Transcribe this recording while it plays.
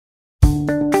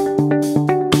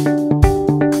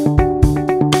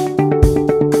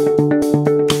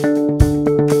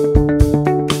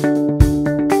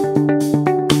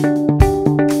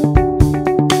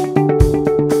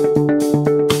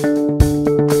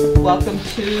Welcome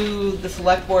to the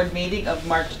Select Board meeting of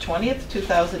March 20th,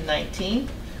 2019.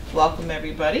 Welcome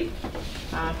everybody.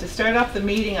 To start off the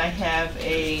meeting, I have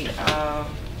a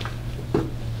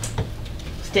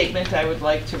statement I would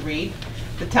like to read.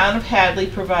 The town of Hadley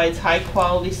provides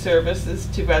high-quality services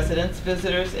to residents,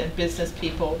 visitors, and business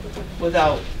people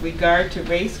without regard to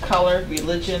race, color,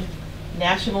 religion,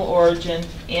 national origin,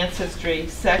 ancestry,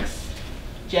 sex,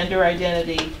 gender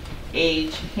identity,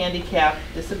 age, handicap,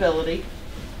 disability,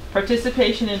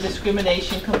 participation in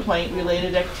discrimination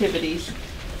complaint-related activities,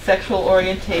 sexual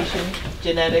orientation,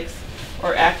 genetics,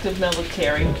 or active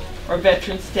military, or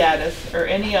veteran status, or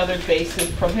any other basis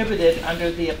prohibited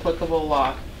under the applicable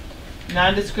law.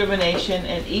 Non-discrimination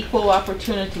and equal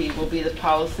opportunity will be the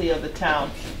policy of the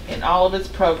town in all of its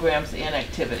programs and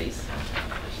activities.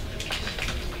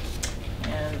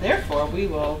 And therefore, we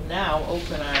will now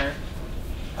open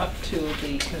up to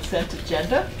the consent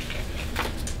agenda.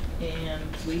 And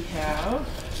we have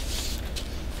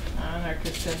on our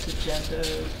consent agenda, let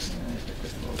me get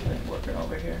this little thing working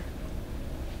over here.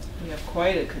 We have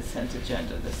quite a consent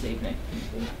agenda this evening.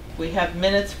 We have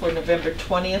minutes for November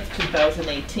 20th,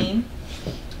 2018.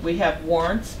 We have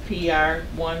warrants, PR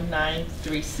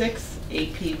 1936,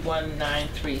 AP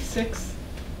 1936,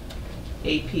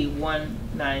 AP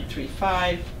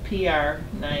 1935, PR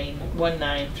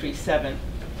 1937.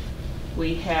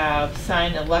 We have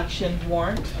signed election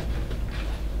warrant.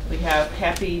 We have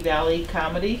Happy Valley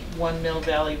Comedy, 1 Mill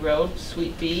Valley Road,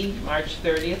 Suite B, March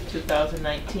 30th,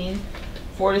 2019,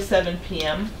 4 to 7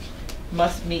 p.m.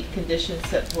 Must meet conditions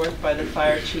set forth by the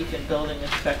fire chief and building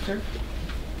inspector.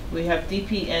 We have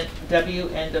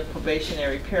DPW end of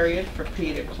probationary period for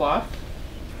Peter Clough.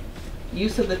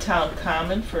 Use of the town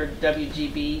common for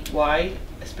WGBY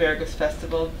Asparagus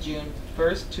Festival, June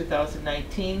 1st,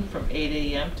 2019, from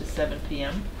 8 a.m. to 7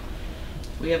 p.m.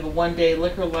 We have a one-day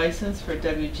liquor license for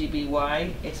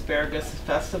WGBY Asparagus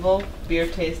Festival Beer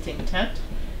Tasting Tent,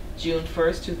 June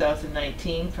 1st,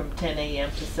 2019, from 10 a.m.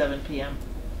 to 7 p.m.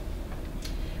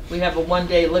 We have a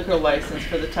one-day liquor license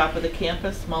for the Top of the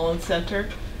Campus Mullen Center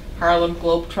Harlem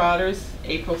Globetrotters,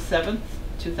 April 7th,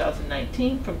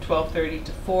 2019, from 12:30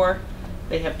 to 4.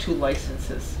 They have 2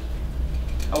 licenses.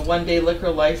 A one-day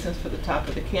liquor license for the Top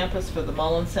of the Campus for the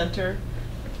Mullen Center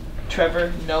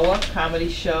Trevor Noah Comedy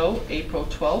Show, April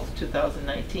 12th,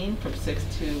 2019, from 6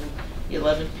 to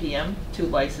 11 p.m. 2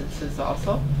 licenses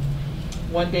also.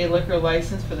 One-day liquor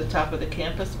license for the Top of the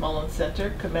Campus Mullen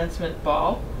Center Commencement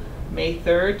Ball, May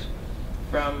 3rd,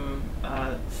 from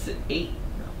 8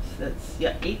 to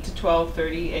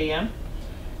 12:30 a.m.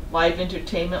 Live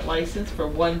entertainment license for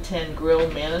 110 Grill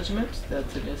Management.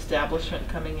 That's an establishment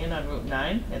coming in on Route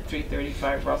 9 at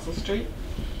 335 Russell Street.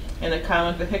 And a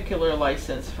common vehicular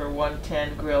license for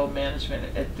 110 Grill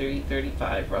Management at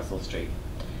 335 Russell Street.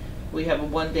 We have a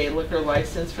one-day liquor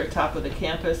license for Top of the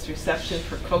Campus reception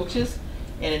for coaches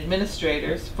and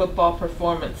administrators, Football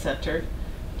Performance Center,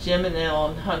 Jim and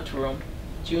Ellen Hunt Room,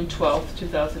 June 12th,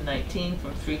 2019,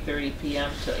 from 3:30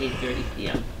 p.m. to 8:30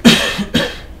 p.m.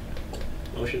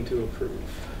 Motion to approve.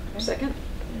 Second.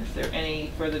 Is there any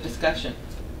further discussion?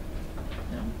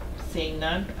 No? Seeing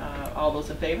none, all those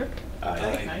in favor?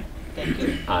 Aye. Thank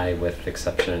you. I, with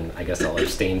exception, I guess I'll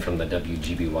abstain from the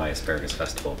WGBY Asparagus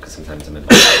Festival because sometimes I'm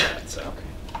involved in that. So. Okay.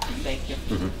 Thank you.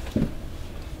 Mm-hmm.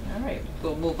 All right,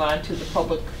 we'll move on to the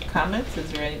public comments.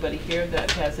 Is there anybody here that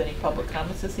has any public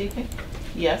comments this evening?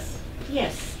 Yes.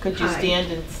 Yes. Could you Hi.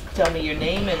 stand and tell me your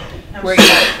name and I'm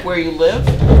where you live?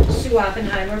 Sue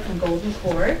Oppenheimer from Golden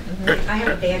Court. I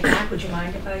have a bad back. Would you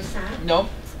mind if I sat? Nope.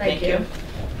 Thank you.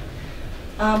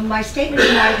 My statement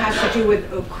tonight has to do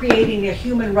with creating a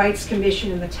Human Rights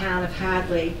Commission in the town of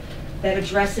Hadley that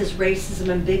addresses racism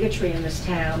and bigotry in this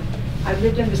town. I've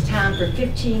lived in this town for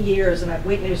 15 years and I've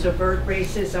witnessed overt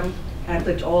racism. I've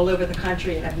lived all over the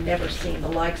country and I've never seen the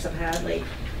likes of Hadley.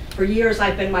 For years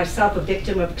I've been myself a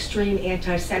victim of extreme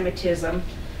anti-Semitism,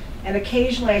 and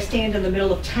occasionally I stand in the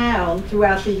middle of town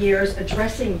throughout the years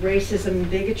addressing racism and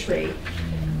bigotry.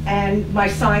 And my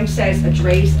sign says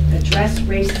address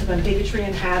racism and bigotry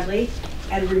in Hadley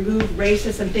and remove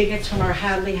racists and bigots from our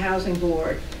Hadley Housing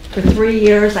Board. For 3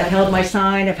 years I've held my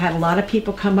sign. I've had a lot of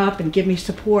people come up and give me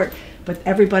support, but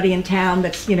everybody in town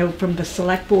that's, from the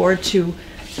select board to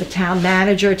the town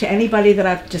manager to anybody that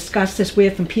I've discussed this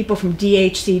with, and people from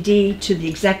DHCD to the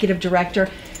executive director,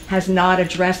 has not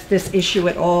addressed this issue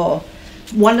at all.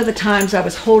 One of the times I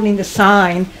was holding the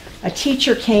sign, a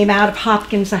teacher came out of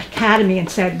Hopkins Academy and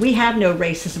said, "We have no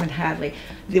racism in Hadley.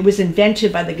 It was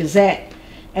invented by the Gazette."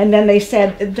 And then they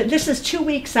said, this is 2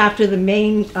 weeks after the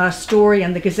main story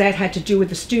on the Gazette had to do with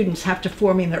the students have to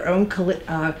forming their own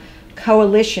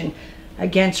coalition.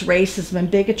 against racism and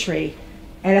bigotry.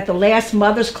 And at the last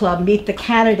Mothers Club, Meet the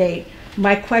Candidate,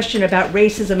 my question about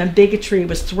racism and bigotry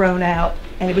was thrown out,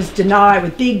 and it was denied,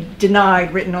 with big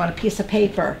denied written on a piece of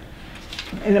paper.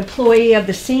 An employee of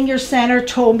the senior center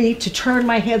told me to turn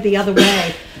my head the other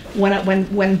way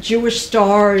when Jewish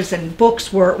stars and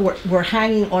books were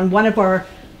hanging on one of our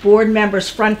board members'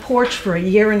 front porch for a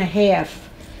year and a half,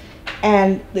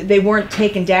 and they weren't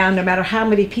taken down no matter how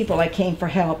many people I came for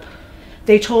help.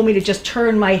 They told me to just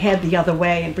turn my head the other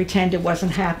way and pretend it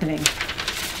wasn't happening.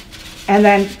 And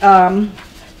then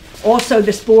also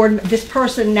this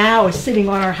person now is sitting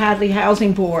on our Hadley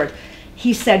Housing Board.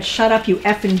 He said, "Shut up, you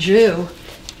effing Jew,"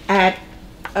 at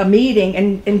a meeting,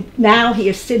 and now he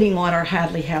is sitting on our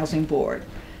Hadley Housing Board.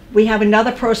 We have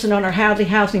another person on our Hadley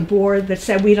Housing Board that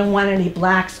said we don't want any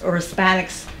blacks or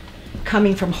Hispanics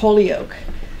coming from Holyoke.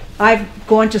 I've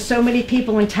gone to so many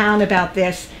people in town about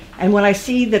this, and when I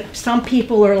see that some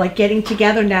people are like getting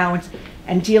together now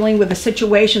and dealing with a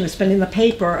situation that's been in the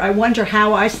paper, I wonder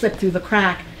how I slipped through the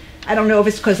crack. I don't know if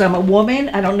it's because I'm a woman,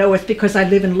 I don't know if it's because I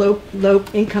live in low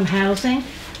income housing,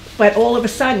 but all of a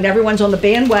sudden everyone's on the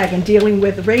bandwagon dealing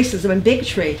with racism and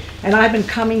bigotry, and I've been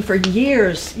coming for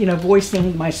years,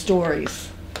 voicing my stories.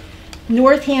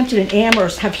 Northampton and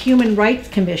Amherst have human rights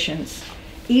commissions.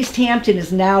 East Hampton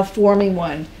is now forming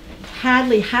one.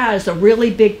 Hadley has a really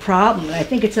big problem, and I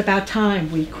think it's about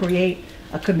time we create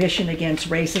a commission against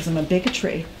racism and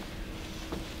bigotry.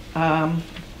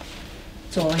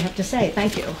 That's all I have to say.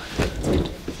 Thank you.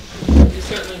 We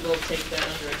certainly will take that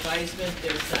under advisement.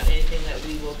 There's not anything that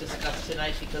we will discuss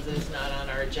tonight because it is not on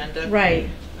our agenda. Right.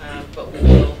 But we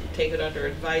will take it under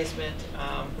advisement.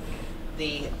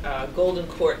 The Golden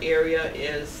Court area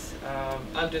is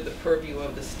under the purview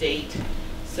of the state,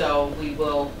 so we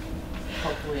will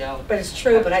hopefully But it's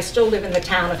true, but I still live in the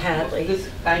town of Hadley.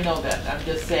 I know that. I'm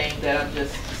just saying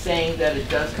that it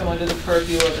does come under the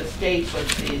purview of the state, but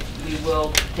we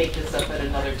will take this up at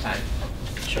another time.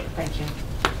 Sure. Thank you.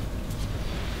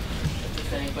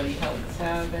 Does anybody else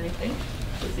have anything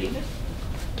this evening?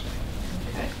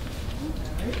 Okay.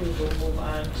 All right, we will move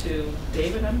on to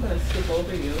David. I'm going to skip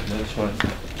over you. That's fine.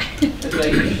 As I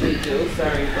usually do.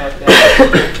 Sorry about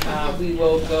that. We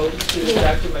will go to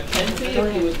Dr. McKenzie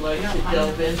if you would like to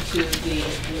delve into the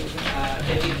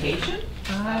education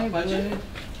budget.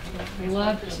 I would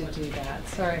love to do that.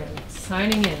 Sorry, I'm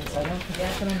signing in, so I don't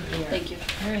forget that I'm here. Thank you.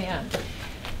 Here I am.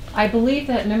 I believe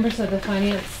that members of the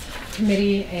Finance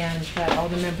Committee and that all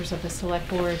the members of the Select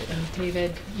Board, and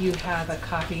David, you have a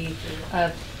copy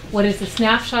of what is a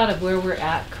snapshot of where we're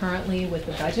at currently with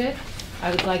the budget. I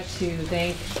would like to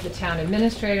thank the town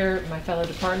administrator, my fellow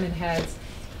department heads,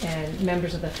 and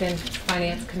members of the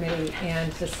Finance Committee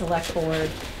and the Select Board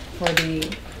for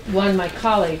my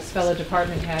colleagues, fellow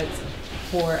department heads,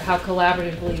 for how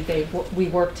collaboratively we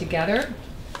work together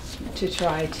to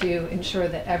try to ensure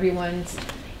that everyone's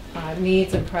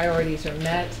needs and priorities are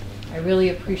met. I really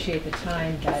appreciate the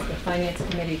time that the Finance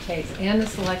Committee takes and the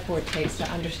Select Board takes to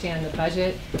understand the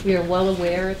budget. We are well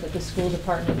aware that the school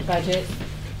department budget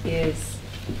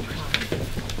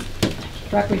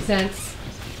represents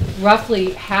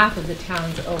roughly half of the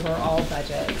town's overall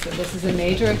budget. So this is a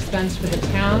major expense for the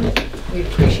town. We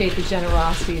appreciate the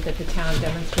generosity that the town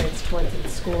demonstrates towards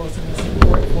its schools and the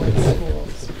support for its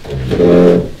schools.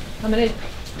 I'm going to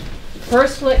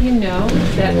first let you know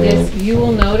that you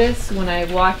will notice when I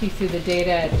walk you through the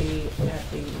data at the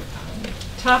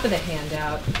top of the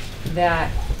handout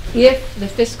that if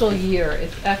fiscal year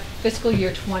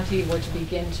 20 were to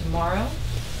begin tomorrow,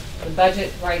 the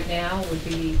budget right now would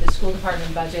be, the school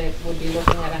department budget would be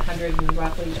looking at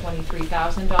roughly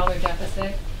 $23,000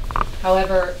 deficit.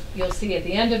 However, you'll see at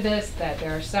the end of this that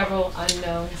there are several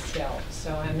unknowns still.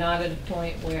 So I'm not at a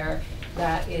point where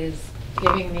that is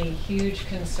giving me huge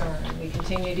concern. We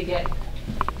continue to get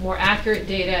more accurate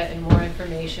data and more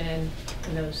information,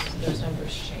 and those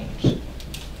numbers change.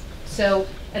 So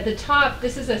at the top,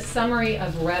 this is a summary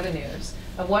of revenues,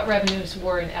 of what revenues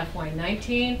were in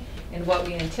FY19 and what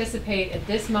we anticipate at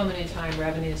this moment in time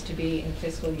revenues to be in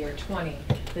fiscal year 20.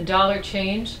 The dollar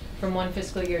change from one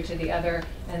fiscal year to the other,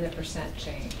 and the percent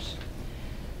change.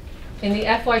 In the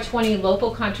FY20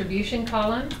 local contribution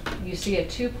column, you see a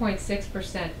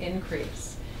 2.6%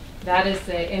 increase. That is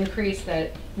the increase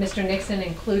that Mr. Nixon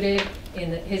included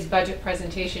in his budget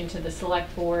presentation to the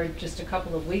Select Board just a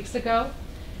couple of weeks ago,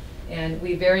 and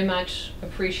we very much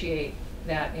appreciate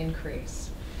that increase.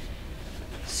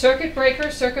 Circuit breaker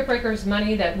is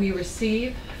money that we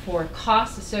receive for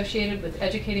costs associated with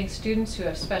educating students who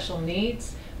have special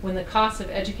needs. When the cost of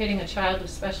educating a child with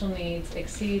special needs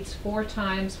exceeds 4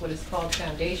 times what is called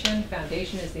foundation.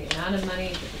 Foundation is the amount of money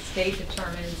that the state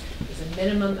determines is is the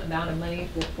minimum amount of money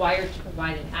required to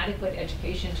provide an adequate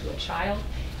education to a child.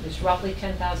 It is roughly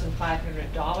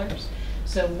 $10,500.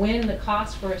 So when the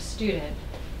cost for a student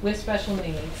with special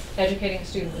needs, educating a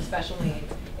student with special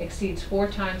needs, exceeds 4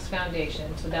 times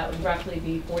foundation, so that would roughly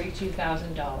be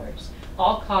 $42,000.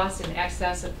 All costs in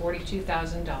excess of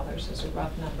 $42,000, those are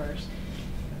rough numbers.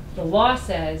 The law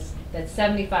says that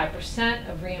 75%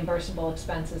 of reimbursable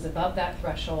expenses above that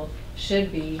threshold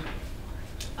should be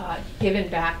given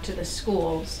back to the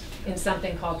schools in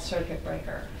something called circuit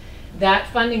breaker. That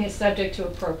funding is subject to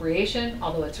appropriation,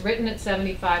 although it's written at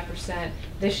 75%.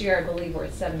 This year, I believe we're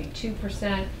at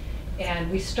 72%, and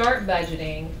we start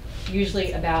budgeting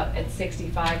usually about at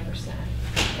 65%.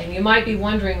 And you might be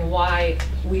wondering why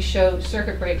we show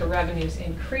circuit breaker revenues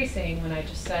increasing when I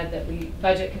just said that we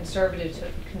budget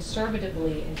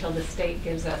conservatively until the state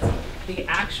gives us the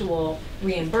actual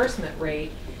reimbursement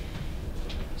rate.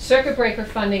 Circuit breaker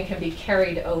funding can be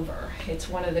carried over. It's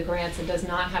one of the grants that does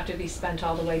not have to be spent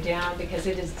all the way down because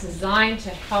it is designed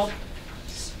to help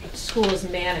schools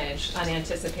manage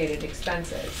unanticipated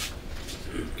expenses.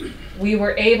 We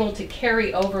were able to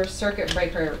carry over circuit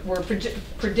breaker. We're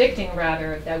predicting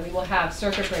rather that we will have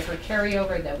circuit breaker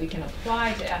carryover that we can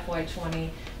apply to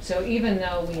FY20. So even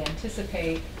though we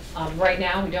anticipate, right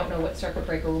now we don't know what circuit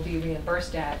breaker will be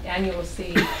reimbursed at, and you will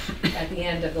see at the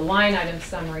end of the line item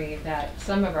summary that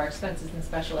some of our expenses in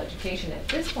special education at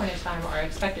this point in time are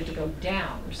expected to go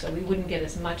down. So we wouldn't get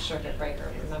as much circuit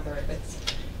breaker. Remember, if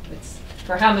it's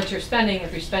for how much you're spending.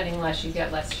 If you're spending less, you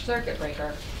get less circuit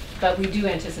breaker. But we do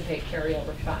anticipate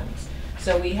carryover funds.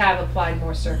 So we have applied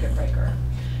more circuit breaker.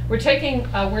 We're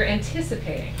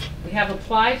anticipating, we have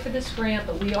applied for this grant,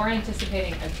 but we are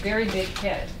anticipating a very big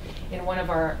hit in one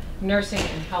of our nursing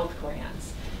and health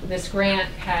grants. This grant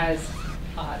has,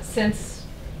 since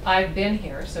I've been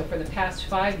here, so for the past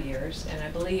 5 years, and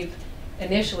I believe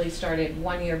initially started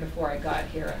 1 year before I got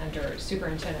here under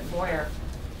Superintendent Moyer,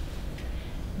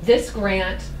 this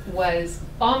grant was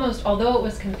almost, although it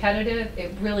was competitive,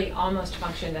 it really almost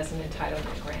functioned as an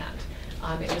entitlement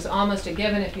grant. It was almost a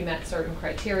given if you met certain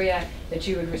criteria that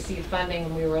you would receive funding,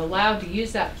 and we were allowed to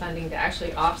use that funding to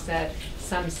actually offset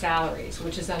some salaries,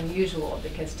 which is unusual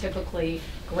because typically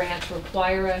grants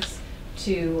require us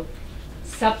to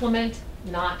supplement,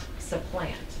 not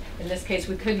supplant. In this case,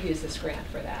 we could use this grant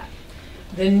for that.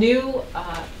 The new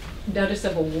notice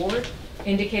of award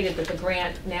indicated that the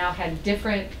grant now had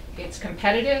it's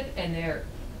competitive and they're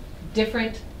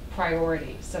different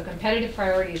priorities. So competitive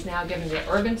priority is now given to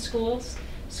urban schools,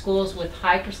 schools with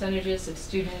high percentages of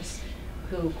students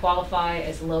who qualify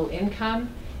as low income.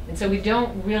 And so we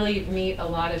don't really meet a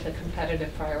lot of the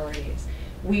competitive priorities.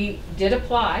 We did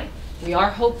apply, we are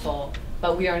hopeful,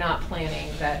 but we are not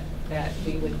planning that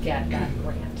we would get that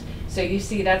grant. So you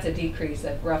see that's a decrease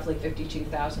of roughly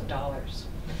 $52,000.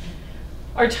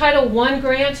 Our Title I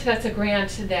grant, that's a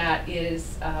grant that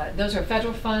is, those are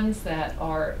federal funds that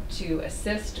are to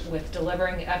assist with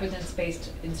delivering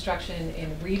evidence-based instruction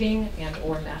in reading and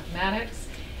or mathematics.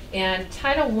 And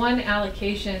Title I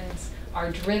allocations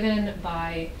are driven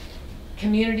by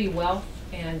community wealth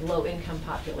and low-income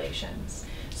populations.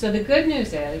 So the good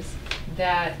news is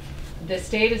that the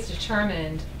state has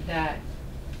determined that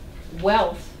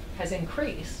wealth has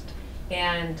increased.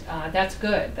 And that's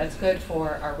good. That's good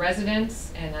for our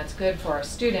residents and that's good for our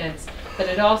students, but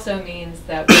it also means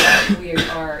that we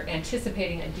are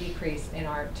anticipating a decrease in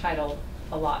our title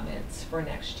allotments for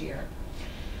next year.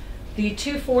 The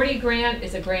 240 grant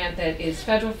is a grant that is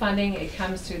federal funding. It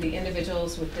comes through the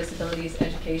Individuals with Disabilities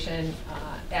Education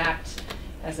Act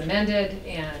as amended,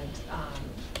 and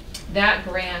that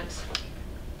grant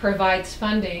provides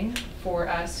funding for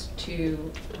us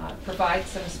to provide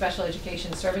some special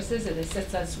education services. It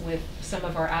assists us with some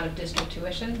of our out-of-district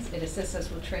tuitions. It assists us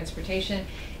with transportation.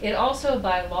 It also,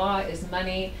 by law, is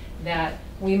money that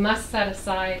we must set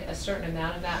aside a certain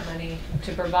amount of that money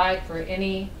to provide for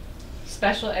any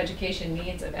special education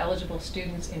needs of eligible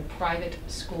students in private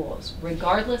schools.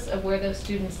 Regardless of where those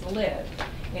students live,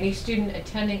 any student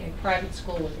attending a private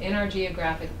school within our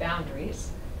geographic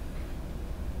boundaries,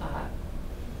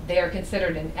 they are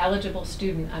considered an eligible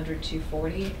student under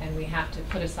 240, and we have to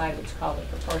put aside what's called a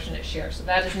proportionate share. So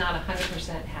that is not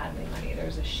 100% Hadley money.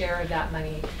 There's a share of that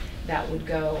money that would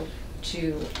go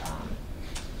to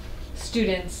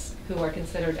students who are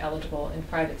considered eligible in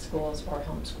private schools or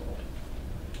homeschooled.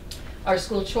 Our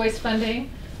school choice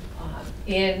funding,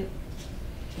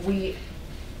 we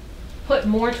put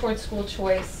more towards school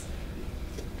choice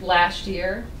last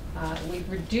year. We've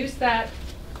reduced that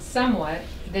somewhat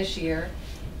this year.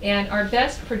 And our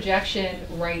best projection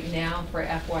right now for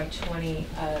FY20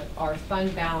 of our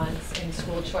fund balance in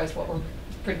school choice, what we're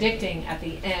predicting at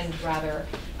the end, rather,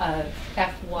 of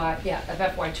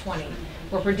FY20,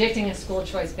 we're predicting a school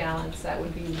choice balance that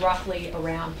would be roughly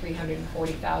around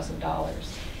 $340,000.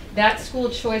 That school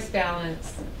choice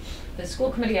balance, the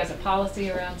school committee has a policy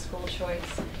around school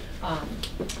choice.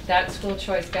 That school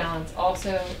choice balance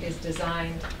also is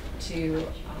designed to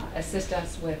assist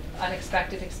us with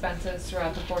unexpected expenses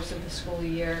throughout the course of the school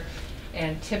year.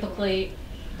 And typically,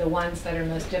 the ones that are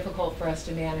most difficult for us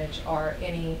to manage are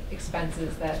any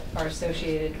expenses that are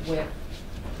associated with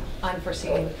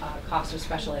unforeseen costs of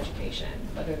special education,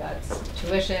 whether that's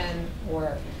tuition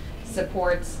or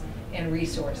supports and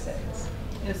resources.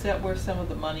 Is that where some of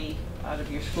the money out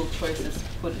of your school choice is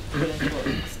put into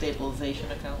a stabilization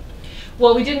account?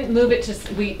 Well, we didn't move it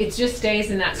to, it just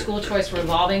stays in that school choice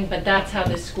revolving, but that's how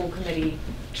the school committee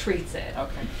treats it.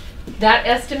 Okay. That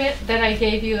estimate that I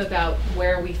gave you about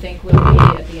where we think we'll be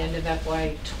at the end of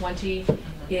FY20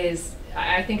 is,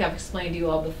 I think I've explained to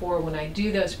you all before, when I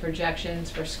do those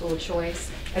projections for school choice,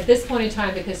 at this point in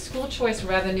time, because school choice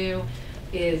revenue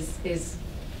is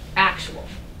actual.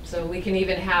 So we can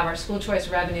even have our school choice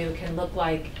revenue can look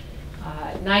like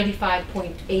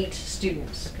 95.8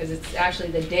 students, because it's actually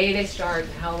the day they start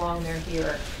and how long they're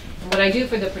here. And what I do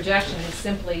for the projection is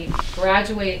simply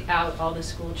graduate out all the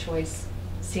school choice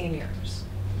seniors.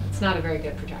 It's not a very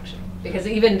good projection, because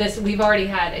even this, we've already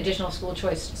had additional school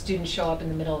choice students show up in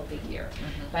the middle of the year.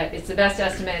 But it's the best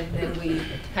estimate, and then we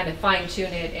kind of fine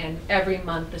tune it, and every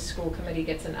month the school committee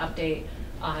gets an update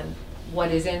on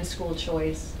what is in school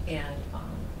choice and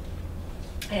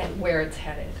where it's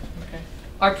headed. Okay.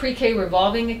 Our pre-K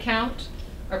revolving account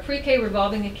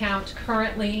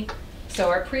currently, so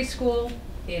our preschool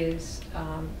is,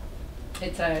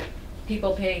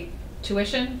 people pay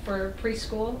tuition for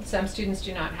preschool. Some students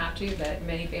do not have to, but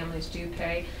many families do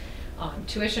pay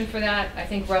tuition for that. I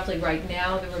think roughly right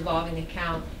now the revolving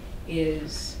account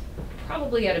is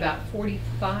probably at about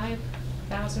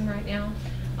 $45,000 right now.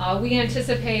 We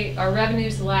anticipate our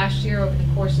revenues last year over the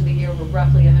course of the year were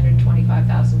roughly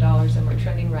 $125,000, and we're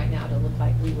trending right now to look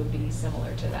like we would be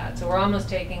similar to that. So we're almost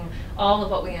taking all of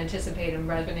what we anticipate in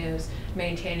revenues,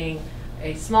 maintaining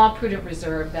a small prudent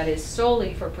reserve that is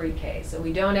solely for pre-K. So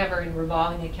we don't ever, in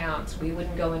revolving accounts, we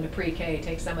wouldn't go into pre-K,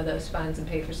 take some of those funds and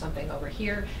pay for something over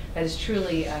here. That is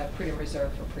truly a prudent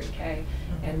reserve for pre-K.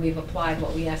 And we've applied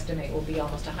what we estimate will be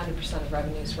almost 100% of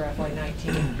revenues for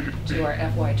FY19 to our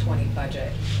FY20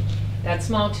 budget. That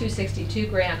small 262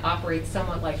 grant operates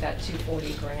somewhat like that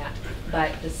 240 grant,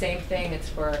 but the same thing, it's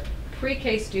for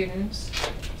pre-K students,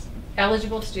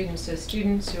 eligible students, so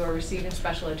students who are receiving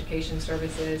special education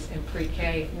services in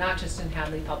pre-K, not just in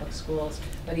Hadley Public Schools,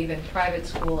 but even private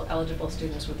school eligible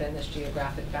students within this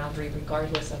geographic boundary,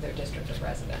 regardless of their district of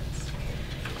residence.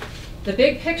 The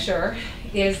big picture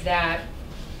is that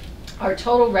our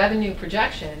total revenue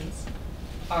projections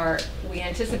are, we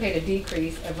anticipate a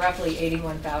decrease of roughly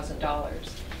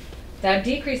 $81,000. That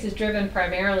decrease is driven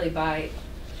primarily by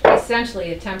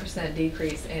essentially a 10%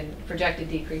 decrease in, projected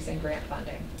decrease in grant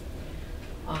funding.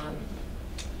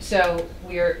 So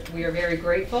we are very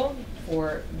grateful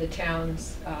for the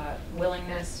town's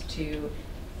willingness to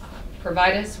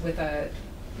provide us with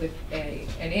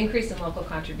an increase in local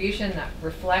contribution that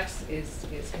reflects, is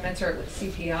commensurate with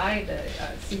CPI, the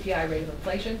CPI rate of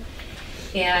inflation.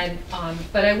 And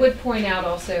but I would point out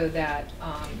also that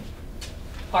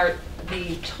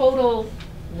the total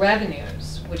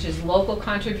revenues, which is local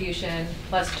contribution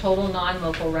plus total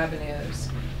non-local revenues,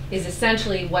 is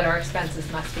essentially what our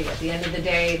expenses must be. At the end of the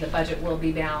day, the budget will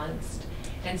be balanced.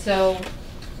 And so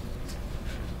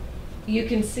you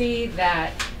can see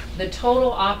that the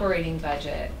total operating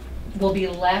budget will be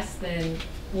less than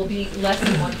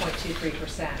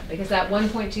 1.23%, because that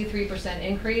 1.23%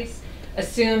 increase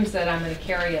assumes that I'm going to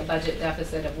carry a budget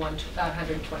deficit of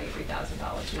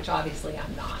 $123,000, which obviously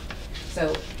I'm not.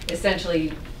 So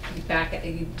essentially, you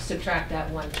subtract that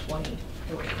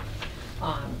 123.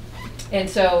 And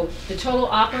so the total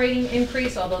operating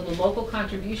increase, although the local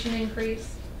contribution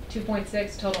increase,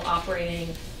 2.6, total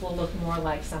operating will look more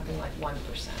like something like 1%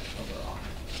 overall.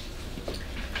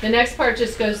 The next part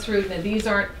just goes through, now these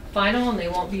aren't final, and they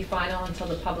won't be final until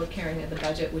the public hearing of the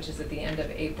budget, which is at the end of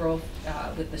April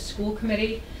with the school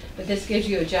committee. But this gives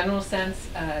you a general sense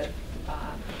of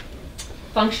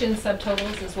function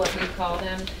subtotals is what we call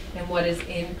them, and what is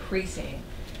increasing.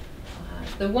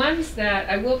 The ones that,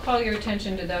 I will call your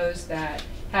attention to those that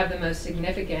have the most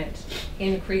significant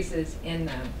increases in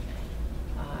them.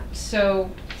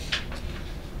 So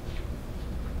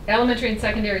elementary and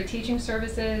secondary teaching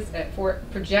services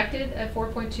projected at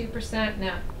 4.2%.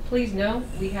 Now, please note,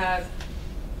 we have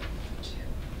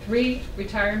 3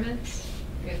 retirements.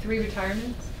 We have 3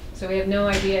 retirements. So we have no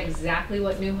idea exactly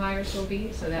what new hires will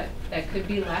be, so that could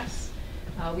be less.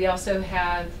 We also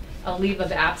have a leave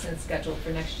of absence scheduled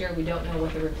for next year. We don't know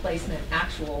what the replacement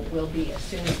actual will be. As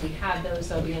soon as we have those,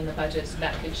 they'll be in the budget, so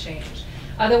that could change.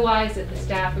 Otherwise, if the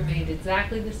staff remained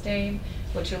exactly the same,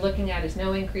 what you're looking at is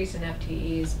no increase in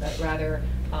FTEs, but rather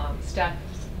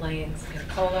steps, lanes, and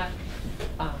COLA.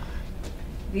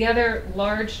 The other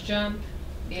large jump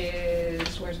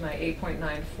is, where's my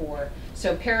 8.94?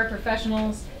 So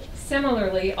paraprofessionals,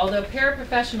 similarly, although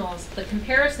paraprofessionals, the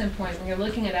comparison point when you're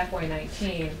looking at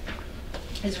FY19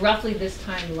 is roughly this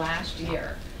time last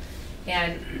year.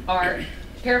 And our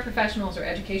paraprofessionals or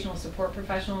educational support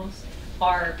professionals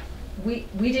are, we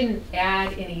didn't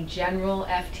add any general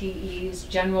FTEs,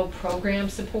 general program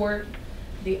support.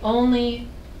 The only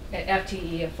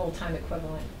FTE, a full-time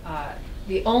equivalent,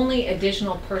 the only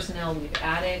additional personnel we've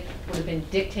added would have been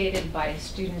dictated by a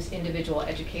student's individual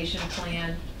education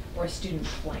plan or student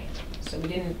plan. So we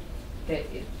didn't,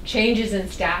 changes in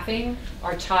staffing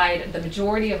are tied, the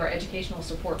majority of our educational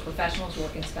support professionals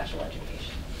work in special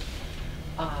education.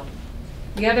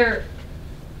 The other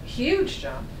huge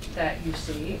jump that you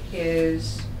see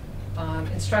is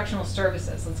instructional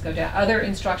services. Let's go down, other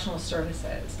instructional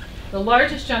services. The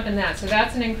largest jump in that, so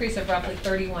that's an increase of roughly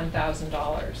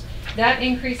 $31,000. That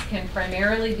increase can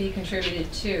primarily be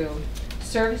contributed to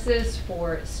services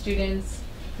for students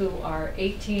who are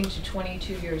 18 to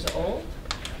 22 years old,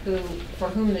 for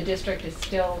whom the district is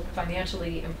still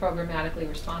financially and programmatically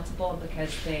responsible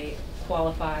because they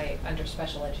qualify under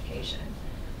special education.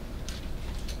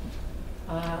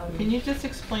 Can you just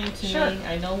explain to Sure. me,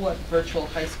 I know what virtual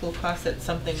high school costs, it's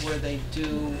something where they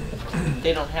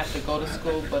don't have to go to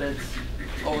school, but it's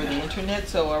over the internet,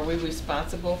 so are we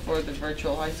responsible for the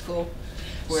virtual high school?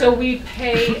 So we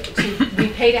pay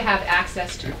to have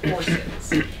access to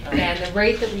courses, and the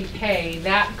rate that we pay,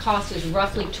 that cost is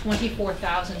roughly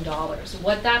 $24,000.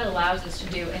 What that allows us to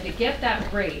do, and to get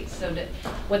that rate,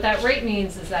 what that rate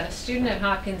means is that a student at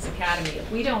Hopkins Academy, if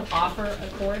we don't offer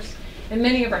a course, and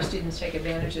many of our students take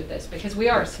advantage of this because we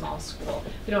are a small school.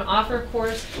 If we don't offer a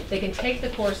course, they can take the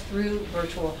course through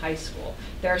virtual high school.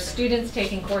 There are students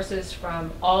taking courses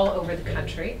from all over the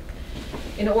country.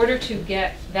 In order to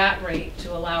get that rate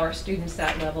to allow our students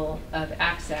that level of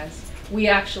access, we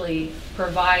actually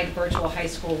provide virtual high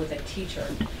school with a teacher.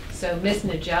 So Ms.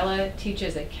 Nigella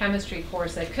teaches a chemistry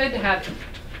course that could have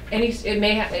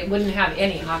it wouldn't have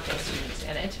any Hopkins students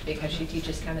in it because she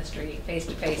teaches chemistry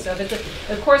face-to-face. So if it's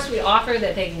a course we offer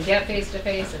that they can get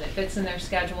face-to-face and it fits in their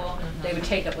schedule, they would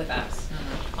take it with us.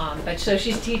 But so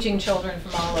she's teaching children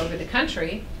from all over the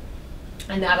country,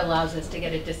 and that allows us to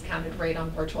get a discounted rate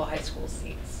on virtual high school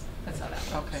seats. That's how that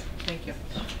works. Okay, thank you.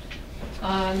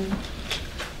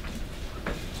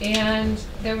 And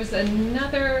there was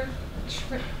another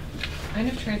kind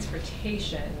of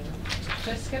transportation.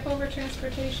 Should I skip over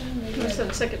transportation? Maybe It's on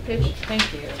the second page.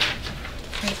 Thank you.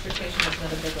 Transportation is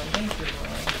another big one. Thank you,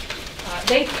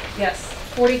 Lori. Yes,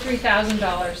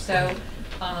 $43,000. So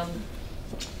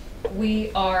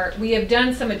we have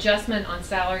done some adjustment on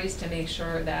salaries to make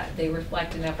sure that they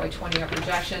reflect in FY20. Our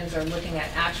projections are looking at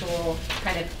actual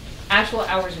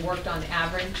hours worked on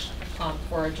average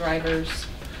for our drivers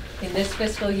in this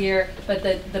fiscal year. But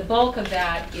the bulk of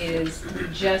that is we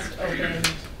just opened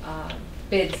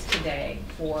bids today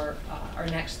for our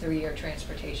next 3-year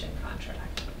transportation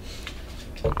contract.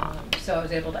 So I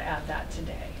was able to add that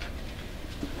today.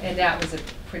 And that was a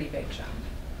pretty big jump.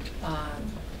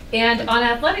 And on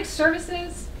athletic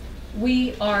services,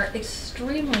 we are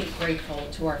extremely grateful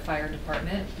to our fire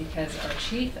department because our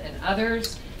chief and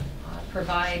others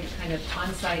provide kind of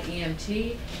on-site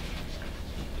EMT.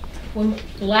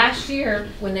 Last year,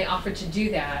 when they offered to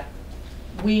do that,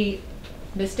 we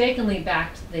mistakenly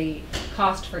backed the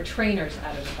cost for trainers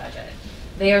out of the budget.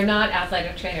 They are not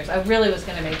athletic trainers. I really was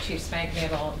going to make Chief Spank me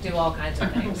do all kinds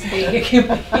of things, be a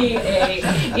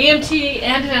EMT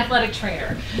and an athletic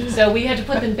trainer. So we had to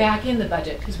put them back in the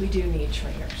budget because we do need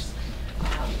trainers.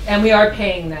 And we are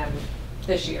paying them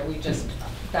this year.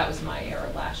 That was my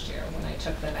error last year when I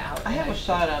took them out. I have a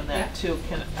thought on that too.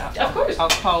 Of course. I'll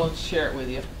call and share it with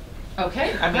you.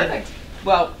 Okay, perfect.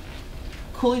 Well,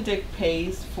 Cooley Dick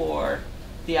pays for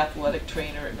the athletic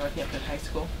trainer at Northampton High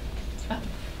School. Oh.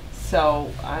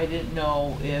 So I didn't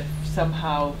know if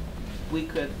somehow we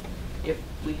could, if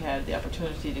we had the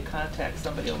opportunity to contact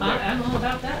somebody over there. I'm all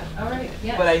about that. All right,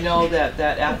 yes. But I know that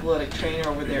athletic trainer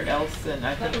over there, Elson,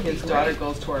 I That think would be his daughter great.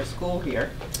 goes to our school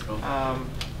here.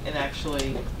 And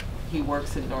actually, he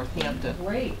works in Northampton.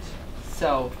 Great.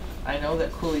 So I know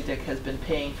that Cooley Dick has been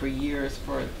paying for years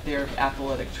for their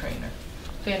athletic trainer.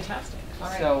 Fantastic. All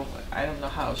right. So I don't know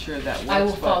how sure that works. I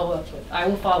will but- follow up with, I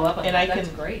will follow up on And that. I That's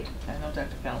can- great. I know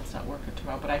Dr. Fallon's not working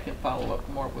tomorrow, but I can follow up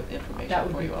more with information That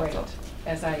would for be you great. also.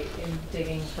 As I am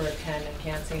digging for a pen and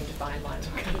can't seem to find one.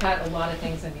 I've got a lot of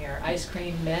things in here. Ice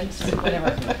cream, mints, whatever.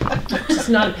 Just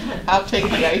not a pen. I'll take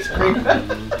the ice cream.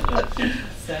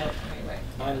 So, anyway,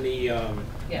 On the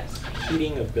yes.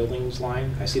 heating of buildings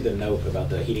line, I see the note about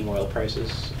the heating oil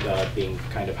prices being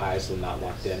kind of high, so not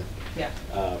locked in. Yeah.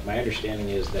 My understanding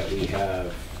is that we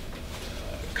have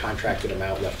a contracted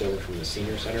amount left over from the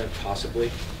senior center,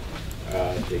 possibly,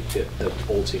 the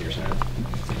old senior center.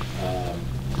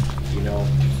 Do you know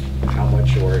how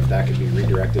much, or if that could be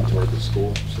redirected toward the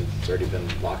school, since it's already been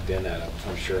locked in at,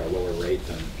 I'm sure, a lower rate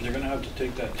than, They're gonna have to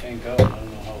take that tank out, I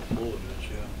don't know how full it is,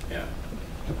 yeah.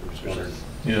 I'm just wondering.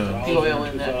 Yeah, The oil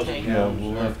in that 2,000 tank. yeah, gallons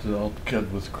we'll there. have to, I'll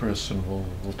get with Chris and we'll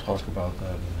talk about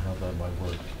that and how that might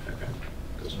work. Okay.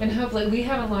 'Cause- And hopefully, we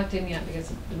haven't locked in yet because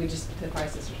the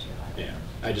prices are too high. Yeah,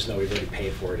 I just know we've already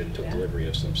paid for it and took Yeah. delivery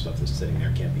of some stuff that's sitting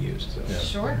there, can't be used, so. Yeah.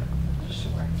 Sure,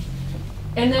 sure.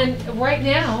 And then, right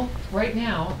now,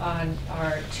 on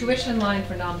our tuition line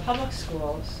for non-public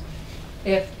schools,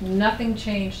 if nothing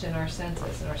changed in our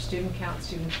census, in our student count,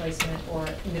 student placement, or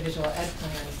individual ed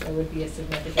plans, there would be a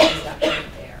significant reduction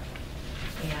there.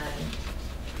 And,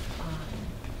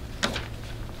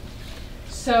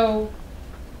 so,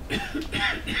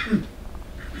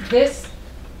 this,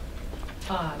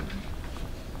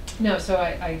 no,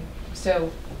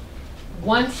 so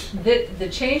once, the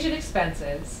change in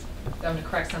expenses, I'm gonna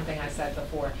correct something I said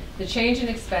before. The change in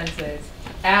expenses,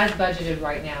 as budgeted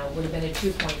right now, would have been a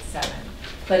 2.7.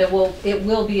 But it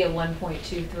will be a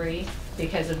 1.23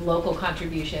 because of local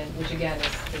contribution, which again,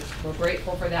 we're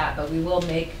grateful for that, but we will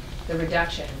make the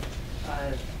reduction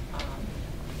of,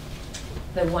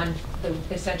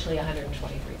 essentially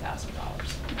 $123,000.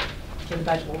 So the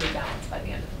budget will be balanced by the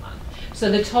end of the month.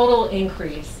 So the total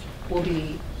increase will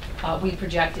be, we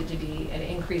projected to be an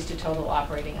increase to total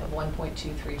operating of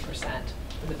 1.23%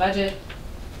 for the budget,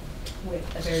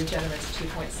 with a very generous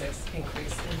 2.6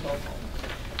 increase in local.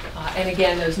 And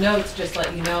again, those notes, just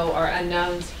let you know, are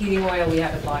unknowns. Heating oil, we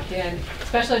haven't locked in.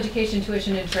 Special education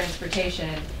tuition and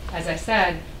transportation, as I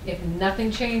said, if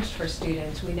nothing changed for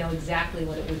students, we know exactly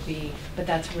what it would be, but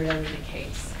that's rarely the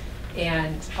case.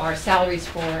 And our salaries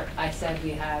for, I said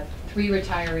we have 3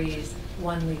 retirees,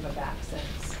 1 leave of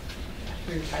absence.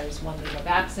 3 retirees, 1 leave of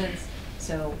absence.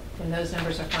 So when those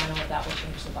numbers are final, that will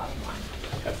change the bottom line.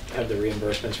 Have the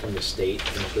reimbursements from the state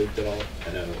improved at all?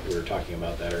 I know we were talking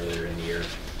about that earlier in the year,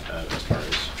 as far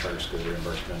as charter school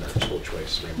reimbursement or school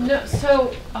choice reimbursement. No,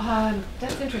 so,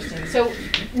 that's interesting. So,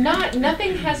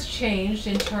 nothing has changed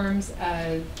in terms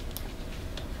of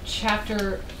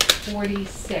chapter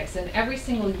 46, and every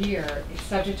single year it's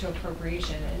subject to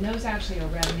appropriation, and those actually are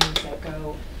revenues that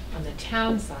go on the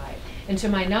town side. And to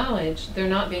my knowledge, they're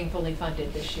not being fully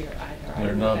funded this year either. I They're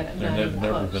looked not, at it, they've even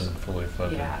never close. been fully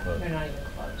funded, Yeah, but. they're not even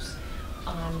close.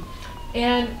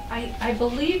 And I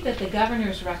believe that the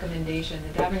governor's recommendation,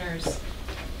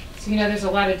 so you know, there's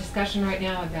a lot of discussion right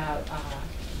now about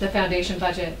the foundation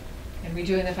budget and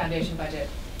redoing the foundation budget.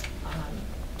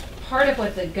 Part of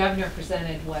what the governor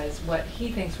presented was what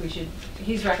he thinks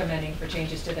he's recommending for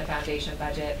changes to the foundation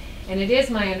budget. And it is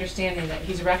my understanding that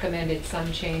he's recommended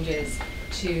some changes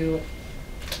to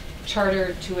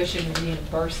charter tuition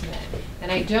reimbursement.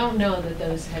 And I don't know that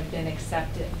those have been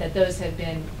accepted, that those have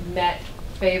been met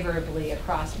favorably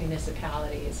across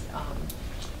municipalities.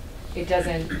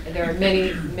 There are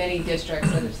many districts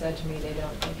that have said to me they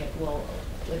don't think it will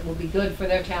be good for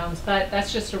their towns, but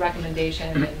that's just a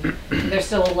recommendation, and there's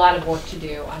still a lot of work to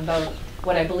do on both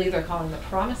what I believe they're calling the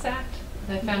Promise Act,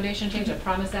 the foundation change of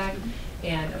Promise Act,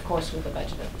 and of course with the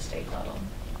budget at the state level.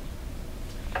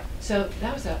 So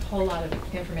that was a whole lot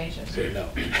of information. So no.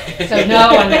 So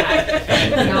no on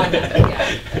that. No on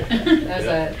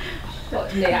that,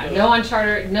 yeah. No on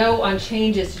charter, no on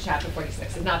changes to chapter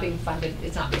 46. It's not being funded,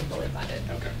 it's not being fully funded.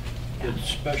 Okay. Yeah. The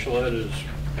special ed is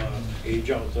age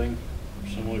out thing,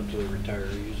 similar to the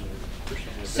retirees or something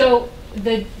like that. So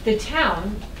the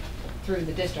town, through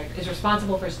the district, is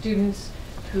responsible for students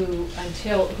who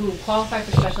qualify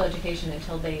for special education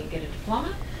until they get a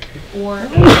diploma or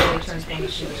until they turn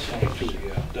 22. Yeah,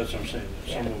 that's what I'm saying. Some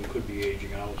Yeah. of them could be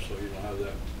aging out, so you don't have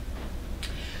that.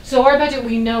 So our budget,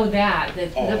 we know that. The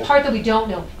Oh, part okay. that we don't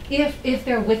know, if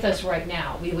they're with us right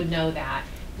now, we would know that.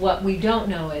 What we don't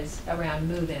know is around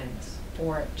move-ins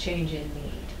or change in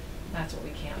need. That's what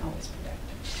we can't always predict.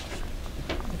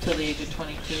 Until the age of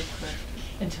 22, correct?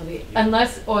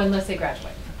 Unless they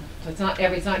graduate. So it's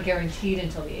not guaranteed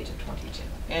until the age of 22.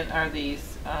 And are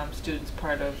these students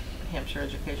part of Hampshire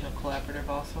Educational Collaborative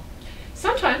also?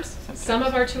 Sometimes. Some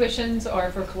of our tuitions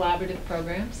are for collaborative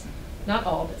programs. Not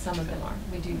all, but some of them are.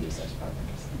 We do use those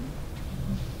programs.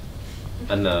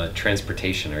 On the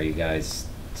transportation, are you guys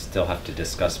still have to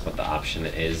discuss what the option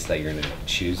is that you're going to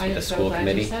choose with the school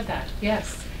committee? I'm so glad you said that,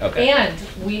 yes. Okay. And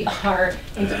we are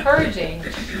encouraging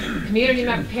community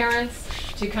member parents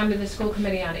to come to the school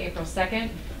committee on April 2nd.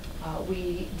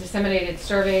 We disseminated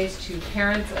surveys to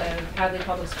parents of Hadley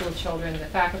Public School children, the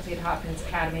faculty at Hopkins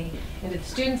Academy, and to the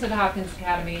students at Hopkins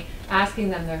Academy, asking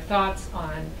them their thoughts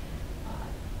on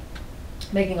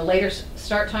making a later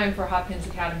start time for Hopkins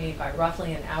Academy by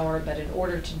roughly an hour, but in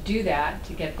order to do that,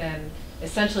 to get them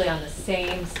essentially on the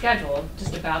same schedule,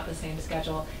 just about the same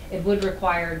schedule, it would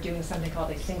require doing something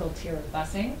called a single tier of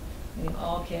busing, meaning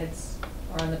all kids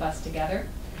are on the bus together.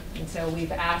 And so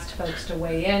we've asked folks to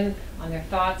weigh in on their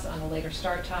thoughts on a later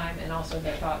start time and also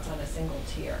their thoughts on a single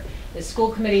tier. The school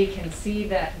committee can see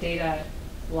that data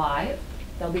live.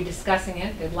 They'll be discussing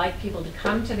it. They'd like people to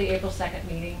come to the April 2nd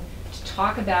meeting to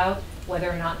talk about whether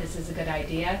or not this is a good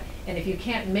idea. And if you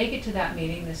can't make it to that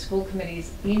meeting, the school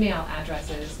committee's email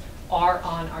addresses are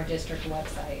on our district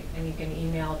website, and you can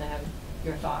email them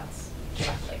your thoughts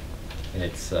directly. And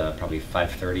it's probably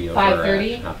 5:30 over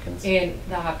 5:30 at Hopkins? in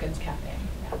the Hopkins Cafe.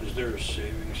 Is there a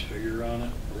savings figure on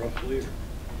it, roughly? Or?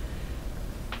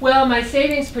 Well, my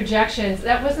savings projections,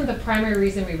 that wasn't the primary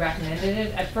reason we recommended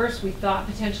it. At first, we thought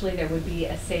potentially there would be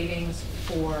a savings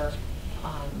for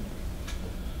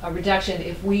a reduction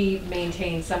if we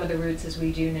maintain some of the routes as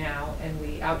we do now and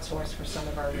we outsource for some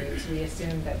of our routes. We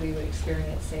assumed that we would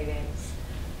experience savings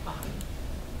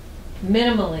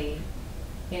minimally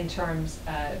in terms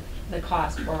of the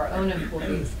cost for our own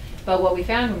employees. But what we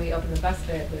found when we opened the bus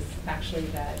bid was actually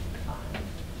that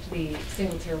the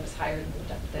single tier was higher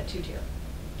than the two tier.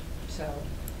 So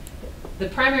the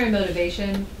primary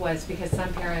motivation was because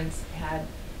some parents had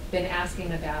been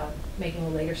asking about making a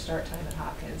later start time at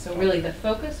Hopkins. So really the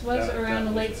focus was around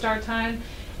the late start time,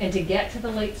 and to get to the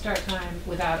late start time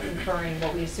without incurring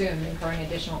what we assumed, incurring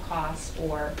additional costs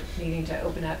or needing to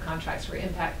open up contracts for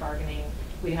impact bargaining,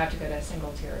 we'd have to go to a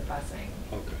single tier of busing.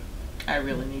 Okay. I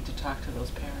really need to talk to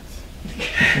those parents.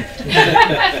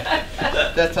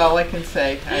 That's all I can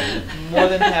say. I'm more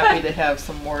than happy to have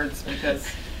some words because,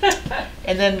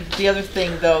 and then the other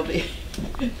thing though,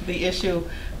 the issue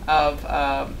of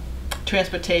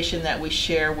transportation that we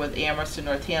share with Amherst and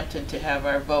Northampton to have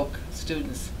our VOC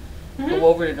students go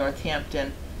over to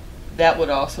Northampton, that would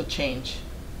also change.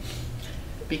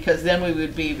 Because then we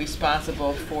would be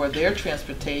responsible for their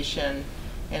transportation,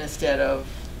 and instead of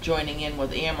joining in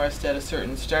with Amherst at a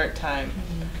certain start time,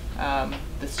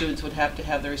 the students would have to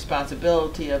have the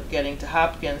responsibility of getting to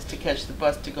Hopkins to catch the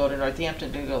bus to go to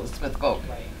Northampton to go to Smith VOC.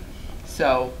 Right.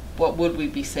 So what would we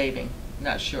be saving?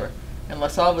 Not sure.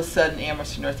 Unless all of a sudden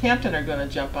Amherst and Northampton are going to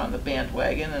jump on the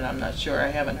bandwagon, and I'm not sure. I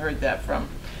haven't heard that from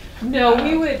No,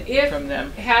 we would, if from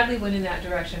them. Hadley went in that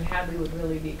direction, Hadley would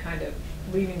really be kind of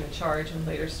leading the charge in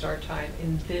later start time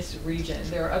in this region.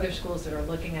 There are other schools that are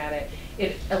looking at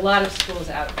it. A lot of schools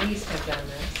out east have done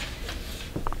this.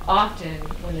 Often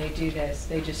when they do this,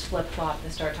 they just flip-flop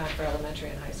the start time for elementary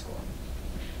and high school.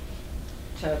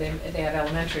 So they have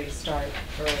elementary start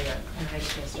earlier and high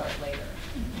school start later.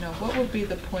 No, what would be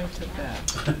the point of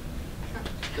that?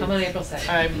 Come on April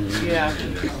 2nd. Yeah.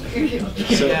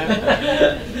 So,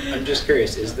 Yeah. I'm just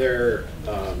curious, is there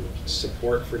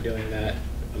support for doing that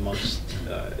amongst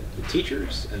the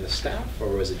teachers and the staff, or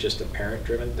was it just a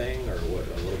parent-driven thing, or what,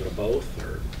 a little bit of both,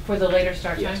 or? For the later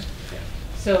start time? Yes. Yeah.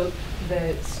 So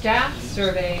the staff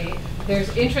survey,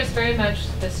 there's interest very much,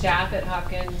 the staff at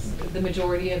Hopkins, the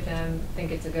majority of them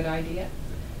think it's a good idea.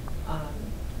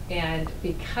 And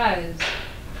because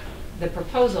the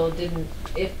proposal didn't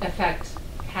affect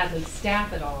Hadley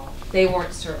staff at all, they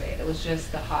weren't surveyed. It was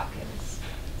just the Hopkins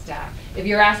staff. If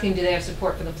you're asking, do they have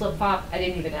support for the flip-flop, I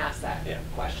didn't even ask that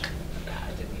question. Yeah,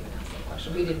 I didn't even ask that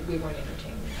question. We weren't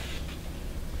entertaining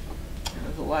that.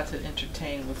 There's a lot to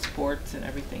entertain with sports and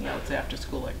everything else, after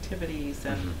school activities,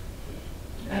 and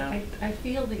you know. I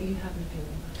feel that you have an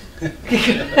opinion.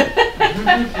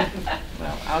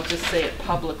 Well, I'll just say it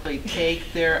publicly,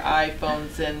 take their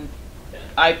iPhones and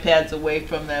iPads away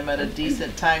from them at a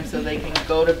decent time so they can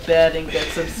go to bed and get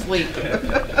some sleep.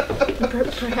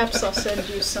 Perhaps I'll send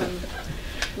you some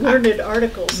learned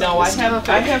articles. No, on I this have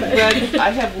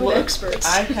from looked, experts.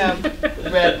 I have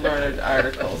read learned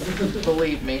articles,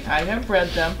 believe me. I have read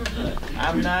them.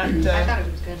 I'm not, I thought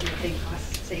it was going to be a big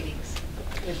cost savings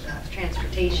with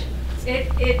transportation.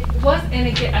 It was, and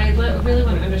again, I really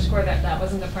want to underscore that that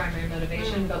wasn't the primary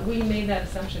motivation, but we made that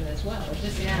assumption as well. It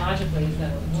just logically as though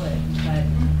it would,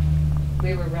 but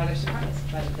we were rather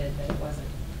surprised by the bid that it wasn't.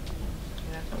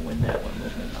 I'll win that one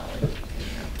with him, Molly.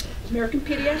 American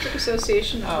Pediatric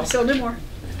Association, Oh. Selden Moore.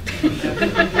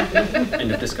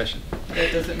 End of discussion.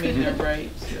 That doesn't mean they're right,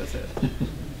 does it?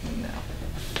 No.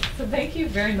 So thank you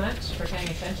very much for paying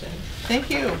attention. Thank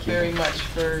you very much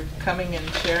for coming and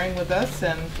sharing with us,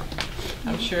 and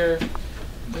I'm sure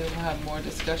we will have more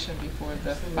discussion before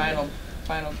the final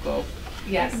go.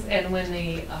 Yes, and when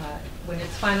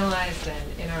it's finalized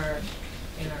and in our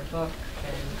book,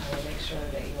 then I will make sure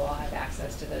that you all have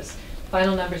access to those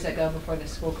final numbers that go before the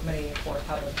school committee for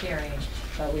public hearing.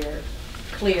 But we are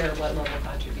clear what local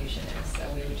contribution is, so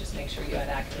we would just make sure you had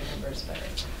accurate numbers, but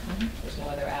there's no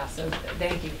other ask. So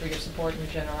thank you for your support and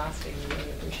your generosity. We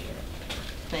really appreciate it.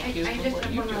 Thank you I for just what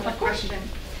have you one do. other question.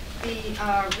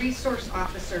 The resource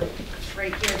officer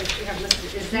right here that you have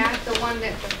listed, is that the one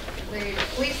that the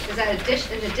police, is that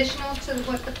an additional to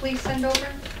what the police send over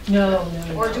No.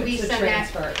 Or do we it's a send that-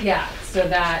 transfer? Yeah, so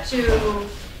that, to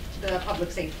the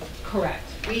public safety? correct.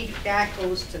 That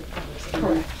goes to public safety?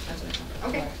 Correct. That's what I thought.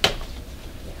 Okay, Correct.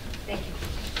 thank you.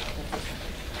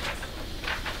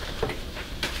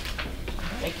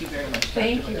 Thank you very much.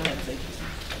 Thank Dr. you. Mackenzie.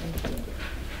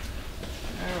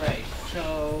 All right,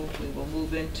 so we will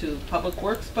move into Public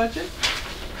Works budget.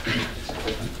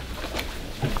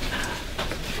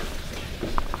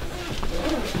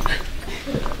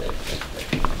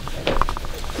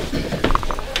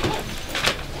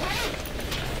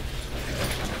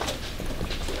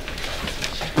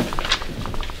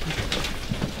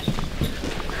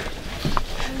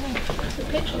 The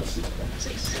page was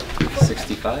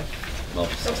 65? Well,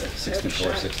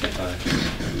 64, 65.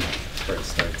 That's where it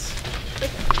starts.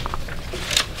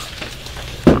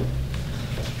 I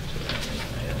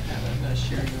don't have it. I'm going to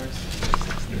share yours.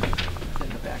 It's in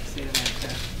the back seat of my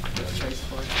car. Trace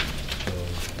for it. So,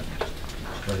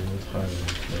 starting with highway.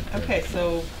 right there. Okay,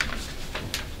 so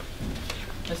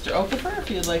Mr. Okafor, if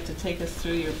you'd like to take us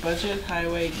through your budget,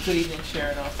 highway. Good evening,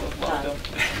 Sharon. Also, welcome.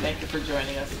 Thank you for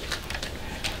joining us.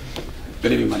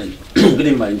 Good evening, Madam. Good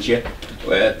evening, Madam Chair.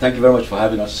 Well, thank you very much for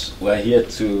having us. We're here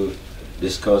to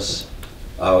discuss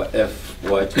our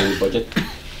FY20 budget.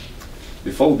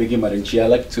 Before we begin, Madam Chair, I'd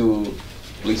like to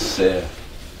please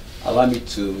allow me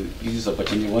to use this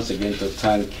opportunity once again to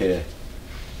thank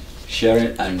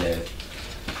Sharon and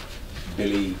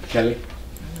Billy Kelly.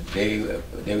 They've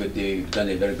done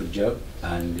a very good job,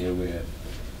 and they were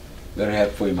very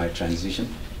helpful in my transition.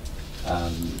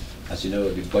 As you know,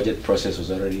 the budget process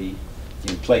was already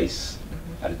in place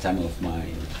at the time of my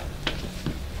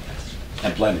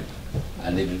employment,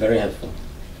 and they've been very helpful.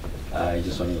 I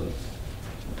just want to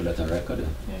put that on record.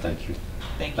 Yeah. Thank you.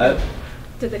 Thank you.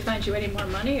 Did they find you any more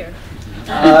money, or?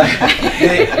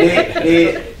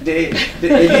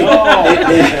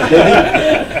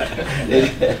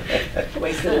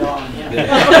 Wasted it all on him.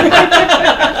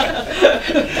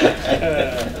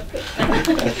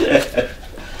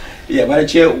 Yeah, Madam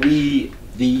Chair,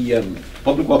 the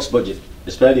public works budget,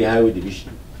 especially the highway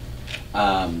division,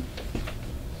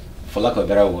 for lack of a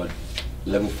better word,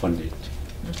 level funded.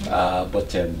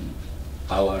 But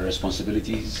our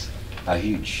responsibilities are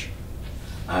huge,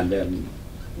 and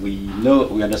we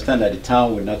understand that the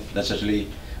town will not necessarily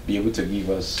be able to give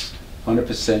us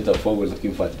 100% of what we're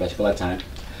looking for at a particular time.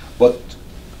 But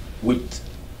with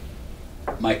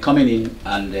my coming in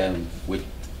and with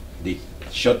the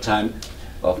short time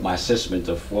of my assessment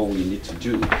of what we need to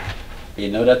do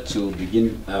in order to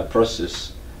begin our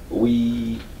process,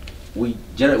 we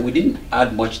didn't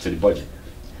add much to the budget.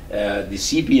 The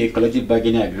CBA, collective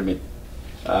bargaining agreement,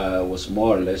 was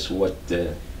more or less what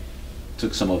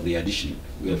took some of the addition.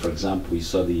 For example, we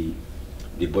saw the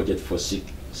budget for sick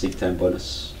time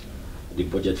bonus, the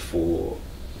budget for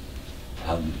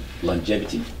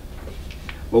longevity.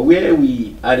 But where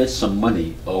we added some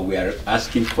money, or we are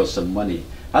asking for some money,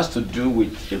 has to do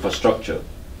with infrastructure.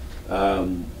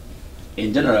 In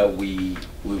general, we've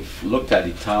looked at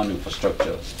the town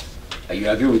infrastructure. You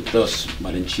agree with us,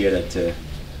 Madam Chair, that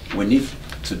we need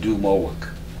to do more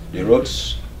work. The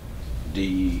roads,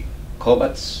 the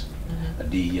culverts,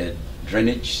 the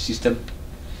drainage system,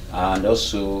 and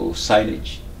also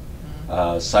signage,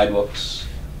 sidewalks.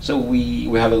 So we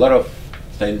have a lot of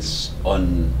things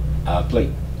on our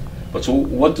plate. But we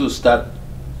want to start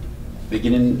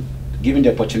given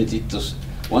the opportunity to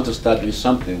want to start doing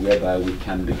something whereby we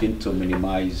can begin to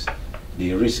minimize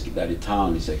the risk that the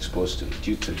town is exposed to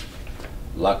due to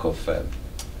lack of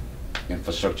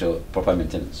infrastructure, proper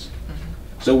maintenance.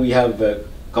 So we have a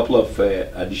couple of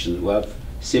additions. We have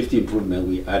safety improvement.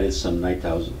 We added some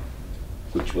 9,000,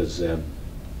 which was,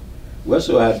 we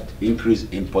also had increase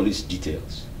in police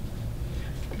details.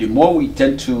 The more we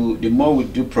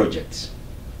do projects,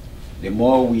 the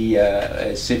more we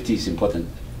safety is important,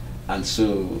 and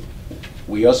so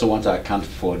we also want to account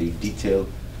for the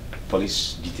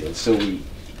police details. So we,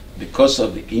 because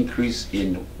of the increase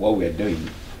in what we are doing,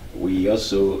 we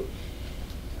also,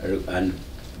 and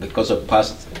because of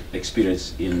past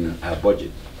experience in our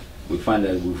budget, we find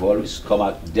that we've always come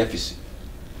out deficit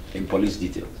in police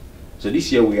detail. So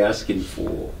this year we're asking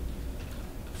for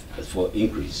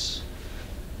increase.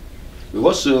 We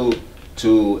also,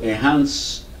 to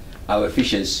enhance our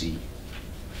efficiency,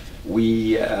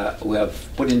 we have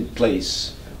put in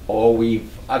place, or we've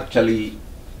actually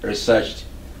researched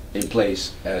in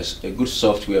place as a good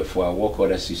software for our work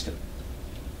order system.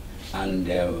 And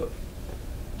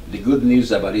the good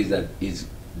news about it is that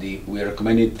we are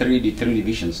recommending the three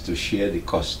divisions to share the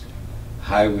cost: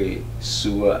 highway,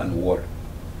 sewer, and water.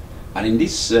 And in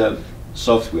this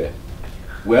software,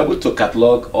 we're able to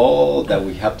catalog all that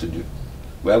we have to do.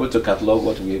 We're able to catalog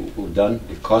what we've done,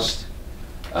 the cost,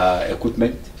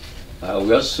 equipment.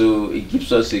 We also, it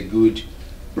gives us a good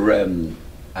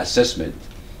assessment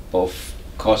of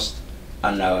cost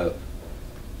and our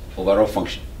overall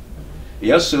function.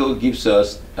 It also gives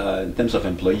us, in terms of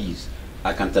employees,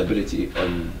 accountability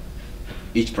on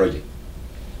each project.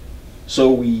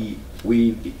 So the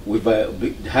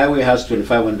highway has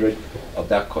 2,500 of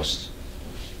that cost.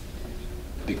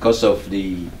 Because of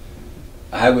the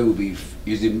highway will be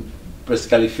using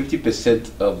basically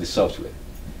 50% of the software.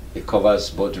 It covers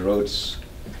both roads,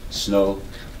 snow,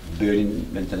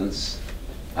 building maintenance,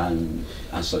 and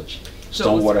such.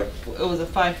 So Stormwater. it was a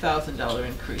 $5,000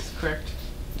 increase, correct?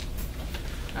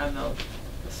 On the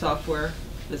software,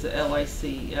 is it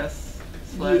LICS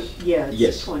slash? Yeah, it's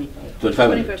Yes. 25.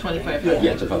 2,500. 2,500?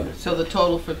 Yeah, 2,500. So the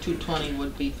total for 220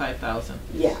 would be 5,000?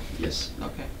 Yeah. Yes.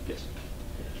 Okay. Yes.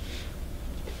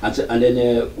 And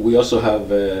then we also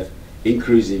have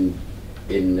increase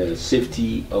in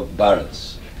safety of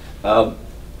barrels.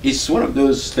 It's one of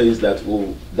those things that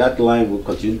that line will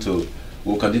continue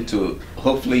to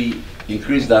hopefully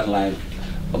increase that line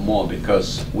more,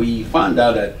 because we found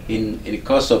out that in the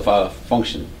course of our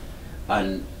function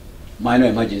and minor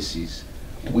emergencies,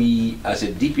 we as a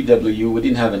DPW, we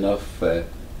didn't have enough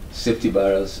safety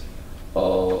barrels,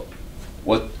 or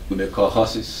what we may call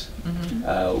horses.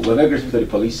 We're very grateful to the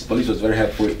police. Police was very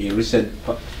helpful in recent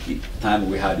time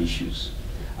we had issues,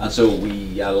 and so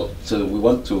we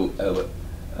want to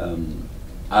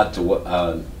add to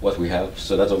what we have.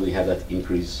 So that's why we have that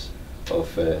increase of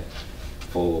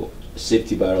for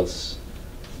safety barrels.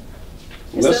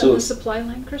 Is that on the supply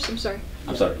line, Chris? I'm sorry.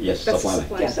 I'm sorry. Yes, That's supply the line.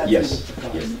 supply. Yeah, that's Yes, in the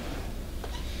supply. yes.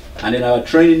 And then our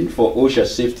training for OSHA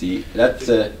safety, that's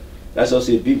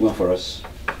also a big one for us,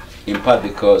 in part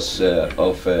because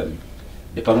of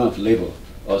Department of Labor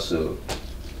also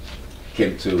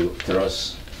came to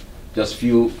us just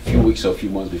few weeks or few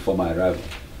months before my arrival,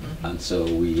 and so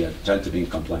we are trying to be in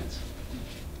compliance.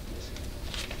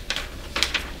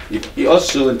 It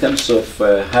also, in terms of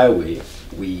highway,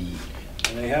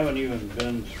 And they haven't even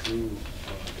been through,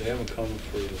 they haven't come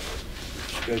for the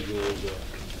scheduled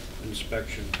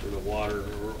inspection for the water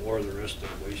or the rest of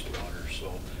the wastewater,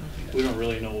 so we don't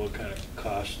really know what kind of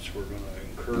costs we're gonna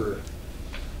incur,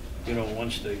 you know,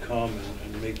 once they come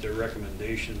and make their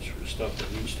recommendations for stuff that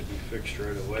needs to be fixed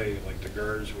right away, like the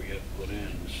guards we had put in,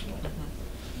 so.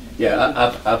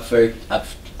 Yeah,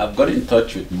 I've got in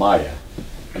touch with Maya.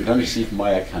 I'm trying to see if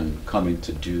Maya can come in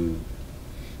to do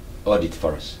audit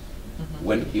for us.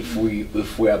 If we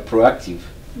are proactive,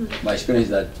 my experience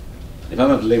is that the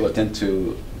Department of Labor tend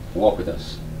to work with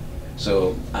us.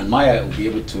 So, and Maya will be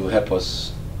able to help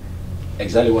us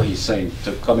exactly what he's saying,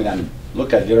 to come in and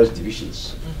look at various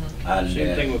divisions and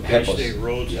Same thing with Bay help us. State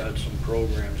Roads Yeah. had some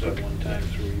programs at one time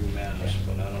through UMass,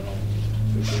 but I don't know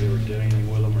if they ever did anything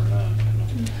with them or not,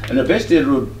 you know. And the Bay State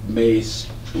Road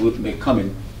may come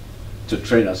in to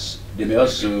train us. They may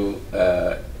also,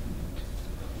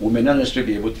 we may not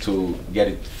necessarily be able to get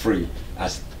it free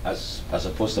as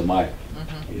opposed to Maya.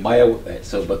 Maya,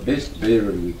 but Bay State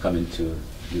Road will come in to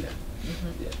do that.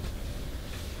 Yeah.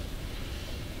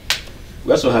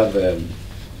 We also have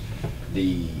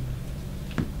the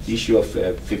issue of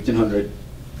 1,500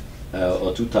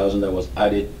 or 2,000 that was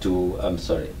added to, I'm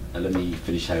sorry, let me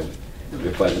finish highway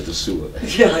before I go to sewer.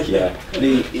 Yeah.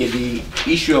 The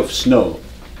issue of snow,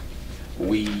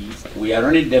 we are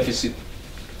running deficit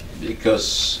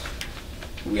because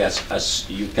as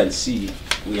you can see,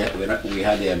 we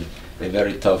had a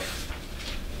very tough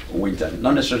winter.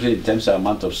 Not necessarily in terms of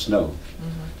amount of snow,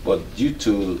 but due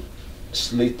to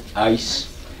sleet, ice,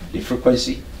 the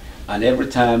frequency, and every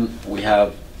time we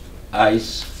have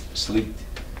ice, sleet,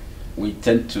 we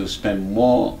tend to spend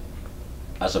more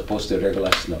as opposed to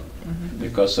regular snow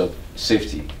because of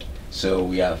safety. So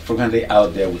we are frequently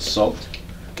out there with salt.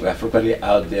 We are frequently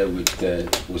out there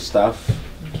with staff,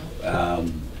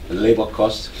 labor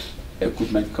cost,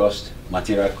 equipment cost,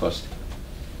 material cost.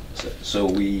 So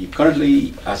we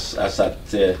currently, as at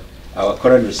our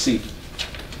current receipt,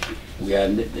 we are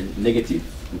negative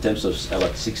in terms of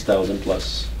about 6,000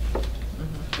 plus,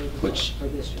 which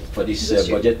for this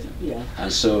budget. Yeah.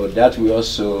 And so that will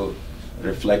also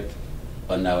reflect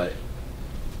on our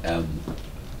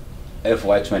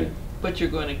FY20. But you're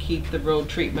going to keep the road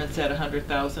treatments at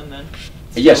 100,000 then?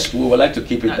 Yes, we would like to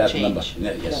keep it Not that change. number.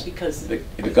 Yeah, Yeah, yes,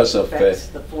 because of that's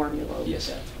the formula.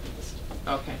 yes.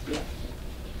 Okay. Yeah,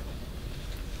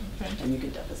 Okay. and you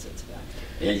get deficits back.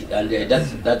 and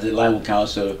that's the line we can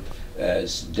also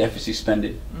deficit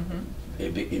spending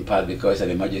in part because it's an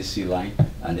emergency line,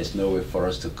 and there's no way for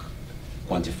us to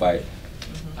quantify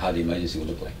how the emergency will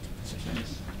look like.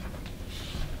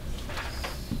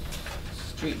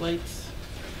 Streetlights?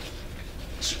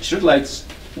 Street lights,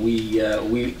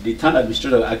 the town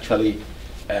administrator actually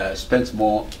spends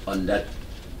more on that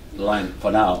line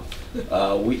for now.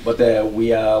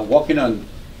 We are working on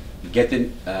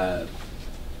getting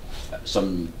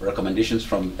some recommendations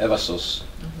from Eversource.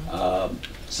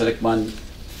 Selectman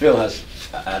Phil has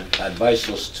advised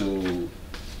us to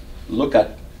look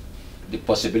at the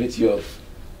possibility of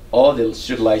all the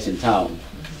street lights in town,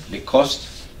 the cost,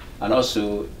 and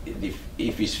also if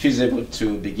it's feasible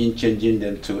to begin changing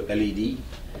them to LED.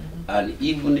 And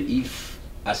even if,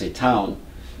 as a town,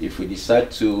 if we decide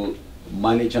to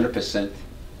manage 100%,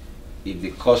 if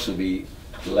the cost will be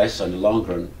less on the long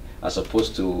run as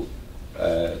opposed to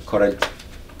current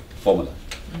formula.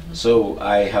 So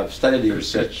I have started the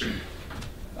research,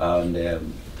 and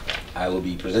I will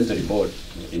be presenting to the board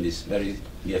in this very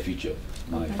near future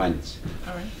my findings.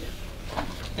 All right.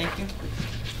 Thank you.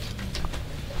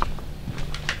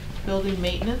 Building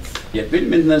maintenance? Yeah, building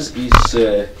maintenance is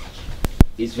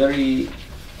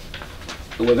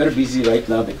we're very busy right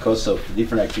now because of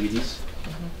different activities,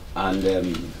 and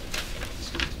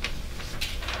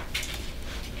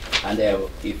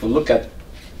if we look at,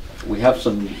 we have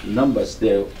some numbers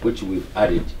there which we've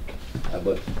added,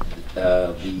 but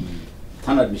the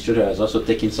town administrator has also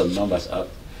taken some numbers up,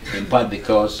 in part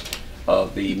because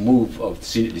of the move of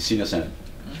the senior center.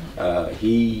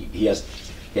 He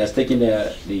has taken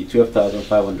the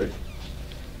 12,500,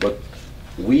 but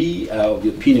we are of the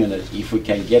opinion that if we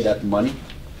can get that money,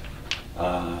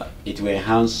 it will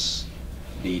enhance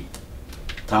the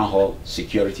town hall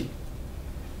security,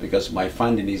 because my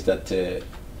finding is that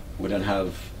we don't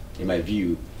have, in my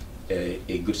view,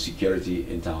 a good security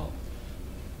in town hall.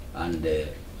 And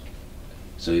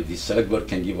so if the select board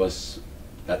can give us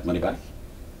that money back,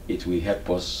 it will help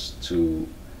us to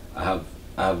have.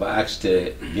 I've asked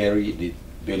Gary, the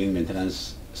building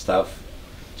maintenance staff,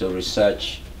 to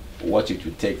research what it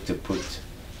would take to put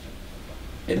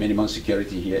a minimum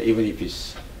security here, even if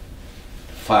it's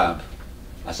fab,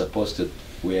 as opposed to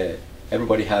where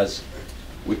everybody has.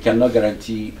 We cannot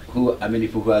guarantee how many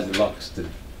people who has the locks to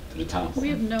the town. We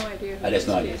have no idea. And there's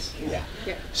no idea. Yeah.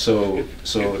 Yeah. So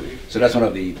that's one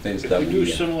of the things that We do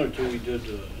we similar to we did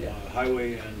Yeah.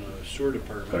 highway and sewer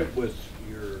department Correct. with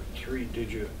your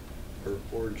 3-digit or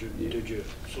 4-digit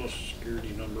social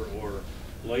security number or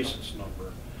license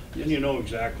number. Yes. And you know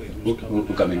exactly who who's coming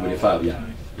in. come in and with a out all fab. the Yeah.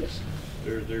 time. Yes.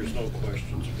 There's no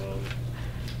questions about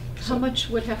it. How much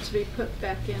would have to be put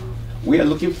back in? We are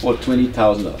looking for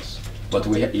 $20,000, but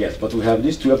we have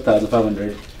this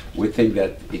 12,500. We think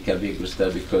that it can be a good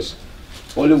start because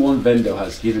only one vendor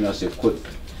has given us a quote.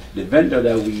 The vendor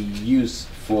that we use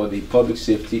for the public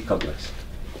safety complex.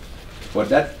 For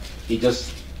that, it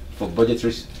just for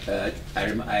budgetary.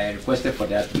 I requested for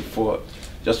that before,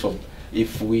 just for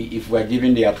if we are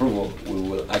given the approval, we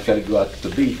will actually go out to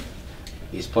bid.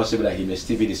 It's possible that he may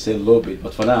still be the same low bid,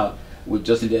 but for now, we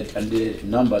just needed a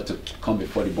number to come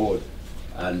before the board.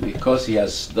 And because he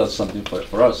has done something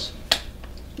for us,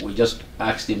 we just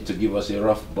asked him to give us a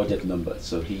rough budget number.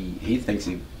 So he thinks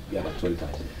he'll be about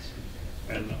 20,000.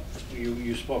 And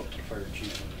you spoke to the fire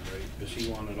chief on it, right? Because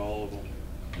he wanted all of them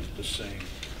the same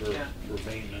for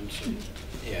maintenance and.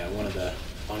 Yeah, one of the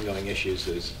ongoing issues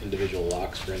is individual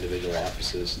locks for individual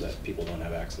offices that people don't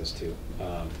have access to.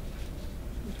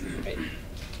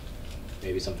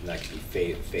 Maybe something that could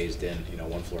be phased in,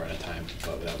 one floor at a time,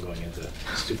 but without going into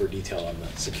super detail on the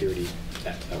security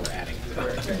that we're adding.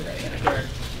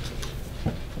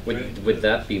 Would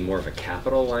that be more of a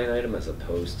capital line item as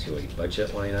opposed to a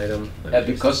budget line item?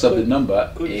 Because of the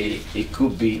number, it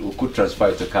could be, we could transfer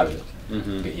it to capital.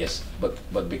 Yes, but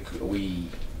we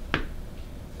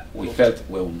felt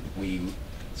when we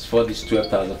for this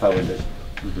 12,500.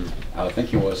 Our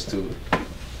thinking was to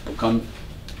come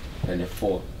in the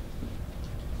fall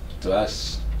to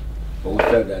us, but we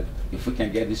felt that if we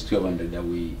can get this 1,200 that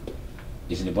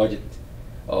is in the budget,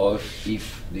 or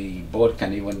if the board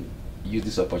can even use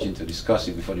this opportunity to discuss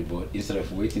it before the board instead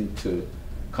of waiting to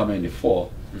come in the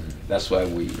fall. That's how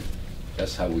we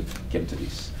came to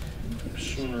this.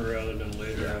 Sooner rather than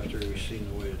later after we've seen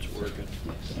the way it's working,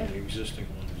 the existing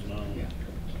ones now. Yeah.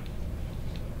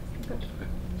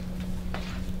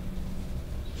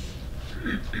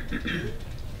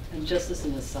 And just as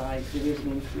an aside, there is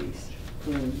an increase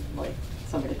in like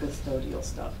some of the custodial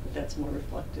stuff, but that's more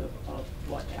reflective of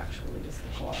what actually is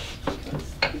the cost,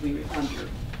 because we were under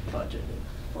budgeted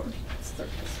for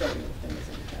certain custodial things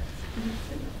in the past.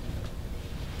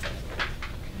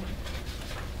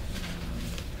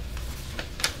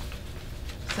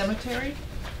 Cemetery?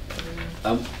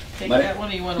 Take Madam- that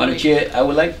one, or you want to Madam wait? Chair, I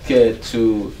would like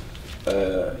to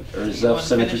reserve wanna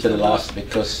cemetery finish to the the last vote?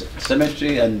 because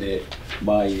cemetery and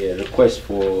my request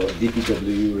for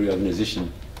DPW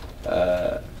reorganization,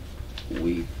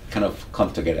 we kind of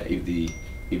come together if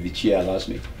the chair allows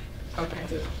me.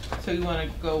 Okay, so you want to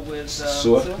go with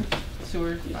Sewer?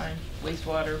 Sewer, fine,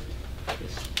 wastewater.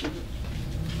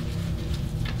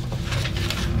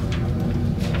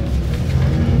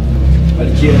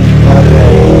 Madam Chair,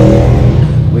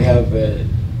 we have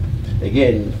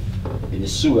again in the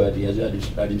sewer the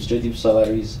administrative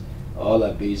salaries all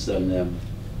are based on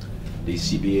the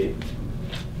CBA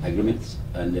agreements,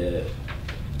 and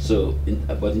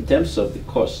but in terms of the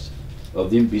cost of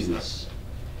doing business,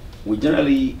 we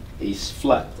generally is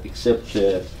flat, except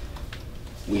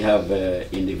we have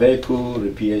in the vehicle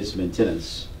repairs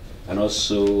maintenance and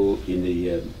also in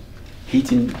the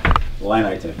heating line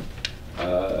item.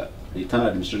 The town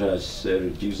administrator has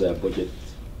reduced our budget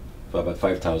for about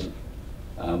 5,000,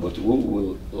 but we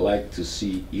will like to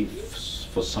see if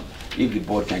the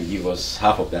board can give us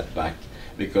half of that back,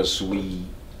 because we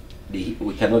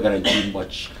cannot guarantee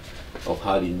much of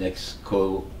how the next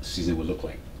coal season will look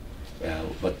like.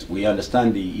 But we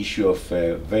understand the issue of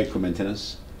vehicle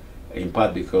maintenance, in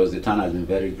part because the town has been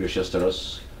very gracious to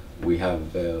us. We have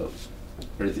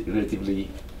relatively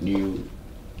new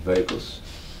vehicles,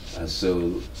 and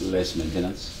so less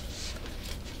maintenance.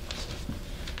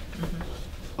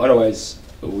 Otherwise,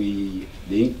 the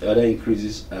other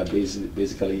increases are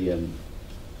basically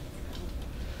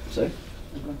sorry?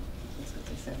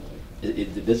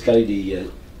 Basically the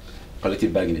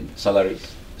collective bargaining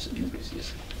salaries increase,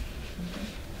 yes.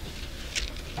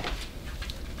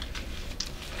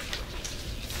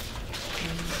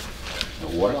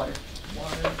 Water.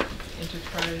 Water,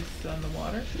 enterprise on the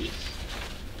water.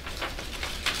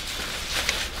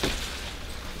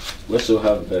 We also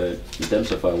have, in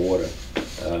terms of our water,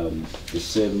 the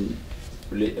same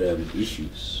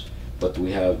issues, but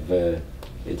we have,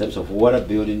 in terms of water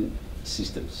building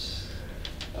systems,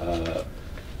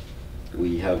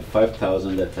 we have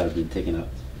 5,000 that have been taken out.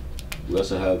 We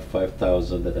also have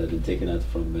 5,000 that have been taken out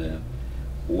from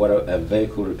water and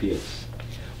vehicle repairs.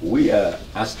 We are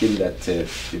asking that the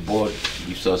board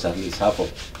gives us at least half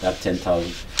of that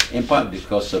 10,000, in part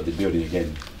because of the building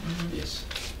again. Yes,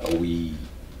 the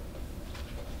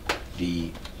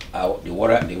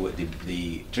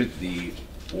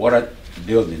water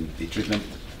building, the treatment,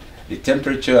 the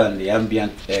temperature and the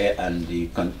ambient air and the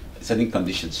setting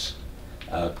conditions,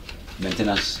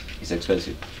 maintenance is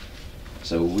expensive.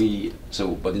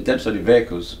 But in terms of the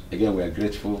vehicles, again, we are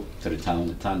grateful to the town.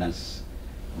 The town has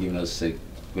given us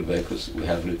good vehicles. We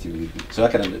have relatively good. So we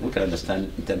can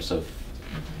understand in terms of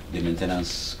the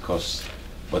maintenance costs,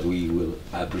 but we will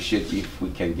appreciate if we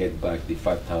can get back the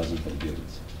 5,000 for the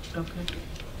buildings. Okay.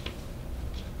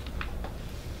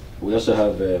 We also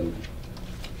have the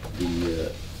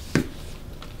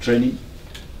training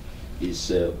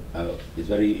is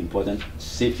very important.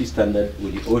 Safety standard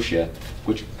with the OSHA,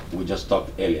 which we just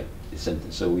talked earlier, the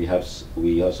sentence. So we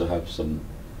also have some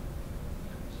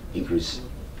increase.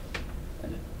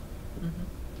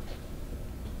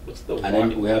 What's the And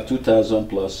then we have 2,000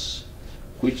 plus,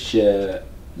 which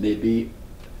may be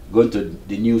going to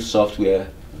the new software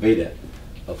VEDA,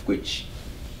 of which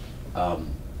I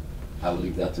will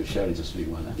leave that to Sharon to speak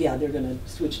on that. Yeah, they're gonna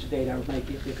switch to Veda, it might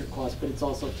be a bigger cost, but it's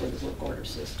also for the work order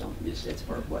system. Yes. It's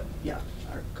for our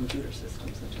computer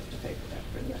systems, and just to pay for that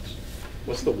for next.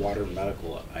 What's the water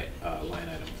medical line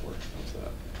item for? What's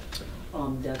that?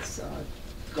 That's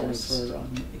going Tests. for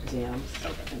exams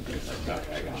Okay. and things like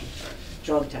Okay, I that, got you.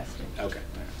 drug testing, Okay.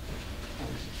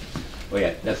 Oh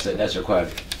yeah, that's required.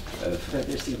 for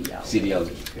their CDL. CDL,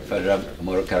 Federal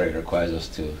Motor Carrier requires us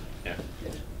to. Yeah.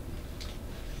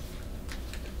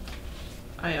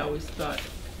 I always thought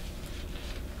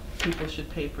people should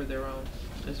pay for their own,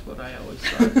 is what I always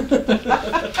thought.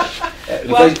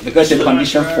 Because the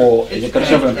condition for the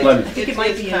condition for employment, I think it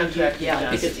might be in, contract. yeah,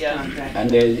 I think it's Yeah. contract. and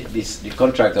the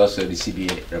contract also the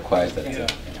CBA requires that. Yeah.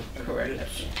 Correct.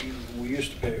 We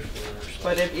used to pay for ours.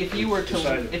 But if you were to,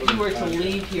 Decided if put you were in to contract.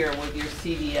 leave here with your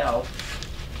CDL,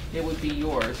 it would be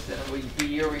yours, and it would be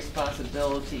your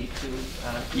responsibility to,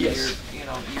 do your, Yes. you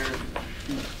know, your.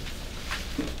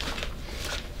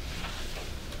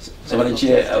 So, Madam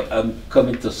Chair, I'm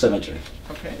coming to cemetery.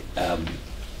 Okay.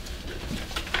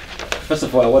 First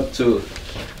of all, I want to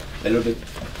a little bit.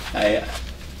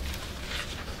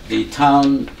 The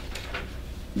town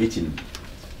meeting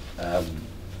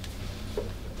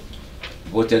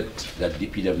voted that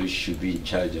DPW should be in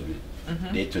charge of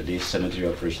Mhm. day-to-day cemetery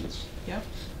operations. Yep.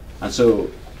 And so,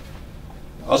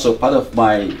 also part of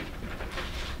my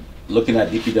looking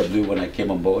at DPW when I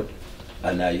came on board,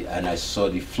 and I saw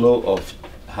the flow of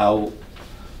how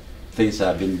things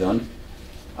have been done,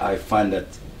 I find that,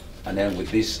 and then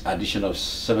with this addition of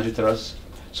cemetery trusts,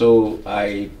 so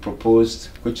I proposed,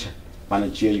 which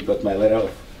Madam Chair, you got my letter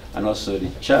of, and also the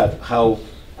chart, how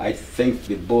I think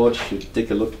the board should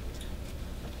take a look.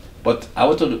 But I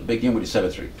want to begin with the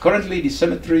cemetery. Currently, the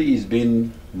cemetery is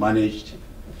being managed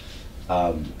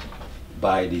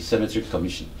by the Cemetery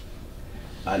Commission.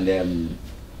 And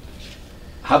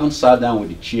haven't sat down with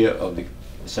the chair of the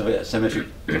cemetery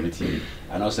committee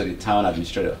and also the town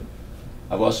administrator.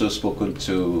 I've also spoken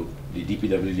to the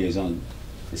DPW liaison,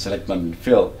 the selectman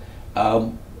Phil.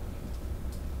 Our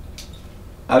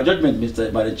judgment,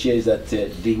 Madam Chair, is that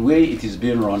the way it is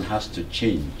being run has to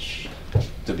change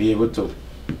to be able to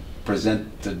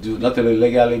present, to do not only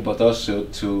legally but also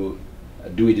to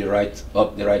do it the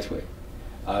right way.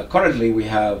 Currently, we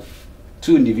have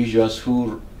two individuals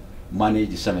who manage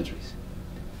the cemeteries.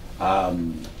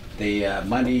 They are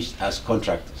managed as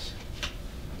contractors.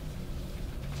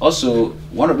 Also,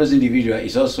 one of those individuals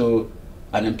is also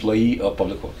an employee of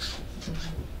Public Works.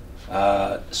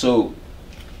 So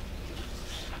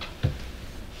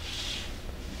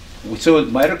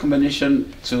my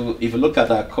recommendation to, if you look at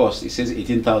our cost, it says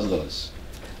 $18,000.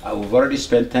 We've already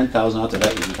spent $10,000 out of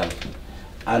that $18,000,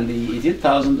 and the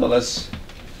 $18,000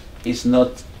 is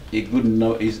not a good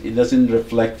enough. It doesn't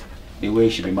reflect the way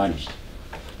it should be managed.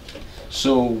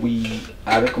 So we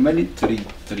are recommending to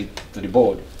the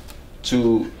board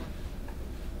to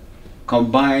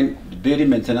combine the building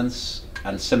maintenance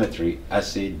and cemetery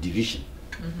as a division,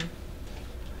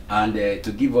 and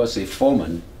to give us a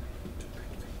foreman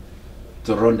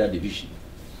to run that division,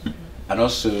 and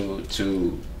also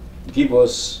to give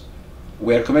us,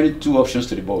 we are recommending two options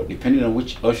to the board, depending on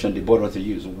which option the board wants to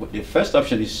use. The first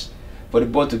option is for the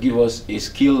board to give us a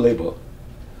skilled labor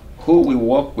who will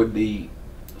work with the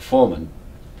foreman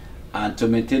and to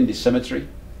maintain the cemetery,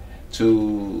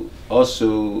 to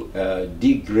also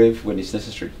dig grave when it's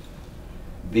necessary.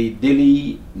 The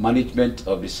daily management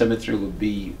of the cemetery will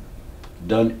be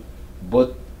done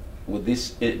both with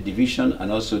this division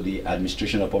and also the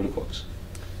administration of Public Works.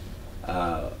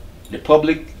 The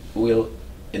public will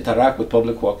interact with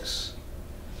Public Works.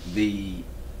 The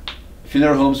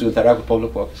funeral homes will interact with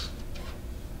Public Works.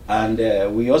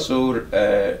 And we also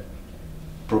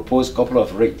propose a couple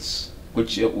of rates,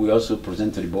 which we also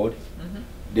present to the board.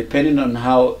 Depending on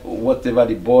whatever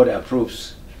the board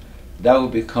approves, that will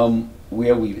become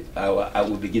where I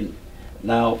will begin.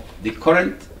 Now, the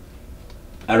current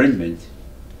arrangement,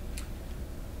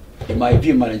 in my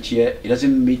view, Madam Chair, it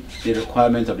doesn't meet the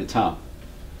requirement of the town,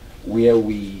 where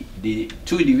the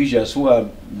two individuals who are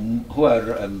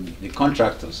the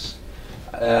contractors,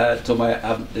 they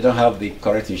don't have the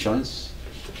correct insurance.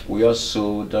 We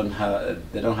also don't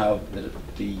have,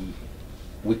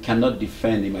 we cannot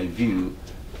defend, in my view,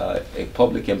 a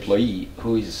public employee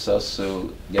who is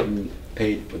also getting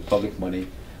paid with public money.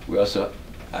 We also,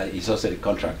 is also the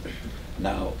contractor.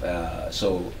 Now,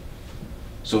 so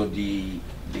the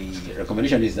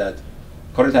recommendation is that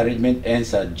current arrangement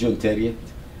ends at June 30th,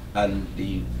 and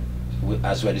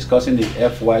as we're discussing the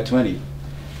FY20,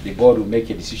 the board will make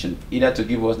a decision either to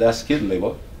give us that skilled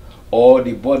labor, or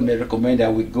the board may recommend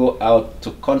that we go out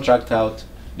to contract out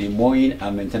the mowing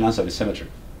and maintenance of the cemetery.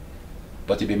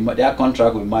 But their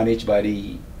contract will be managed by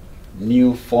the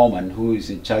new foreman who is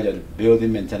in charge of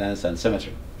building maintenance and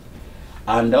cemetery.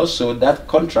 And also that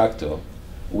contractor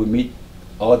will meet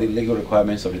all the legal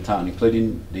requirements of the town,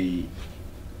 including the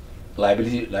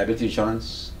liability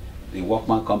insurance, the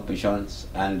workman comp insurance,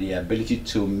 and the ability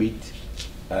to meet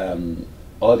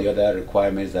all the other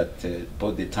requirements that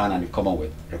both the town and the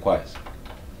Commonwealth requires.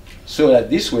 So that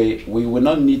this way, we will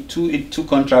not need two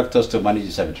contractors to manage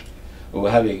the cemetery. we will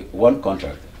have one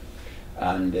contractor.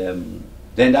 And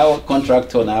then our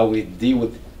contractor now will deal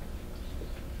with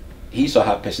his or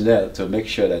her personnel to make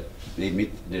sure that they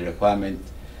meet the requirement.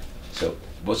 So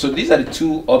these are the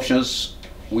two options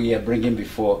we are bringing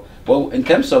before. But in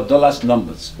terms of dollars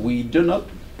numbers, we do not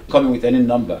come in with any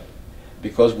number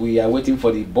because we are waiting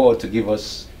for the board to give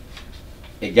us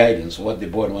a guidance, what the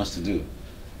board wants to do.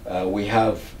 We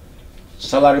have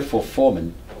salary for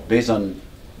foremen based on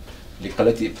the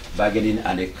collective bargaining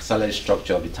and the salary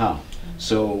structure of the town.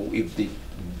 So if the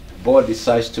board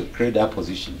decides to create that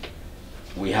position,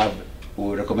 we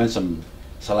recommend some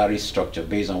salary structure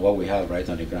based on what we have right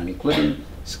on the ground, including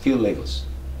skill levels.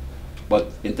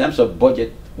 But in terms of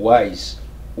budget wise,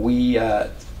 we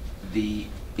the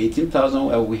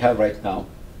 18,000 we have right now,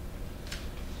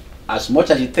 as much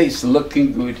as it is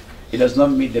looking good, it does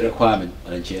not meet the requirement,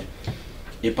 Madam Chair,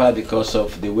 in part because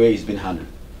of the way it's been handled.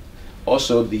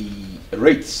 Also, the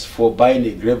rates for buying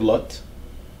a grave lot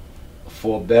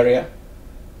for burial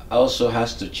also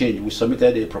has to change. We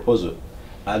submitted a proposal,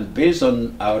 and based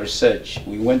on our research,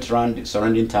 we went around the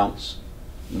surrounding towns,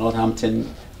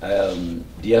 Northampton,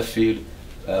 Deerfield,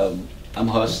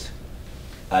 Amherst,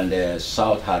 and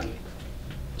South Hadley.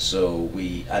 So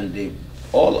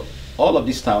all of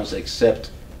these towns except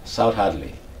South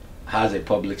Hadley has a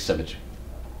public cemetery,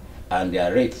 and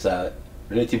their rates are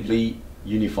relatively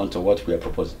uniform to what we are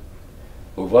proposing.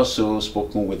 We've also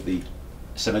spoken with the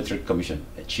Cemetery Commission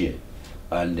chair,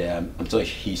 and until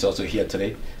he's also here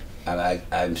today,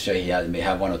 I'm sure he may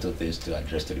have one or two things to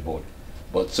address to the board.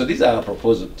 But so these are our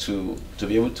proposals to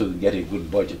be able to get a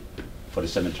good budget for the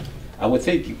cemetery. And we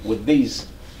think with these,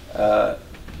 there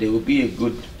will be a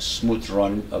good, smooth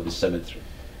run of the cemetery.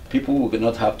 People will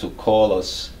not have to call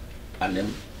us and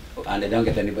they don't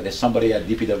get anybody. There's somebody at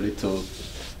DPW to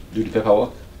do the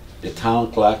paperwork. The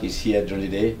town clerk is here during the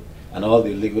day, and all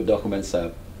the legal documents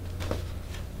are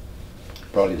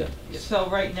probably done. Yes. So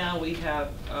right now we have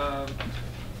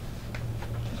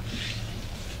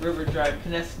River Drive,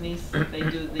 Kinesnes, they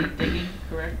do the digging,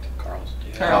 correct? Carl's.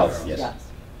 Yeah. Carl's. Yes.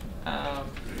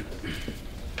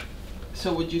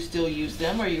 So would you still use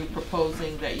them, or are you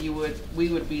proposing that we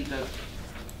would be the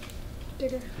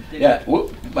Digger. Yeah,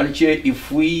 well, Madam Chair,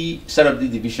 if we set up the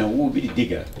division, we will be the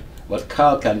digger, but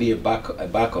Carl can be a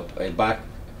backup.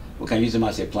 We can use him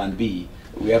as a plan B,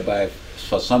 whereby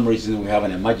for some reason we have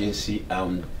an emergency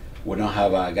and we don't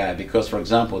have a guy. Because, for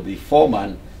example, the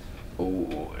foreman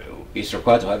is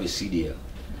required to have a CDL,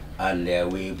 and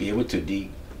we'll be able to dig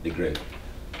the grave.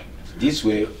 This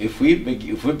way, if we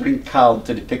bring Carl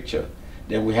to the picture,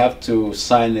 then we have to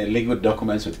sign legal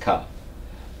documents with Carl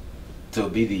to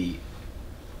be the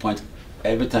point.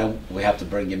 Every time we have to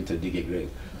bring him to dig a grave,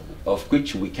 of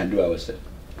which we can do ourselves.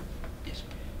 Yes.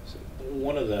 So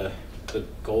one of the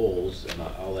goals, and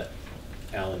I'll let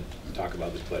Alan talk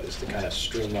about this, but is to kind of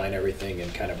streamline everything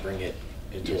and kind of bring it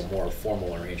into a more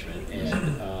formal arrangement.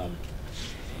 And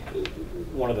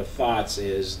one of the thoughts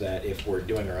is that if we're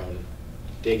doing our own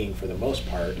digging for the most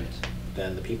part,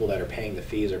 then the people that are paying the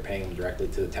fees are paying them directly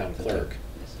to the town clerk.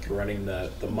 We're running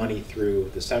the money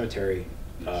through the cemetery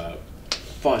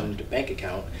fund bank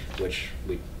account, which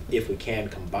if we can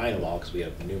combine them all, because we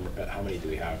have how many do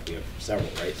we have? We have several,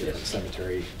 right? Different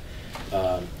cemetery,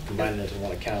 combine it into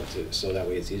one account so that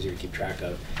way it's easier to keep track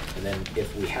of. And then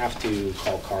if we have to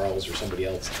call Carl's or somebody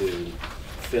else to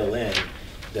fill in,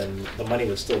 then the money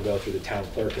would still go through the town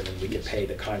clerk, and then we could pay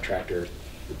the contractor.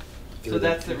 So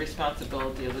that's the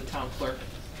responsibility of the town clerk?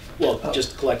 Well,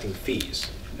 just collecting fees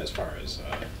as far as...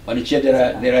 On the chair,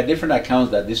 there are different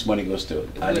accounts that this money goes to.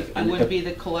 It would be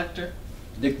the collector?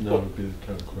 No, it would be the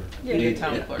town clerk. Yeah, the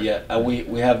town clerk. Yeah, and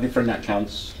we have different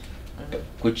accounts,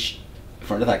 which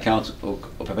from that account, or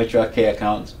perpetual care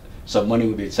accounts, some money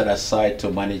will be set aside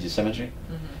to manage the cemetery.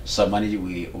 Some money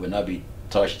will not be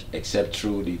touched except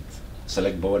through the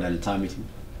select board and the town meeting.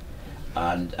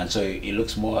 And so it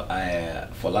looks more,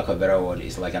 for lack of a better word,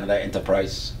 it's like another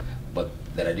enterprise, but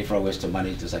there are different ways to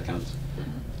manage those accounts.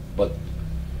 But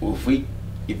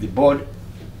if the board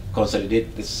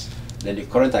consolidate this, then the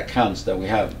current accounts that we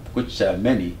have, which are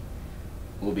many,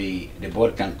 the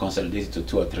board can consolidate it to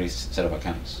 2 or 3 set of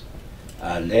accounts.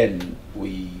 And then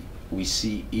we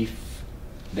see if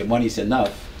the money is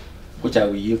enough, which I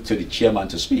will yield to the chairman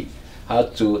to speak, how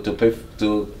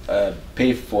to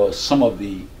pay for some of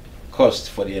the costs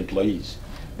for the employees,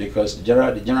 because the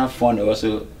general fund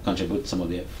also contributes some of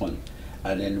the fund,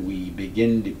 and then we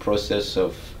begin the process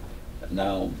of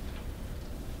now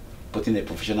putting a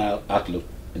professional outlook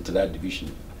into that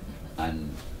division and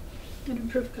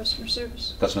improve customer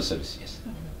service. Customer service, yes.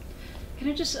 Can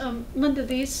I just, Linda,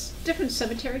 these different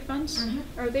cemetery funds,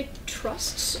 are they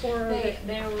trusts or?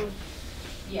 They're,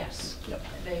 yes,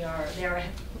 they are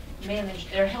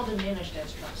managed, they're held and managed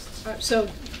as trusts. So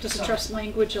does the So- trust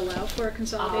language allow for a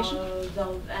consolidation?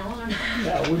 Though, Alan?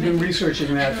 Yeah, we've been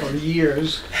researching that for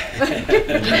years.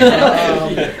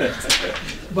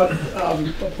 But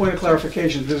a point of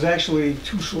clarification, there's actually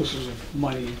two sources of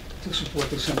money to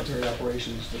support the cemetery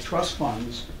operations. The trust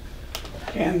funds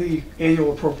and the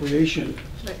annual appropriation,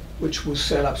 Right. which was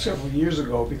set up several years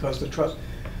ago because the trust,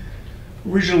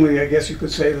 originally, I guess you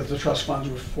could say that the trust funds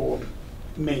were for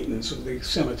maintenance of the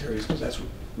cemeteries, because that's what,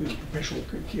 perpetual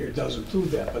care does include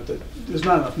that, but there's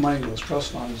not enough money in those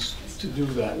trust funds to do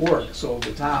that work. So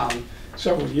the town,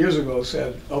 several years ago,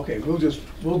 said, okay,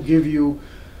 we'll give you,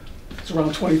 it's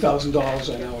around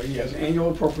 $20,000 I know a year as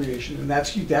annual appropriation, and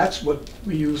that's what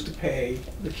we use to pay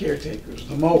the caretakers,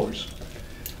 the mowers.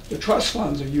 The trust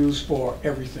funds are used for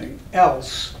everything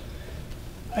else,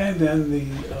 and then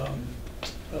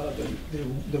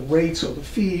the rates or the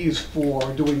fees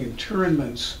for doing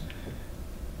internments.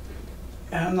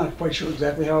 And I'm not quite sure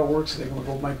exactly how it works. They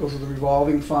might go through the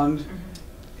revolving fund,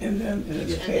 and then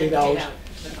it's paid out.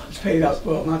 It's paid out,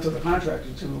 well, not to the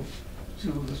contractor, to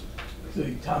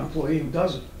the town employee who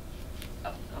does it.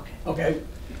 Oh, okay. Okay?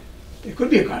 It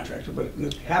could be a contractor, but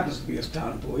it happens to be a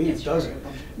town employee who does it.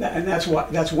 And that's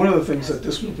one of the things that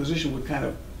this new position would kind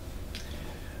of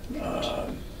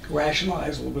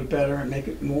rationalize a little bit better and make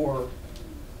it more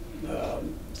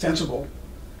sensible.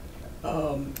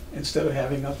 Instead of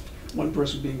having one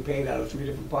person being paid out of 3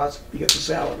 different pots, he gets a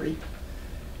salary.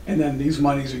 And then these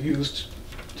monies are used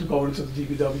to go into the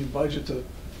DPW budget to,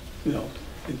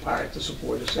 in part to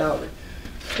support his salary.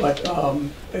 But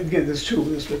again, there's two.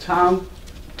 There's the town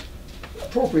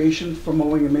appropriation for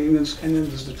mowing and maintenance, and then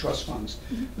there's the trust funds.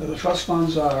 Now, the trust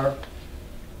funds are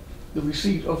the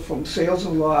receipt from sales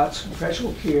of lots,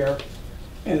 perpetual care,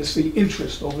 and it's the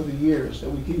interest over the years that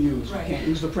we can use. Right. We can't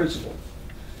use the principal.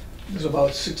 There's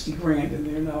about 60 grand in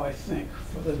there now, I think,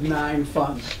 for the 9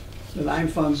 funds. The 9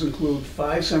 funds include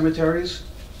 5 cemeteries,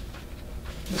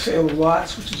 the sale of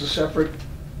lots, which is a separate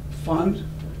fund,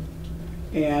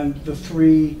 and the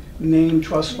 3 named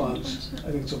trust funds. I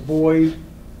think it's a Boyd,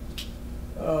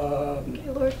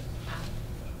 Gaylord?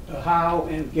 Howe,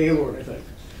 and Gaylord, I think.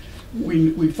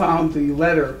 We found the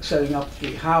letter setting up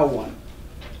the Howe one,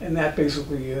 and that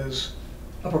basically is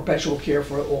a perpetual care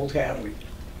for Old Hadley.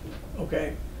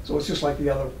 Okay? So it's just like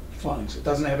the other funds. It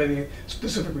doesn't have any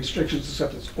specific restrictions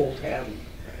except it's Old Hadley.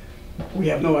 We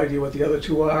have no idea what the other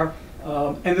 2 are.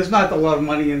 And there's not a lot of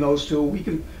money in those 2.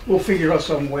 We'll figure out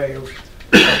some way of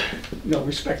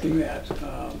respecting that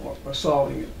or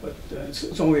solving it, but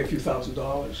it's only a few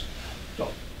 $1,000s. So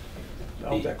I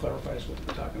hope that clarifies what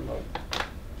we're talking about.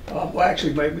 Well,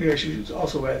 actually, maybe I should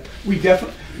also add, we've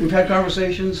had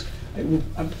conversations. I'm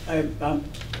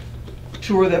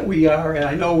sure that we are, and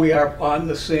I know we are on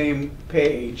the same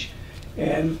page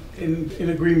and in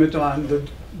agreement on the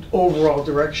overall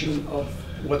direction of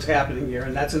what's happening here,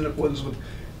 and that's in accordance with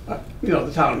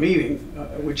the town meeting,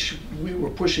 which we were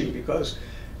pushing because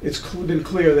it's been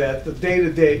clear that the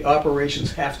day-to-day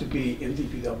operations have to be in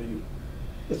DPW.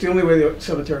 That's the only way the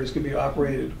cemeteries can be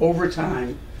operated over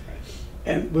time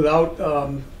and without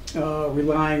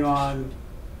relying on,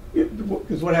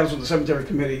 because what happens when the cemetery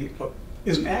committee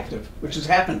isn't active, which has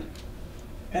happened,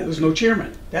 and there's no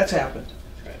chairman. That's happened.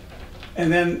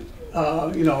 And then,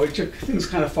 things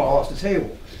kind of fall off the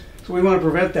table. So we want to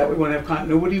prevent that. We want to have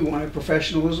continuity, we want to have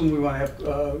professionalism, we want to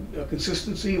have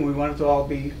consistency, and we want it to all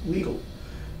be legal.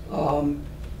 I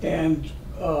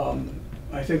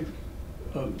think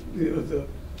the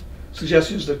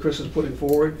suggestions that Chris is putting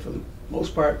forward, for the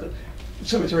most part, the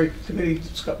cemetery committee,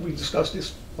 we discussed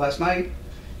this last night,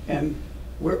 and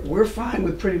we're fine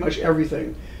with pretty much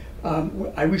everything.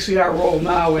 We see our role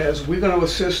now as we're going to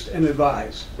assist and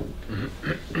advise.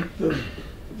 The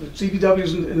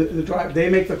CPWs in the drive, they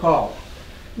make the call.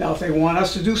 Now, if they want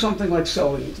us to do something like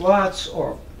selling lots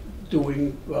or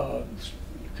doing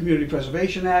Community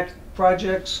Preservation Act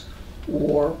projects,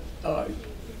 or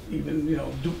even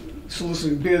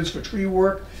soliciting bids for tree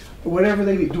work, or whatever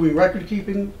they need, doing record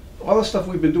keeping, all the stuff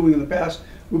we've been doing in the past,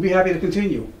 we'd be happy to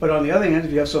continue. But on the other hand,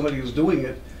 if you have somebody who's doing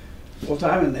it full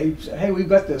time and they say, hey, we've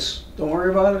got this, don't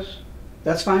worry about it,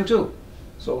 that's fine too.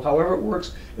 So however it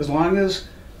works, as long as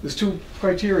there's 2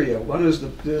 criteria. One is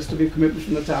there's to be a commitment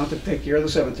from the town to take care of the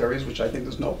cemeteries, which I think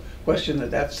there's no question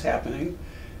that that's happening.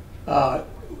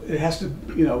 It has to,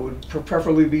 would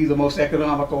preferably be the most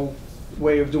economical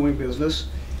way of doing business.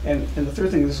 And the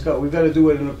third thing is we've got to do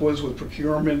it in accordance with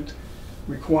procurement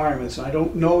requirements. And I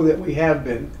don't know that we have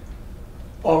been.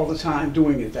 all the time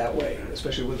doing it that way,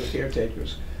 especially with the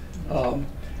caretakers.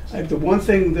 The one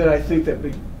thing that I think that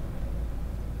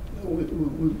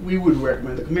we would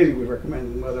recommend, the committee would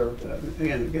recommend, whether,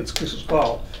 again, against Chris's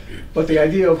call, but the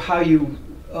idea of how you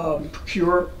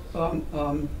procure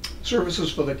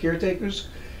services for the caretakers,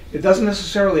 it doesn't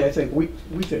necessarily, I think, we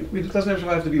think, it doesn't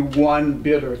necessarily have to be one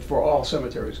bidder for all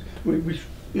cemeteries.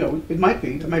 It might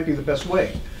be the best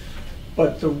way,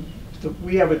 but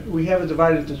we have it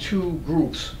divided into two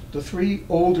groups. The three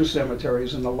older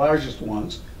cemeteries and the largest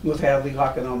ones, North Hadley,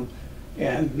 Hockenham,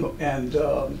 and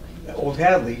Old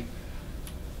Hadley,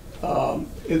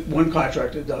 one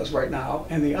contractor does right now,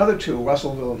 and the other two,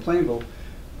 Russellville and Plainville,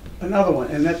 another one,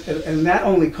 and that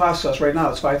only costs us right now,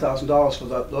 it's $5,000 for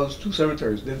those two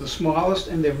cemeteries. They're the smallest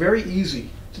and they're very easy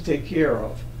to take care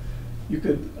of.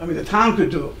 The town could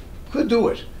do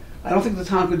it. I don't think the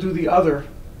town could do the other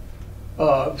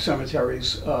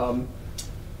cemeteries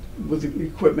with the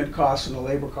equipment costs and the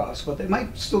labor costs, but they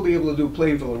might still be able to do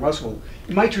Plainville and Russellville.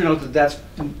 It might turn out that that's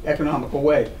an economical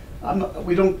way.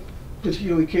 We don't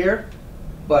particularly care,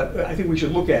 but I think we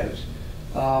should look at it.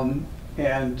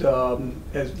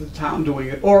 As the town doing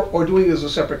it, or doing it as a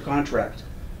separate contract,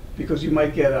 because you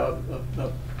might get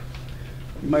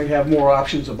you might have more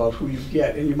options about who you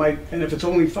get, and if it's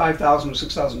only $5,000 or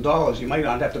 $6,000, you might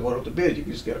not have to go out to bid. You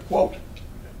can just get a quote,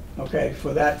 okay,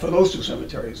 for those two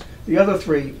cemeteries. The other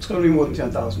three, it's going to be more than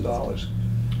 $10,000.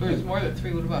 There's more than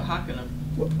three. What about Hockenham?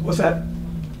 What's that?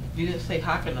 You didn't say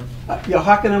Hockenham. Yeah,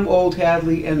 Hockenham, Old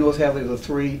Hadley, and North Hadley are the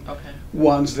three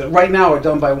ones that right now are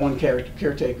done by one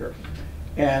caretaker.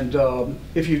 And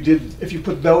if you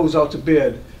put those out to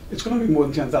bid, it's going to be more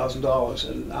than $10,000,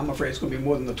 and I'm afraid it's going to be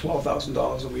more than the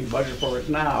 $12,000 that we budget for it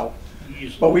now.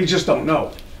 But we just don't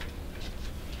know.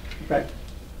 Okay.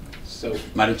 So,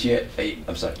 Madam Chair,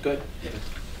 I'm sorry. Go ahead. Yeah.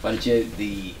 Madam Chair,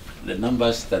 the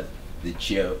numbers that the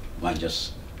chairman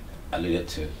just alluded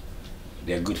to,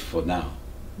 they're good for now.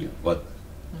 Yeah. But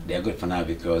they're good for now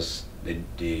because they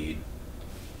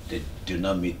do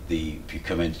not meet the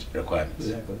procurement requirements.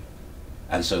 Exactly.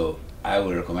 And so I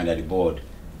would recommend that the board,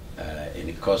 in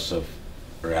the course of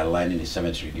realigning the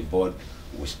cemetery, the board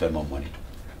will spend more money,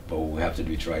 but we have to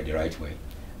do it the right way.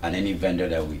 And any vendor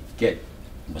that we get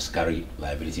must carry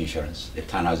liability insurance. The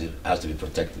town has to be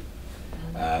protected.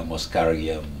 Must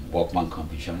carry workman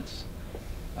comp insurance.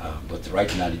 But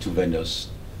right now, the two vendors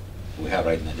we have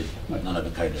right now, none of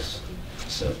them carry this.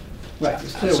 So, right.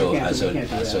 So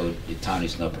the town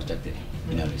is not protected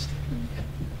in that list.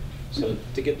 So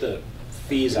to get the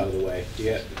fees out of the way, do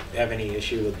you have any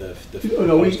issue with the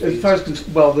No, as far as,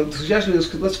 the suggestion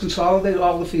is let's consolidate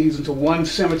all the fees into one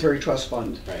cemetery trust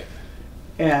fund. Right.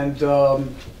 And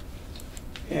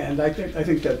I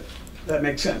think that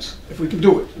makes sense, if we can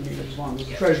do it. I mean, as long as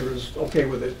the treasurer is okay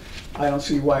with it, I don't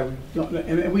see why we don't.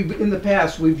 And in the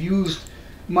past, we've used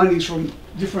monies from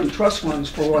different trust funds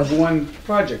for one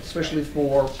project, especially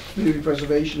for community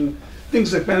preservation,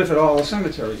 things that benefit all the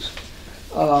cemeteries.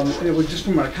 And it would, just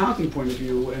from an accounting point of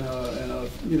view and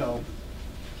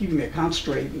keeping the accounts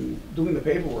straight and doing the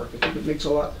paperwork, I think it makes a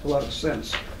lot of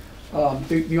sense.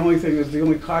 The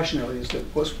only cautionary is that,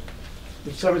 of course,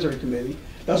 the cemetery committee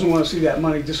doesn't want to see that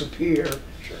money disappear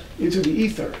into the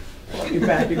ether,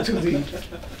 back into the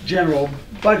general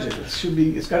budget.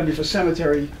 It's got to be for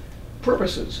cemetery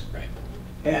purposes. Right.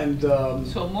 And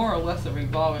so more or less a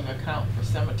revolving account for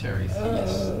cemeteries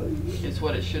is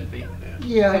what it should be.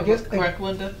 Yeah, I guess. Correct,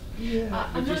 Linda?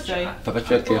 Yeah. Would you say?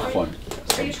 Perpetual care fund.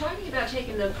 Are you talking about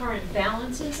taking the current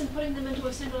balances and putting them into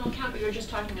a single account, or you're just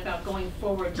talking about going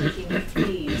forward, taking the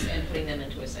fees and putting them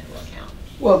into a single account?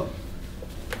 Well,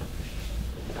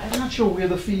 I'm not sure where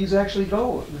the fees actually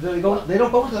go. They don't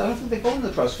go into. I don't think they go in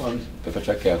the trust fund.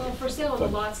 Perpetual care. Well, for sale of the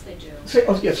lots, they do.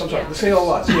 Yes, I'm sorry. The sale of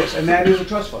lots, yes, and that is a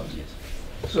trust fund. Yes.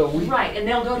 So we. Right, and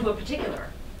they'll go to a particular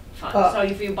fund. So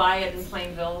if you buy it in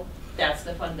Plainville, that's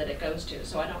the fund that it goes to.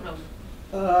 So I don't know.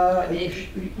 You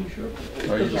sure?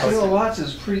 The sale of lots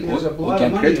is a lot of money. We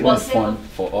can create one fund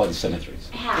for all the cemeteries.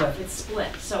 Half, it's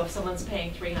split. So if someone's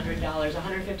paying $300,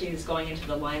 $150 is going into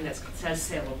the line that says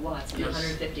sale of lots, and Yes.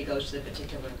 $150 goes to the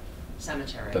particular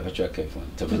cemetery. Perpetual care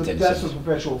fund. To maintain the That's the cemetery.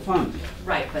 perpetual fund.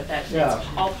 Right, but that's Yeah.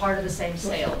 all part of the same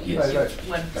sale. Yes. Right.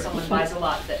 When someone buys a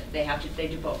lot, that they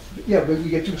do both. Yeah, but we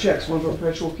get two checks, one for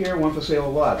perpetual care, one for sale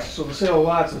of lots. So the sale of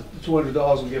lots, the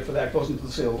 $200 we get for that goes into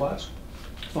the sale of lots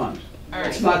fund. All right.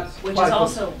 It's not. Which is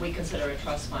also, we consider a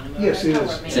trust fund. I mean, Yes, it that's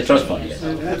how is. we're It's a trust fund, maintaining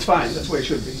yes. it. And that's fine, that's the way it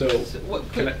should be. So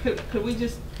Could we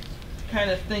just kind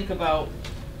of think about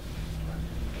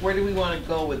where do we want to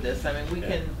go with this? I mean, we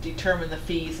can determine the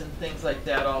fees and things like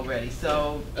that already,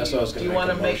 so. That's what I was do gonna you make a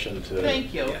wanna motion to.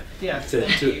 Thank you, yeah. yes, To-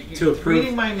 thank to- you. to You're approve-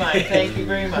 reading my mind, thank you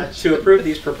very much. To approve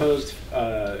these proposed,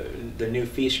 the new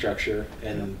fee structure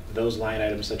and those line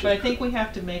items such as. But I think we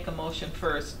have to make a motion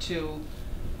first to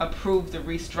approve the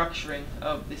restructuring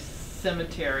of the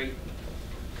cemetery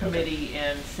committee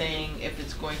and saying if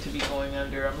it's going to be going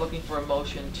under, I'm looking for a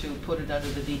motion to put it under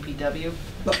the DPW.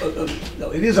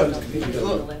 No, it is under the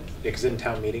DPW. Because didn't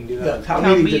town meeting do The that? town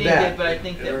meeting did that. But I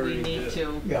think that we Already need did.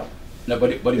 to. Yeah. No,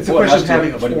 but the It's a board question has of having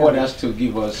to, a but the board forum. has to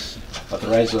give us,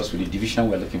 authorize us with the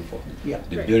division we're looking for. Yeah.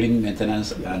 The Right. building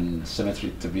maintenance and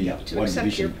cemetery to be Yeah. To one accept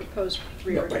your division. proposed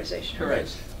reorganization.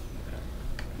 Correct.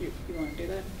 You want to do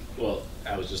that? Well,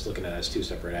 I was just looking at it as two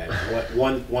separate items.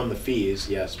 One, the fees,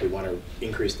 yes, we want to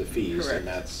increase the fees, Correct. and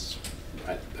that's,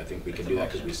 I think we can That's do a that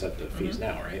because we motion. set the fees Mhm.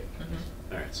 now, right?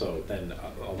 Mhm. All right, so then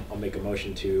I'll make a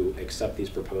motion to accept these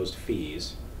proposed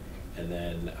fees, and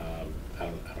then, I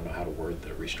don't know how to word the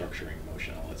restructuring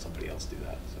motion, I'll let somebody else do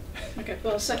that, so. Okay,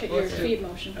 well, second your Let's do- fee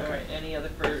motion. All right, any other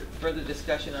further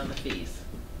discussion on the fees?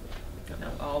 No,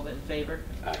 all in favor?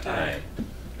 Aye. Okay.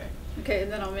 Okay,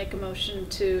 and then I'll make a motion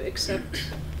to accept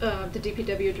the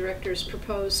DPW director's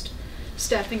proposed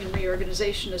staffing and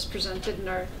reorganization as presented in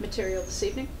our material this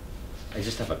evening. I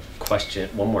just have a question,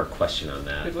 one more question on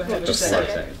that. Could we have Well, a just Before a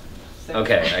second. Second.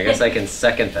 Okay, I guess I can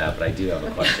second that, but I do have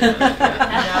a question on it.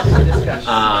 Now for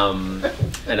discussion.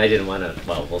 And I didn't want to,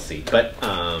 well, we'll see. But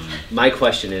my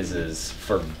question is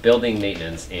for building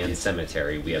maintenance and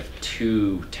cemetery, we have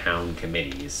two town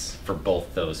committees for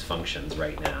both those functions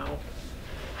right now.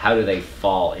 How do they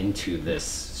fall into this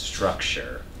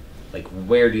structure? Like,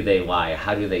 where do they lie?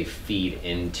 How do they feed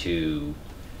into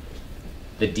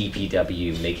the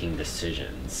DPW making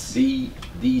decisions?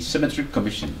 The cemetery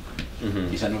commission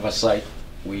Mhm. is an oversight.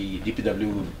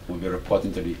 DPW will be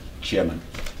reporting to the chairman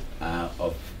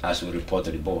as we report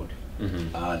to the board.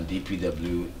 Mhm. And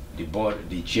DPW, the board,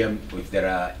 the chairman, if there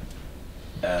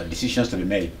are decisions to be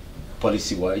made,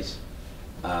 policy-wise,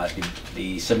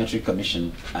 the cemetery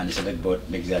commission and the select board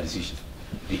makes their decision.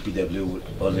 DPW would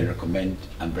only recommend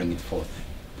and bring it forth.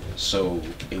 So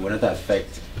it will not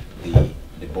affect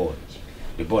the board.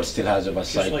 The board still has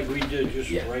oversight. Just like we did just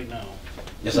Yeah. right now.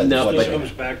 Just like the No, board This did.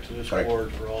 comes back to this Correct.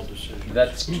 board for all decisions.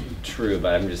 That's true,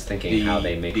 but I'm just thinking how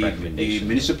they make recommendations. The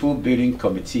municipal building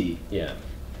committee Yeah.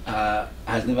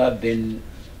 has never been,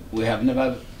 we have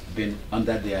never been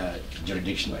under their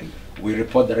jurisdiction. We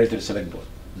report directly to the select board.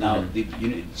 Now,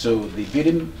 Mhm. so the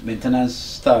building maintenance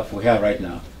staff we have right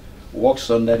now works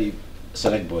under the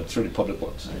select board through the public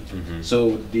works. Mhm.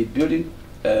 So the building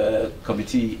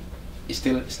committee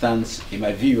still stands, in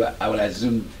my view, I will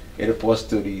assume it reports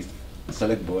to the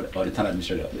select board or the town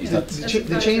administrator. It's not,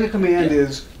 The chain of command Yeah.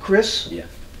 is Chris, yeah,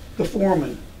 the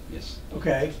foreman, yes.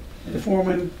 okay? The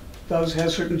foreman has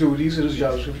certain duties in his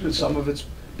job description, some of it's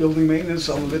building maintenance,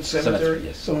 some of it's cemetery, Cemetery,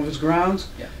 yes. some of it's grounds.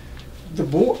 Yeah. The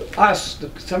board, us, the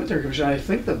cemetery commission, I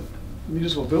think the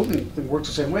municipal building thing works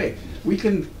the same way. We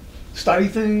can study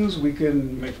things, we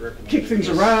can Make kick things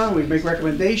recommendations. around, we make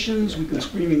recommendations, we can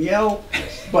scream and yell,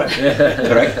 but,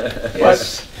 Correct?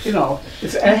 Yes. but, you know,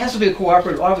 it has to be a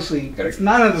cooperative, obviously, Correct.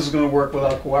 none of this is gonna work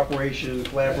without cooperation and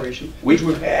collaboration, which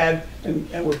we've had and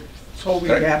we're totally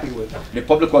Correct. happy with. The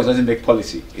public works doesn't make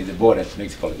policy, it's the board that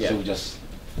makes policy. So Yeah. we just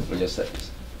set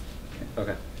this.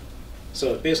 Okay.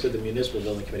 So basically, the municipal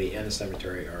building committee and the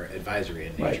cemetery are advisory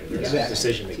in nature. Right, They're exactly.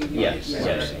 decision-making Yes, bodies.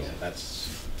 yes. So that's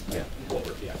Yeah. what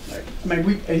we're, yeah.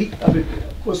 I mean,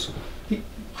 of course,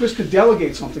 Chris could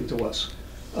delegate something to us.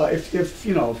 If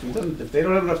they don't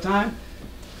have enough time,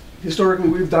 historically,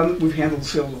 we've handled the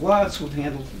sales of lots, we've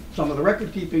handled some of the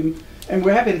record keeping, and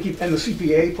we're happy to keep, and the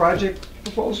CPA project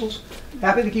proposals,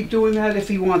 happy to keep doing that if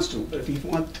he wants to. But if he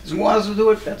doesn't want us to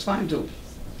do it, that's fine too.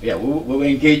 Yeah, we will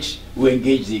engage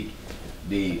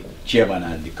the chairman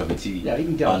and the committee Yeah, he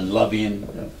can tell. on lobbying,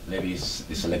 Yeah. maybe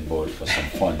the select board for some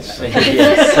funds.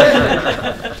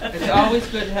 It's always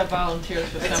good to have volunteers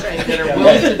for something that are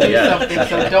willing to do Yeah. something,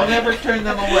 so don't ever turn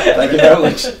them away. Thank you very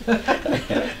much.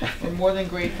 We're more than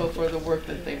grateful for the work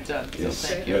that they've done, so Yes,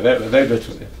 thank you're you. very, very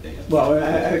grateful. Well,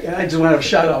 and I just want to have a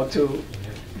shout out to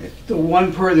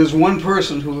there's one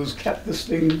person who has kept this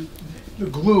thing, the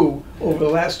glue, over the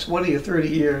last 20 or 30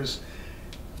 years,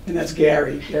 and that's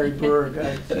Gary Berg.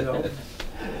 It's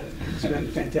been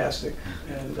fantastic,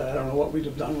 and I don't know what we'd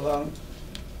have done without him.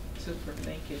 Super,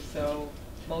 thank you. So,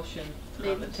 motion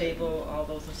on the table, all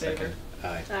those in favor?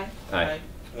 Aye. Aye. Aye.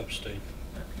 Abstain.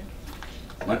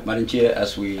 Okay. Madam Chair,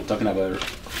 as we're talking about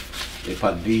the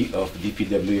Part B of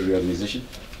DPW reorganization,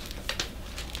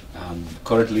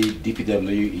 currently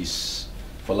DPW is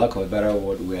for lack of a better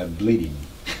word, we are bleeding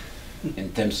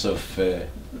in terms of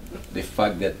the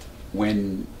fact that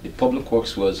when the public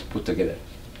works was put together,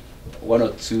 one or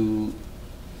two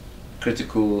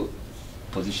critical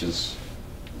positions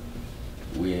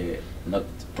were not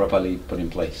properly put in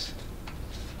place.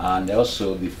 And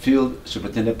also the field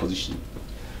superintendent position,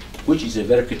 which is a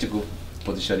very critical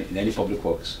position in any public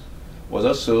works, was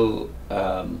also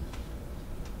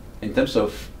in terms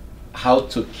of how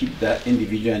to keep that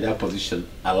individual in that position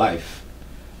alive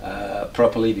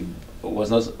properly, was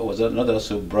not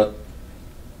also brought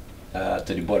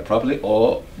to the board properly,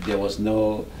 or there was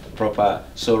no proper.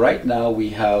 So right now we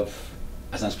have,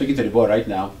 as I'm speaking to the board right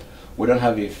now, we don't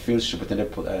have a field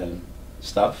superintendent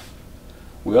staff.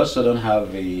 We also don't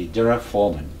have a general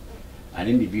foreman, an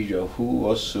individual who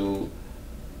also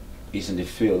is in the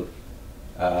field,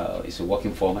 is a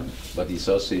working foreman, but he's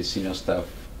also a senior staff,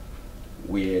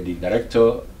 where the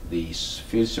director, the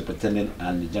field superintendent,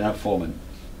 and the general foreman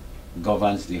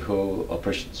governs the whole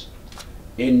operations.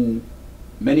 In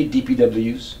many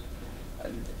DPWs,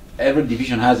 every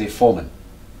division has a foreman,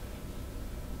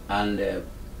 and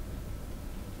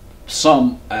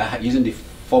some are using the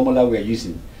formula we are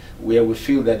using, where we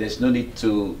feel that there's no need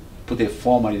to put a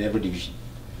foreman in every division.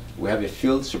 We have a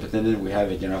field superintendent, we have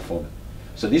a general foreman.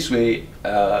 So this way,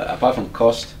 apart from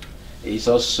cost,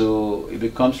 it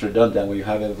becomes redundant when you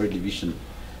have every division.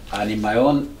 And in my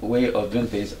own way of doing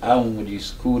things, I'm with the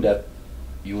school that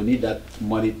you need that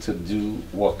money to do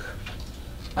work,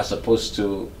 as opposed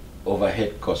to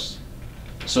overhead costs.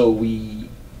 So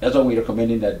that's why we're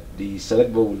recommending that the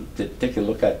select board will take a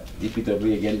look at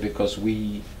DPW again, because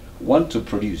we want to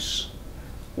produce.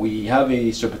 We have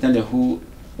a superintendent who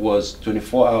was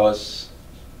 24 hours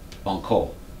on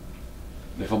call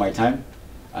before my time,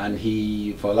 and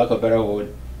he, for lack of a better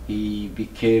word, he's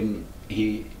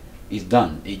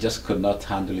done. He just could not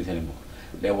handle it anymore.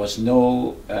 There was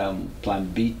no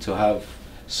plan B to have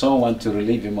someone to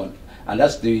relieve him on, and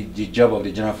that's the job of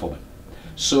the general foreman.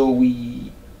 So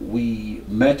we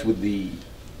met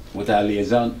with our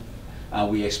liaison,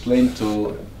 and we explained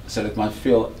to Selectman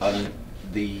Phil on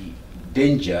the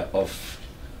danger of,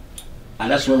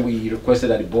 and that's when we requested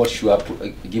that the board should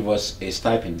give us a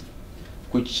stipend,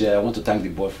 which I want to thank the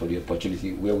board for the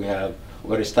opportunity, where we got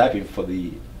a stipend for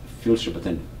the field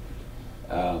superintendent.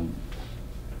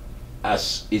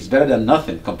 As it's better than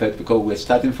nothing compared, because we're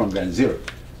starting from ground zero.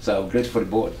 So I'm grateful for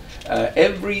the board.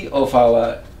 Every of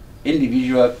our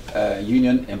individual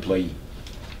union employee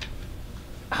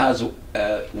has,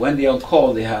 when they're on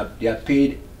call, they are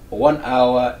paid 1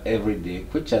 hour every day,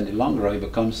 which in the long run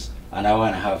becomes an hour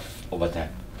and a half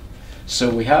overtime. So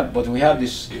we have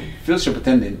this field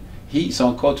superintendent. He's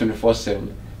on call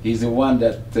 24/7. He's the one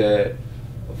that,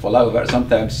 for lack of better,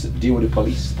 sometimes deal with the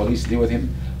police. Police deal with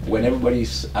him. When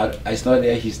everybody's not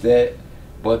there, he's there.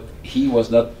 But he was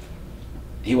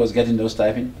getting no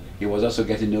stipend. He was also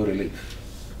getting no relief.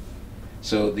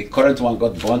 So the current one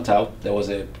got burnt out. There was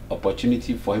an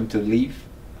opportunity for him to leave.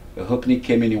 A opening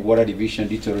came in water division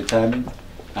due to retirement,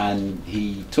 and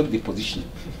he took the position.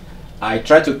 I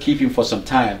tried to keep him for some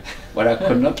time, but I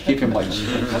could not keep him much.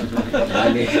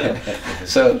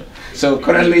 So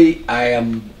currently I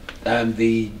am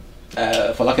the,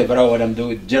 for lack of a better word, I'm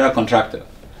doing general contractor,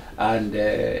 and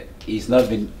it's not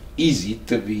been easy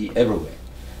to be everywhere.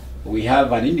 We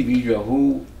have an individual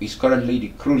who is currently the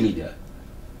crew leader.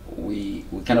 We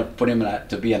kind of put him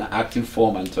to be an acting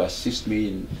foreman to assist me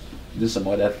in do some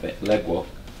other legwork.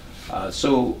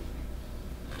 So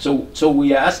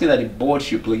we are asking that the board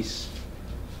should please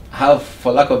have,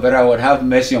 for lack of a better word, have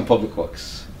mercy on public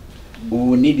works. We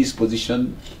will need this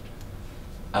position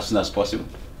as soon as possible,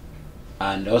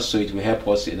 and also it will help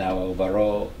us in our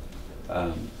overall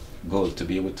goal to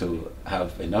be able to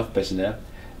have enough personnel.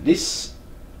 This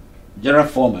general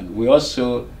foreman, we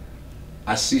also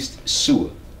assist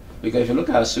sewer, because if you look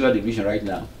at our sewer division right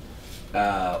now,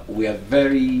 we are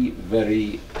very,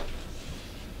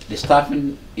 the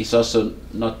staffing is also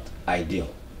not ideal.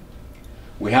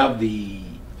 We have the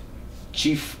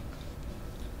chief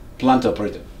plant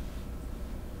operator.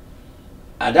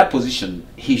 At that position,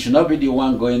 he should not be the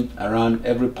one going around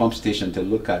every pump station to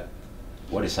look at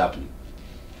what is happening.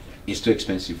 It's too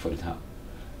expensive for the town.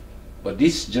 But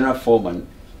this general foreman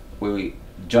will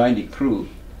join the crew,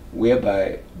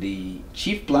 whereby the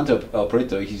chief plant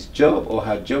operator, his job or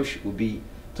her job will be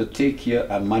to take care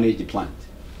and manage the plant.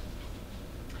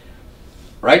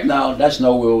 Right now, that's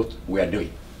not what we are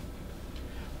doing.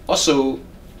 Also,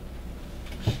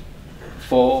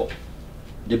 for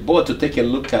the board to take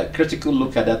a critical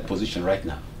look at that position right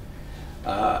now,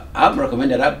 I'm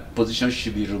recommending that position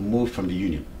should be removed from the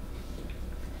union.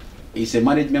 it's a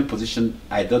management position.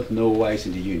 I don't know why it's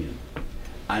in the union.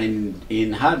 And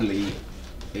in Hadley,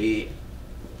 I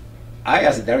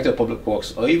as the director of public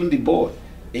works, or even the board,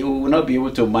 it will not be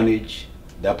able to manage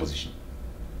that position.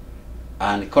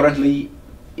 And currently,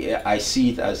 I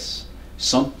see it as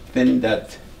something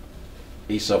that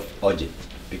is of urgent,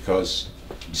 because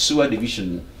the sewer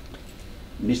division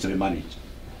needs to be managed.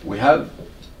 We have,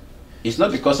 it's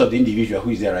not because of the individual who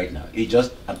is there right now, it's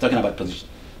just, I'm talking about position.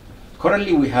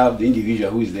 Currently we have the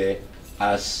individual who is there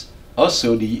as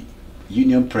also the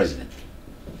union president.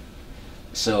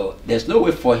 So there's no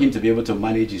way for him to be able to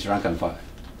manage his rank and file.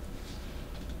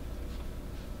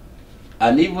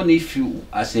 And even if you,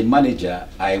 as a manager,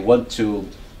 I want to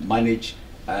manage,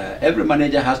 every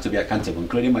manager has to be accountable,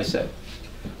 including myself.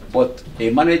 But a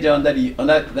manager under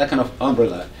that kind of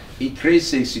umbrella, it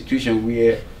creates a situation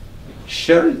where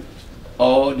Sharon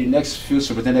or the next field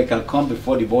superintendent can come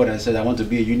before the board and say, I want to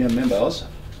be a union member also.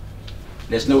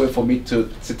 There's no way for me to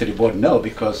sit to the board, no,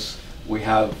 because we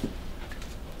have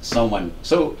someone.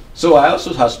 So I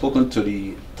also have spoken to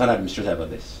the town administrator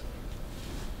about this.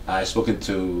 I've spoken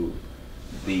to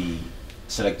the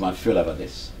selectman field about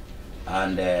this.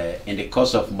 And in the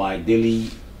course of my daily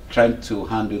trying to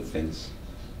handle things,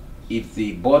 if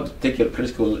the board take a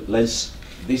critical lens,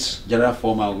 this general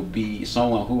foreman will be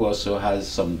someone who also has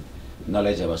some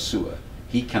knowledge about sewer.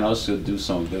 He can also do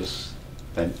some of those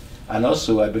things. And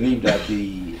also, I believe that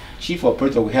the chief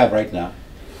operator we have right now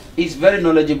is very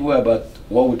knowledgeable about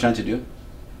what we're trying to do.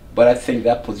 But I think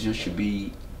that position should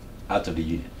be out of the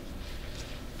union.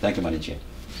 Thank you, Madam Chair.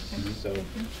 So,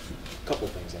 a couple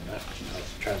things on that. I'll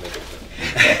try to make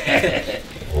it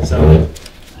quick. So,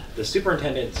 the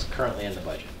superintendent's currently in the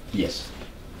budget. Yes.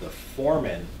 The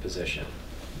foreman position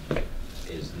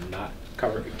is not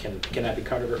covered. Can that be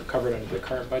covered under the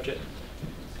current budget?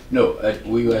 No,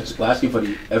 we were asking for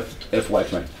the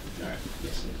FY20. All right.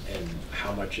 Yes. And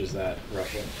how much is that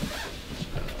roughly?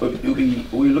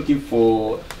 We're looking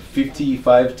for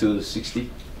 55 to 60.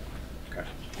 Okay.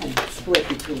 And split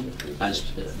between the three. And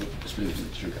split between the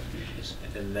three. Yes.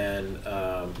 And then.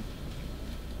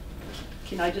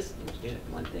 Can I just, Yeah.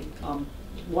 one thing?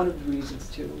 One of the reasons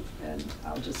too, and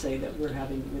I'll just say that we're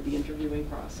having with the interviewing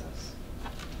process,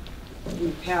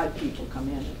 we've had people come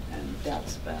in and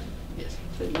that's been, Yes.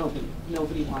 that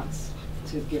nobody wants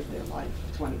to give their life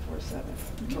 24/7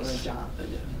 for a job.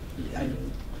 I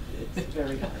mean, it's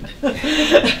very hard.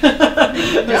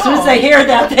 As soon as they hear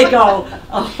that, they go,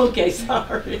 oh, okay,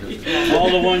 sorry. All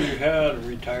the ones you had are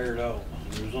retired out.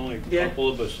 There's only a couple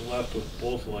of us left with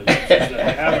both licenses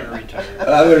that haven't retired.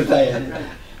 I'm retired.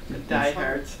 The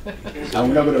diehards.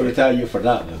 I'm not going to retire you for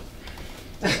that now.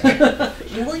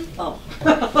 Really? Oh.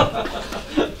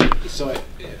 So I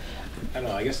don't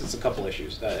know. I guess it's a couple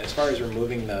issues. As far as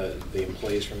removing the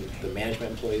employees from the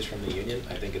management employees from the union,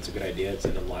 I think it's a good idea. It's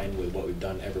in line with what we've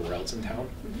done everywhere else in town.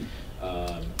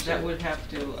 That would have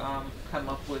to come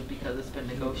up with, because it's been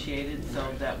negotiated,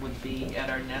 so that would be at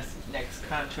our next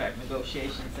contract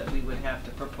negotiations that we would have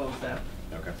to propose that.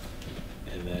 Okay.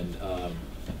 And then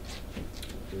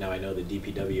now I know the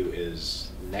DPW is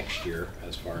next year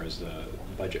as far as the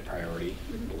budget priority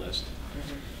list.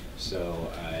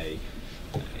 So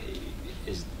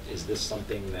is this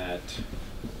something that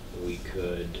we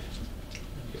could,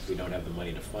 if we don't have the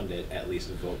money to fund it, at least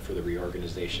vote for the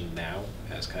reorganization now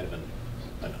as kind of an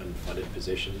unfunded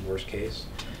position, worst case,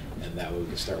 and that way we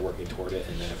can start working toward it,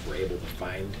 and then if we're able to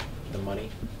find the money,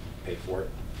 pay for it,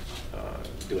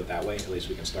 do it that way, at least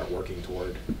we can start working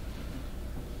toward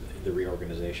the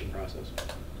reorganization process.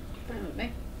 Fine with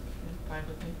me. Fine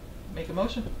with me. Make a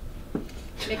motion.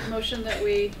 Make a motion that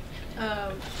we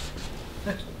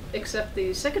accept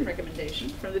the second recommendation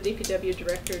from the DPW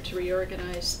director to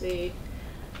reorganize the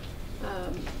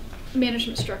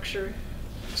management structure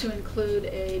to include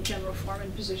a general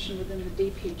foreman position within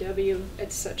the DPW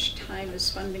at such time as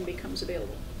funding becomes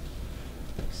available.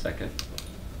 Second.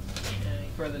 Any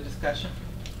further discussion?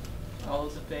 All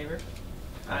those in favor?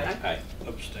 Aye. Aye.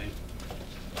 Abstain.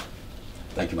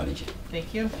 Thank you, Madam Chair.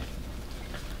 Thank you.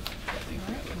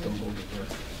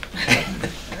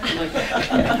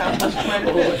 Accomplished quite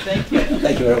a bit. Thank you.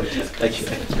 Thank you very much. Thank you.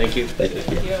 Thank you. Thank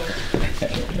you.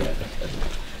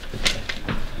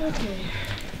 Okay.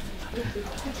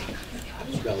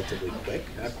 It's relatively quick,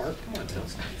 that part, come on, Tim.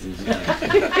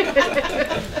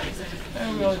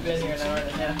 I've only been here an hour and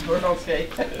a half, we're okay.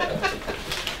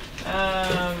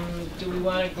 Do we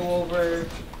want to go over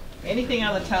anything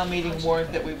on the town meeting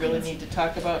warrant that we really need to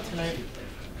talk about tonight?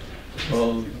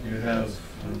 Well, you have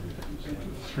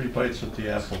 3 bites at the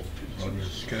apple on your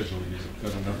schedule. You've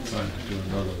got enough time to do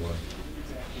another one.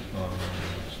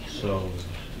 So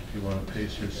if you want to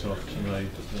pace yourself tonight,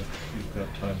 that you've got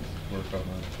time to work on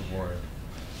the warrant.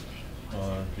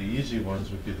 The easy ones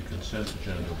would be the consent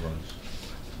agenda ones.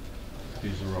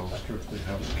 These are all strictly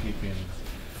housekeeping.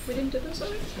 We didn't do those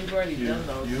already? We've already done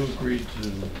those. You agreed to,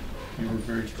 you were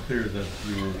very clear that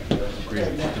you were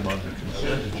agreeing to put them on the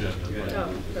consent agenda, but you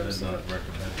did not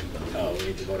recommend them. Oh, we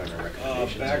need to vote on our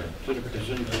recommendations. Back to the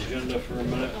consent agenda for a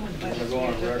minute. I'm gonna go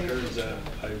on record that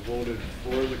I voted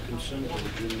for the consent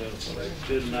agenda, but I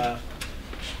did not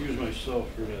excuse myself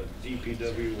for the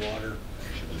DPW water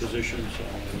position, so I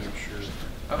want to make sure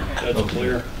Okay. that's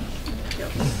clear.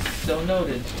 So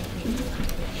noted.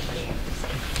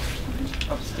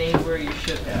 Abstain where you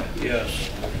should have. Yes.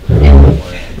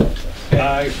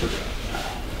 I forgot.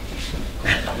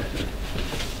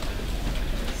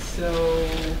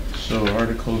 So,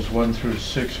 Articles 1 through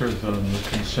 6 are on the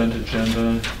consent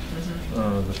agenda.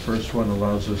 The first one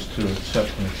allows us to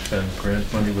accept and expend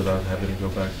grant money without having to go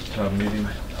back to town meeting.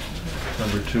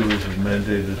 Number 2 is a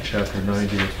mandated Chapter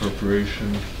 90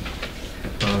 appropriation.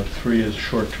 3 is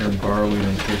short-term borrowing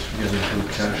in case we get into a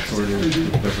cash shortage.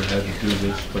 We've never had to do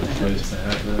this, but it's nice to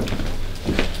have that.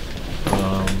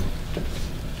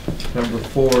 Number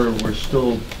 4, we're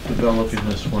still developing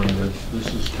this one. This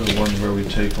is the one where we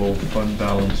take old fund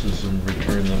balances and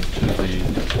return them to the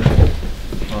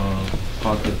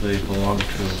pocket they belong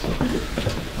to.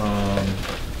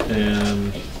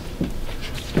 And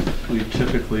we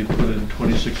typically put in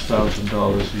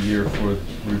 $26,000 a year for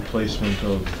replacement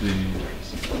of the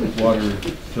water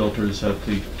filters at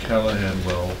the Callahan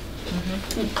well.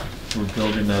 We're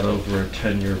building that over a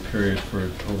 10-year period for a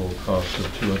total cost of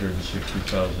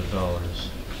 $260,000.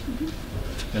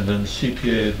 And then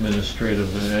CPA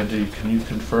administrative, and Andy, can you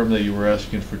confirm that you were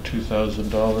asking for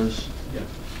 $2,000? Yeah.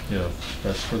 Yeah,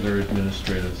 that's for their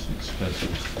administrative expenses.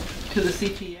 to the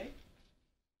CPA?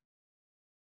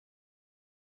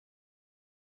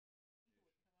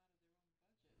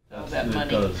 Oh, that It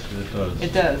money. does, it does.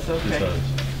 It does, okay. It does.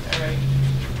 All right.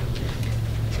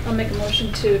 I'll make a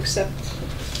motion to accept,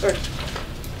 or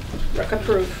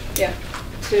approve, yeah,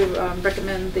 to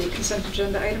recommend the consent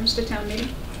agenda items to town meeting.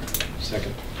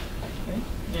 Second. Okay.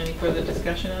 Any further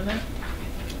discussion on that?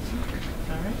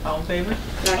 All right, all in favor?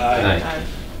 Aye.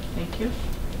 Thank you.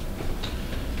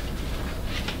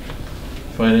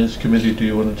 Finance Committee, do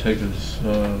you want to take this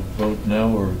vote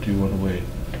now, or do you want to wait?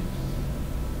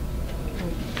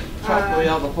 Probably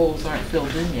all the holes aren't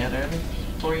filled in yet, are they,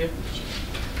 for you?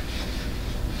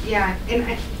 Yeah,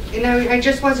 and I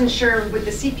just wasn't sure with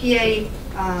the CPA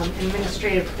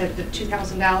administrative, the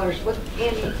 $2,000, what,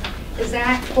 Andy, is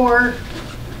that for,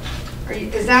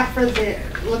 is that for the,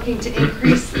 looking to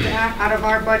increase that out of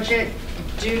our budget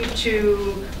due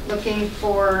to looking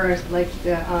for, like,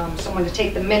 the, someone to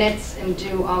take the minutes and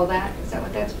do all that? Is that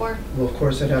what that's for? Well, of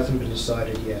course, it hasn't been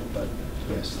decided yet, but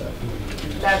yes,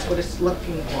 That's what it's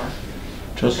looking for.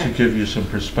 Just to Okay. give you some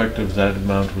perspective, that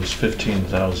amount was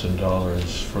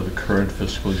 $15,000 for the current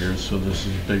fiscal year, so this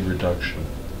is a big reduction.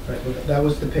 right, well, that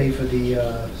was to pay for the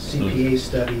CPA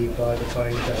study by the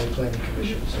Pioneer Valley Planning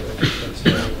Commission, so that's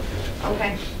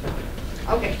Okay.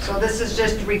 Okay, so this is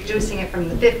just reducing it from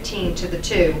the 15 to the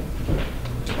 2.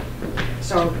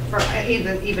 So for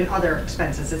even other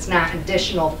expenses, it's not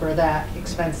additional for that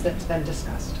expense that's been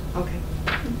discussed. Okay.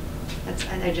 That's,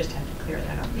 I just had to clear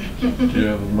that up. Do you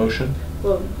have a motion?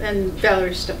 Well, and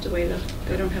Valerie stepped away though.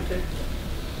 They don't have to.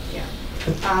 Yeah.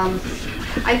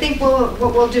 I think what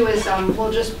we'll do is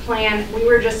we'll just plan, we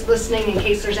were just listening in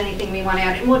case there's anything we want to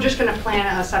add, and we're just going to plan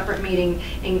a separate meeting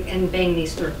and bang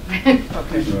these through. Okay.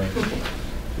 Right.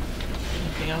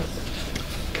 Anything else?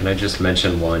 Can I just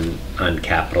mention one on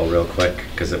capital real quick?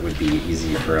 Because it would be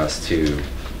easy for us to,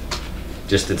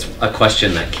 it's a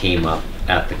question that came up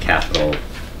at the capital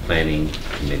planning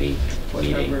committee What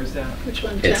meeting. number is that? Which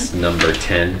one, 10? It's number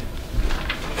 10.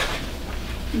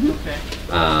 Okay.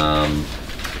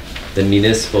 The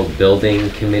municipal building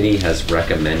committee has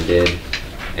recommended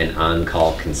an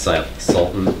on-call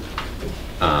consultant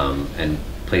and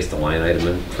placed a line item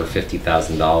in for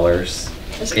 $50,000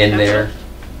 Is it in capital? there.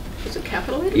 Is it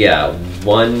capital item? Yeah,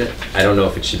 1, I don't know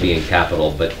if it should be in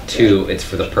capital, but 2, it's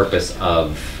for the purpose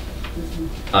of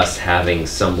us having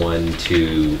someone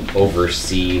to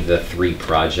oversee the 3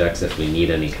 projects if we need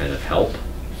any kind of help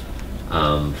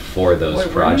for those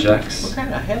Boy, projects. We're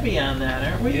kind of heavy on that,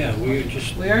 aren't we? Yeah, we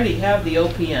already have the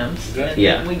OPMs, and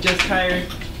Yeah. we just hired,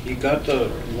 you got the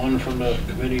one from the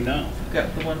committee now.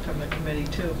 got the one from the committee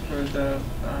too for the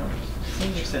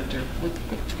senior center.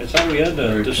 I thought we had the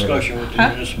Larry discussion with the Huh?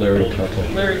 municipal Larry building. Tuttle.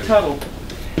 Larry Tuttle.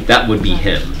 That would be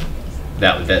him.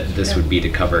 That this would be to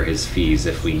cover his fees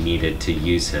if we needed to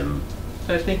use him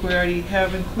I think we already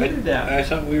have included that. I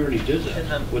thought we already did In the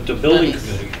that with the building monies.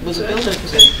 committee. With the building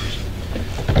committee.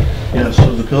 Yeah,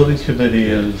 so the building committee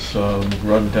has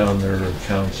run down their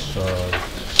accounts,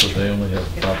 so they only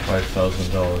have about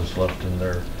 $5,000 left in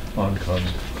their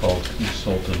on-call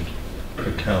consultant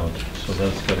account, so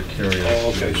that's got to carry us. Oh,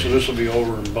 okay, so this will be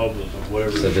over and above the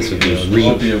whatever. So this the would fee be is. This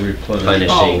will be a replenishment.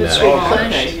 replenishing It's that.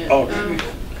 replenishing it. Okay.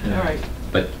 Oh. All right.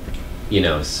 But, you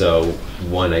know, so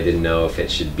one, I didn't know if it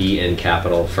should be in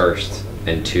capital first,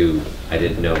 and two, I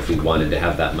didn't know if we wanted to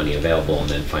have that money available and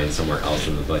then find somewhere else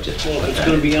in the budget. to Well, put if it's that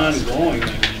gonna in. be ongoing, I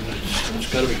mean,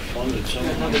 it's gotta be funded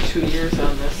Another somehow. 2 years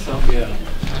on this, so. Yeah.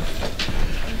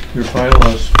 Your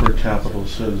bylaws for capital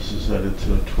says is that it's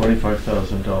a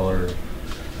 $25,000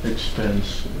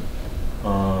 expense,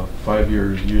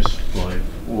 5-year useful life,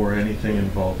 or anything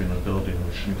involving a building,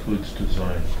 which includes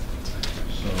design.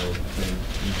 So the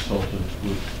consultant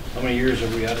would How many years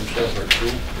have we had them so far? 2?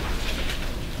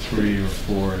 3 or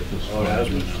 4 at this Oh, point. it has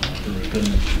been. There's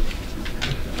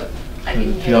been I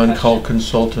didn't the hear the on-call question.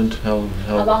 consultant, How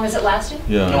long has it lasted?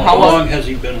 Yeah. No, How how long- long has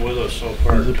he been with us so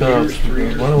far? Has 2 it been years, 3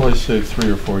 years? Why don't I say 3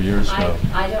 or 4 years now?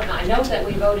 I don't know. I know that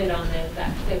we voted on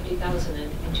that 50,000 in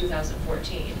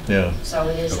 2014. Yeah. So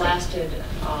it has Okay. lasted,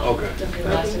 Okay. it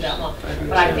lasted that long.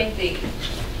 But I think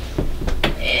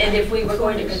and if we were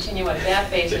going to continue at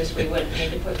that basis, we wouldn't need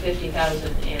to put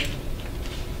 50,000 in,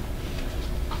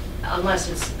 unless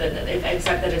except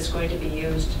that it's going to be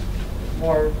used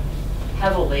more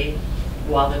heavily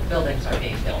while the buildings are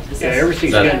being built. Is Yeah, this-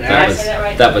 everything's That, getting Did I that say that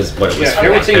right? that was what it was Yeah, for.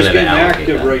 everything's kind of to getting allocate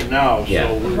active that. right now, Yeah.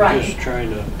 so we're Right. just trying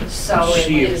to So it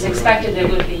see if is we're expected it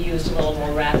would be used a little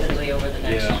more rapidly over the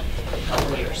next Yeah.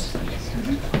 couple of years.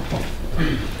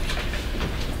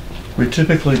 We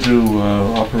typically do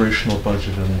operational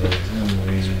budget in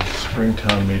the spring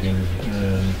town meeting,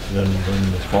 and then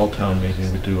in the fall town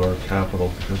meeting, we do our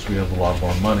capital, because we have a lot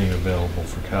more money available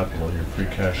for capital. Your free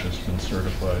cash has been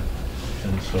certified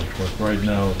and so forth. Right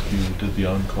now, if you did the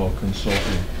on-call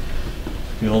consulting,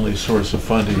 the only source of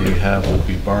funding we have would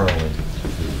be borrowing.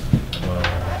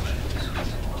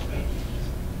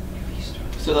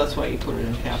 So that's why you put it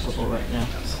in capital right now.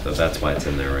 So that's why it's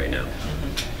in there right now.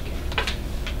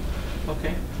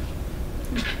 Okay.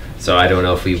 So I don't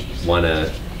know if we want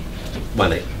to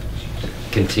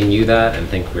continue that and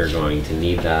think we're going to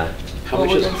need that. How Well,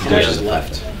 much is, we're how gonna much start- is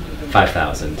left?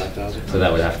 5,000. 5,000? So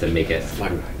that would have to make it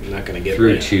You're not gonna get through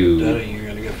rid. That to you're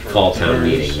gonna get for fall town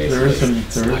meeting, There is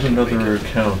basically. another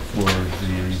account for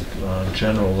the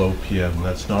general OPM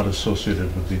that's not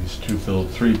associated with these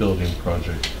 3 building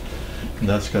projects, and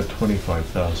that's got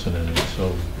 25,000 in it.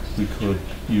 So we could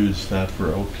use that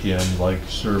for OPM-like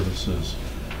services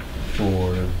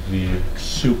for the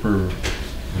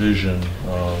supervision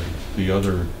of the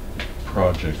other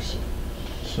projects.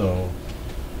 So.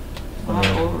 A lot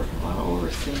of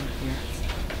overseeing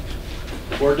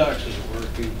here. Board docs isn't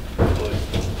working, but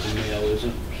email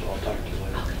isn't, so I'll talk to you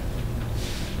later.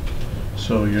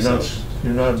 So you're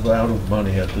not out of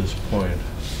money at this point.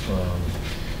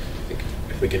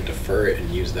 If we can defer it and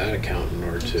use that account in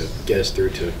order to get us through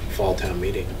to fall town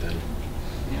meeting, then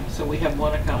Yeah, so we have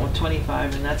one account with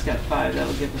 25, and that's got 5,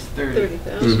 that'll give us 30.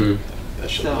 30,000. Mhm. that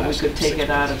should So we last could take 6 it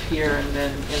out months. of here and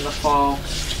then in the fall,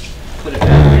 put it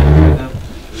back in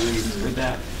for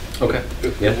that. Okay.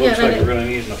 It Yeah. looks Yeah, like and we're gonna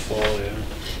need in the fall, yeah.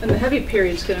 And the heavy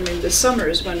period's gonna mean the summer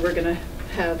is when we're gonna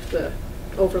have the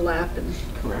overlap, and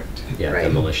Correct. Yeah, Right.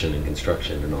 demolition and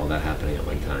construction and all that happening at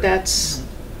one time. that's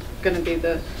gonna be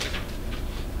the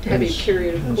heavy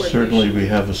period of And coordination. certainly we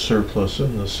have a surplus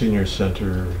in the senior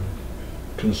center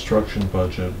construction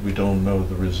budget. We don't know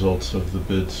the results of the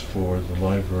bids for the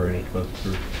library, but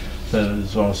that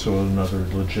is also another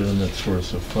legitimate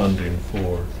source of funding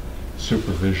for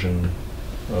supervision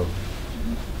of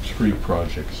 3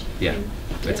 projects. Yeah,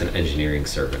 it's an engineering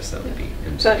service that would be.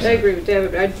 So I agree with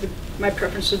David. My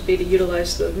preference would be to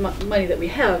utilize the money that we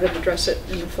have and address it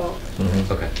in the fall.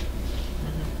 Mhm. Okay.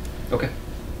 Okay.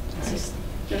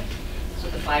 So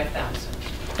the 5,000,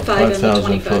 5 and the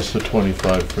 5,000 plus 25. the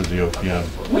 25 for the OPM.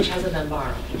 which hasn't been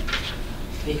borrowed,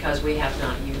 because we have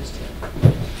not used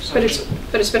it. So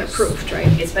But it's been approved, right?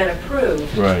 It's been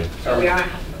approved, Right. but we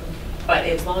aren't, but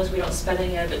as long as we don't spend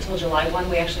any of it until July 1,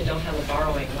 we actually don't have a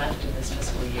borrowing left in this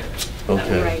fiscal year that we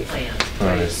Okay. already planned.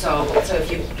 Right. So if So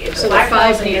the the 5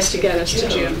 5,000 needs gets to get us to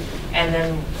June. and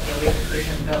then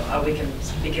we can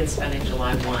begin spending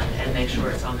July 1 and make sure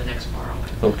it's on the next borrowing.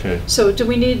 Okay. So do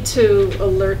we need to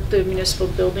alert the municipal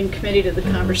building committee to the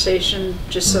Mhm. conversation,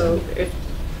 just so if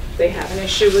they have an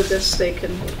issue with this, they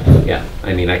can? Yeah,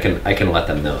 I mean, I can let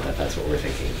them know that that's what we're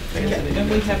thinking. And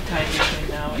we have time between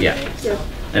now and Yeah. May, Yeah. so.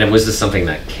 And was this something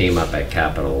that came up at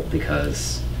Capitol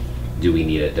because do we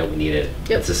need it, don't we need it?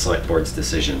 Yep. It's a select board's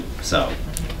decision, so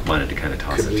wanted to kind of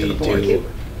toss Could it to we the board. do,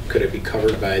 could it be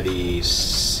covered by the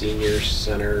senior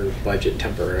center budget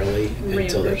temporarily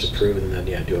until that's Reimbursed. approved and then,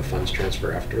 yeah, do a funds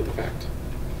transfer after the fact?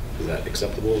 Is that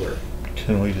acceptable or?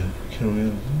 Can we,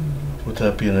 would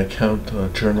that be an account,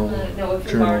 journal? No, if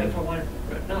you journal? borrowed it for one,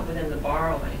 not within the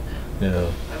borrowing, Yeah.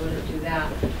 I wouldn't do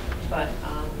that. But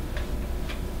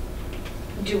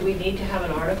do we need to have an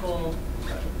article,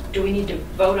 do we need to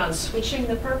vote on switching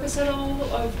the purpose at all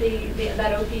of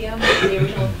that OPM, the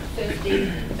original 50,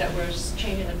 that we're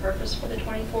changing the purpose for the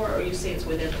 24, or you say it's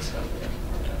within the scope of the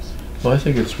purpose? Well, I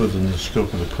think it's within the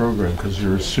scope of the program, because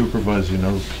you're supervising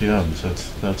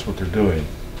OPMs, that's what they're doing.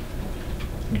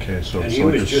 Okay, so And it's he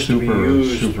like was a just to be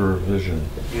used- supervision.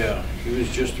 Yeah, he was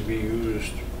just to be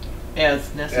used As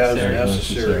as necessary.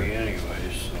 necessary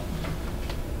anyways,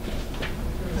 so.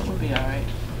 That would be all right.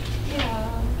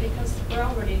 Yeah, because we're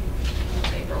already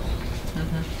in April.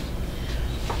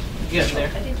 Get So there, I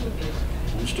think we'll be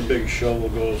okay. Once the big shovel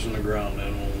goes in the ground,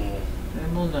 then we'll know.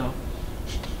 and we'll know.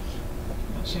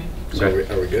 Okay, So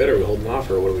are we good? Are we holding off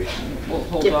or what are we? we'll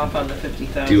hold Yep. off on the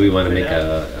 50,000. Do we want to for make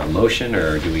now. a motion,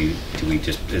 or do we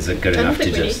just, is it good I don't enough to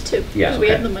think we need just? to, Yeah, because we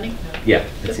have okay. the money. Yeah,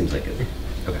 it seems like it.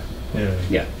 Okay, Yeah.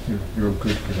 yeah, You're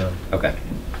good for that. okay.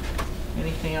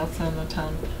 Anything else on the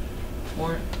town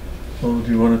warrant? Well,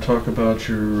 do you want to talk about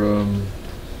your Not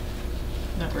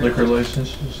really. liquor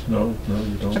licenses? No,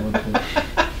 you don't want to.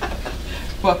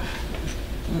 Well,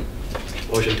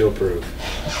 Motion to approve.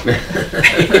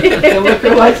 the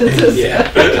liquor licenses?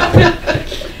 Yeah.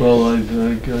 Well, I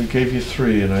gave you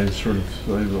 3, and I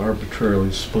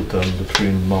arbitrarily split them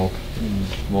between malt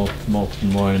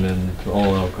and wine and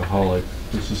all alcoholic.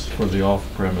 This is for the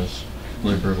off-premise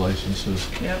liquor licenses.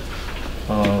 Yep.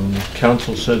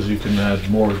 Council says you can add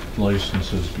more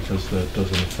licenses because that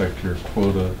doesn't affect your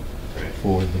quota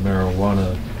for the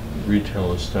marijuana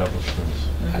retail establishments.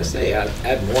 I say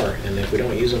add more, and if we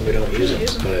don't use them, we don't use them.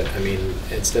 Use 'em. But I mean,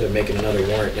 instead of making another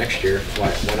warrant next year,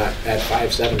 why not add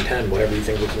 5, 7, 10, whatever you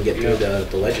think we can get through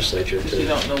the legislature Because you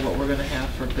don't to. know what we're gonna have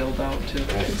for build out too.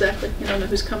 Right. Exactly, you don't know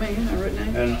who's coming in or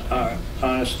right now. And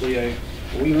honestly,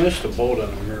 we missed a boat on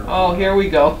the marijuana. Oh, here we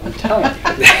go. I'm telling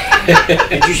you.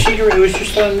 Did you see, it was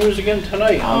just on the news again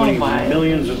tonight, how Oh, many my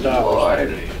millions of dollars Lord. they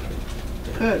made.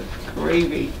 Good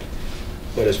gravy.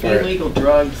 But as far Illegal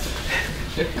drugs.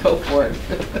 Go for it.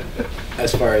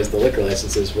 as far as the liquor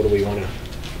licenses, what do we want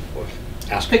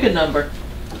to ask? Pick a number.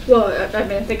 Well, I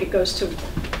mean, I think it goes to,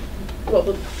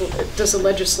 well, does the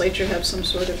legislature have some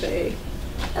sort of a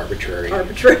Arbitrary.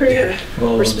 arbitrary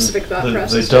Well, or specific thought they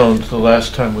process? don't. The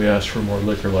last time we asked for more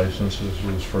liquor licenses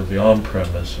was for the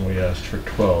on-premise, and we asked for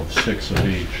 12, 6 of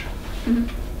each. Mhm.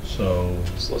 So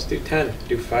So let's do 10.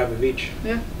 Do 5 of each.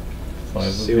 Yeah, 5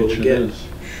 of See what each we it get. is.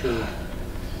 Sure. Okay.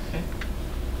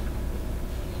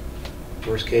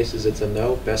 Worst case is it's a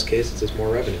no. Best case is it's more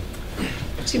revenue.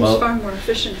 seems Well- far more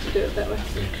efficient to do it that way.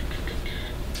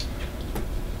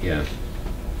 Yeah.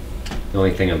 The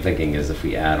only thing I'm thinking is if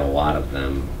we add a lot of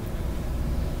them,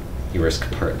 you risk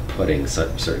putting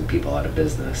certain people out of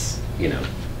business, you know,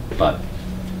 but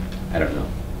I don't know,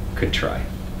 could try.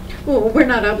 Well, we're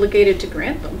not obligated to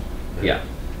grant them, Yeah,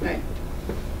 right?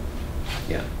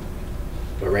 yeah.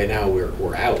 But right now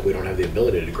we're out. We don't have the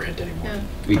ability to grant anymore. Yeah,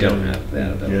 We don't have that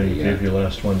Yeah, ability, you yeah. gave your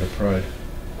last one to Pride.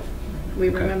 we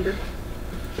Okay. remember.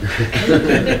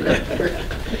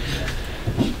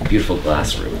 Beautiful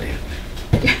glass room they have.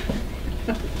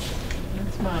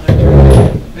 It's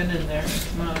monitored. Been in there. It's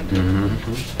monitored. Mhm.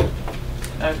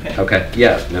 Okay. Okay,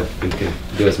 yeah, no, we can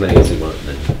do as many as we want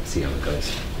and then see how it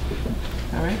goes.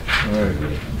 All right. All right,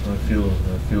 I feel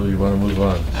you want to move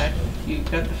on. You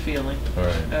got the feeling. All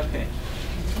right. Okay.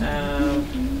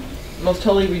 Most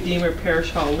Holy Redeemer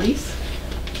Parish Hall lease.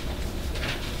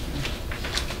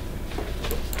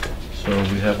 So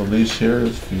we have a lease here,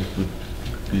 if you would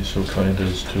be so kind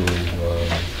as to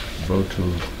vote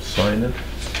to sign it.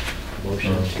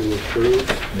 Motion to approve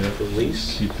Yeah. the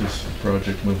lease. Keep this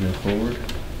project moving forward.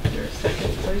 Is there a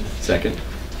second, please? Second?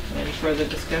 Any further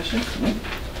discussion?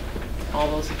 All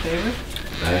those in favor?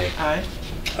 Aye. Aye.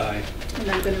 Aye.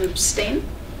 And I'm going to abstain,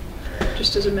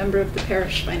 just as a member of the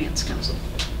Parish Finance Council.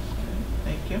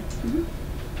 Thank you. Mhm.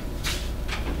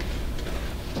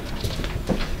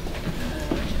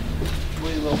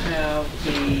 We will have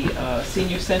the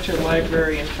Senior Center,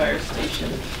 Library, and Fire Station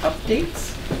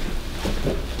updates.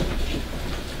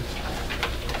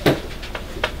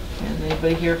 And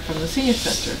anybody here from the Senior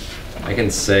Center? I can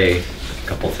say a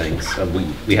couple things.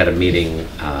 We had a meeting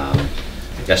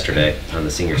yesterday on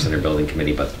the Senior Center Building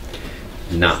Committee, but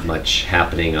not much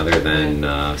happening other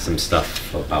than some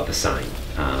stuff about the sign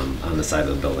on the side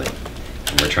of the building.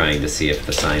 And we're trying to see if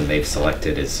the sign they've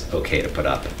selected is okay to put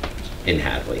up in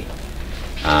Hadley.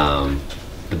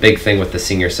 The big thing with the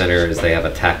senior center is they have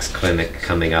a tax clinic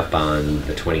coming up on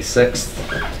the 26th,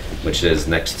 which is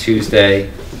next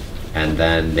Tuesday, and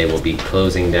then they will be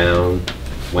closing down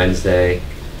Wednesday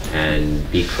and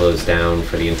be closed down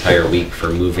for the entire week for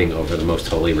moving over the Most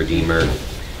Holy Redeemer,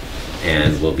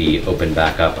 and will be open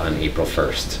back up on April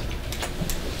 1st.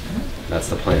 That's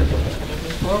the plan. Moving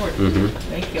forward.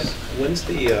 Thank you. When's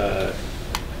the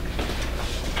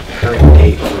current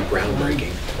date for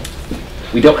groundbreaking?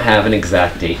 We don't have an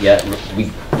exact date yet.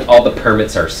 All the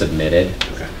permits are submitted,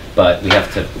 Okay. but we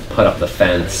have to put up the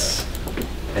fence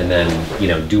and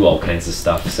then, do all kinds of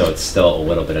stuff, so it's still a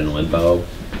little bit in limbo.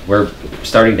 We're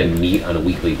starting to meet on a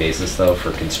weekly basis, though,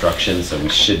 for construction, so we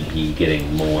should be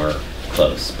getting more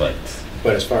close, but...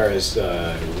 But as far as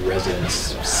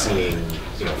residents seeing,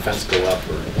 fence go up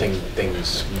or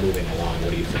things moving along,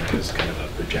 what do you think is kind of a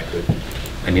projected?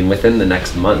 I mean, within the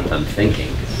next month, I'm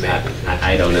thinking. May.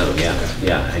 I don't know,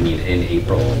 yeah. I mean, in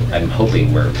April, I'm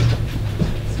hoping we're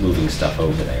moving stuff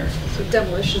over there. So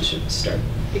demolition should start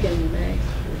beginning in May, right,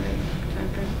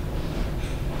 timeframe?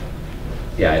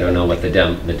 Yeah, I don't know what the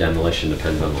demolition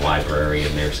depends on the library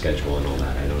and their schedule and all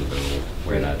that. I don't know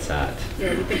where that's at.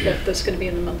 Yeah, we think that that's going to be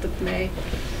in the month of May.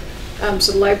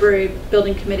 So the library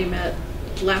building committee met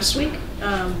last week,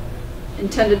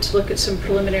 intended to look at some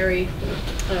preliminary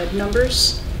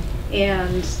numbers,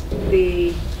 and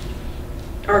the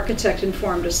architect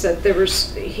informed us that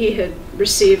he had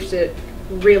received it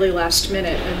really last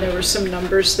minute, and there were some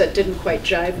numbers that didn't quite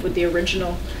jive with the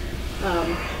original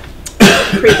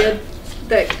pre-bid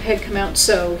that had come out,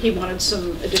 so he wanted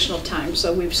some additional time.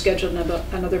 So we've scheduled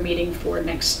another meeting for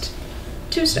next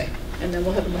Tuesday, and then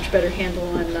we'll have a much better handle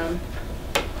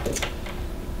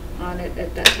on it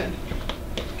at that time.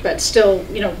 But still,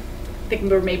 I think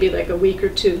we're maybe like a week or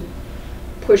two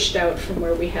pushed out from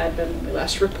where we had been when we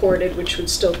last reported, which would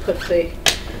still put the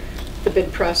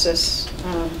bid process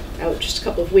out just a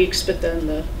couple of weeks, but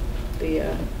then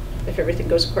if everything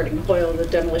goes according to Hoyle, the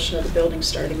demolition of the building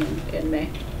starting in May.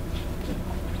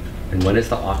 And when is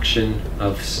the auction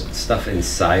of stuff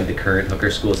inside the current hooker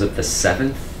school? Is it the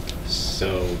 7th?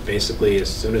 So basically, as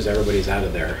soon as everybody's out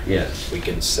of there, Yes. we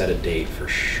can set a date for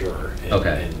sure.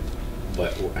 Okay.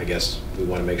 But I guess we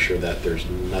want to make sure that there's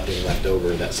nothing left over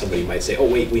that somebody might say, oh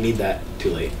wait, we need that,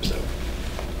 too late. So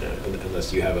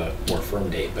unless you have a more firm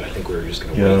date, but I think we're just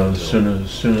going to wait Yeah, until...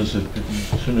 as soon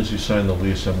as you sign the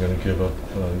lease, I'm going to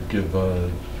give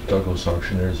Douglas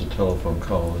Auctioneers a telephone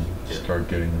call and start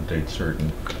getting the date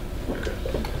certain.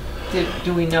 Okay.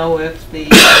 Do we know if the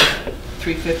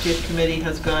 350th committee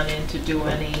has gone in to do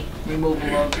any removal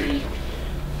of the...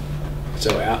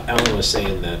 So Alan was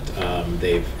saying that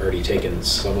they've already taken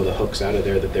some of the hooks out of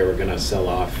there that they were going to sell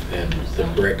off, and the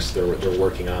bricks, they're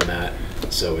working on that.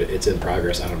 So it's in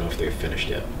progress. I don't know if they've finished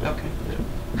yet. Okay.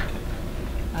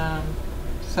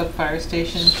 Sub Fire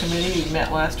Station Committee, we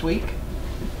met last week,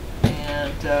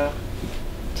 and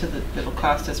it'll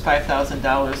cost us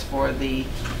 $5,000 for the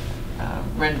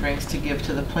renderings to give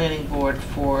to the planning board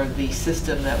for the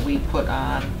system that we put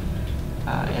on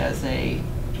as a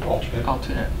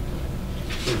alternate.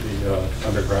 For the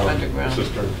underground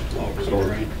cistern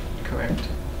storage. Correct.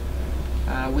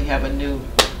 We have a new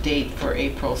date for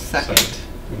April 2nd.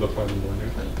 With the planning board, yeah.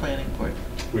 For the planning board.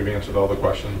 We've answered all the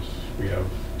questions. We have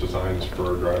designs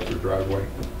for a drive-through driveway.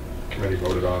 Committee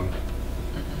voted on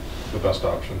the best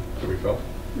option that we felt.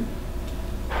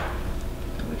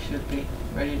 We should be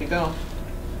ready to go.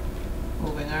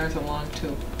 Moving ours along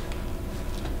too.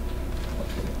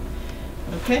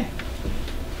 Okay.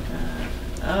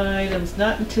 Items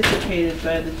not anticipated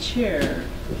by the chair.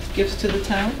 Gifts to the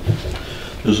town?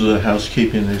 This is a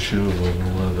housekeeping issue,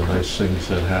 and one of the nice things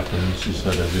that happens is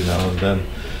that every now and then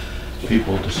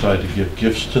people decide to give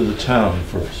gifts to the town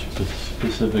for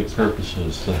specific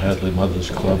purposes. The Hadley Mothers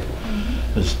Club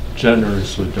has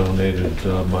generously donated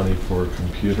money for a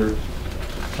computer.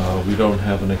 We don't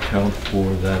have an account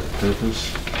for that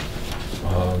purpose,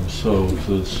 so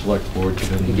the select board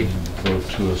can vote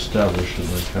to establish an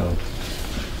account.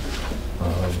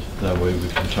 That way we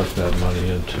can tuck that money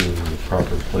into the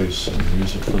proper place and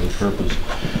use it for the purpose.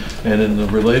 And in the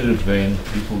related vein,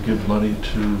 people give money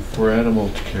for animal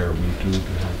care. We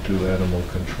do animal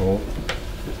control,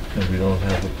 and we don't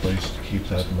have a place to keep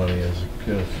that money as a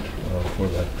gift for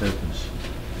that purpose.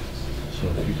 So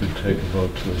if you could take a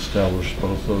vote to establish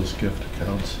both those gift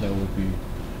accounts, that would be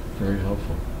very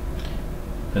helpful.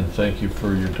 And thank you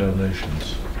for your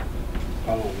donations.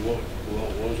 What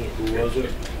was it? Who was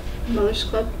it? Mother's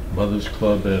Club? Mother's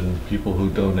Club and people who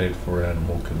donate for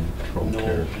animal control No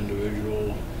care.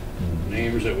 individual Mm.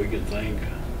 names that we could think.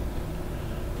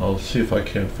 I'll see if I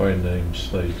can't find names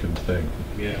that you can think.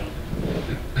 Yeah.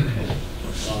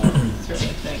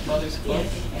 Certainly thank Mother's Club.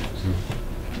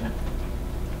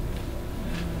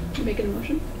 Making a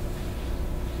motion?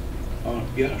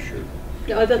 Yeah, sure.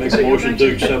 Yeah, I thought Make that's a what you were motion going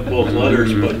to accept both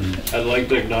letters, but I'd like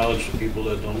to acknowledge the people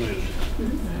that donated.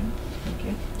 Thank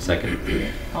you. Second.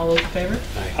 All those in favor?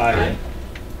 Aye.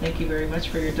 Thank you very much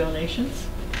for your donations.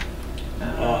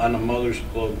 On the Mother's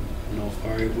Club, no,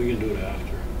 all right, we can do it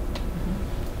after.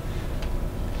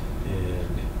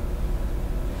 And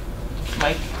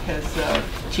Mike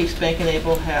has, Chiefs Bank and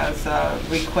Able has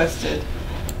requested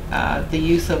the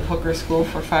use of Hooker School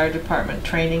for fire department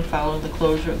training following the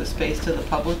closure of the space to the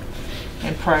public.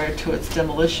 And prior to its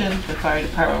demolition, the fire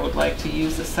department would like to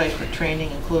use the site for training,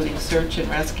 including search and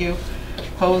rescue,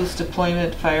 hose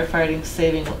deployment, firefighting,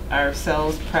 saving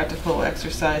ourselves, practical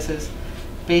exercises,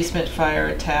 basement fire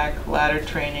attack, ladder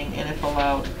training, and if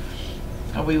allowed.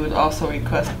 We would also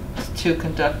request to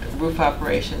conduct roof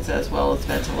operations as well as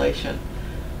ventilation.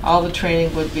 All the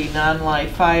training would be non-live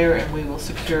fire, and we will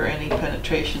secure any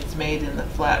penetrations made in the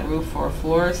flat roof or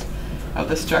floors of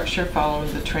the structure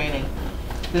following the training.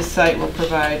 This site will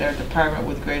provide our department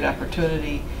with great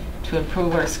opportunity to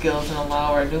improve our skills and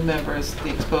allow our new members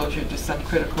the exposure to some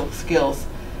critical skills,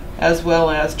 as well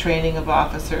as training of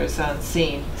officers on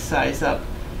scene, size up,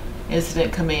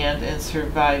 incident command, and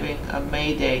surviving a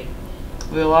Mayday.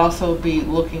 We will also be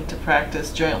looking to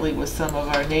practice jointly with some of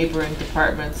our neighboring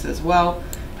departments as well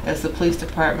as the police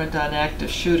department on active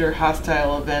shooter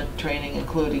hostile event training,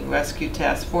 including rescue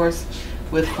task force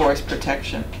with force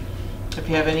protection. If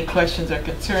you have any questions or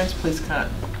concerns, please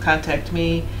contact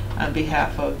me on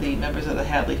behalf of the members of the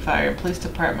Hadley Fire and Police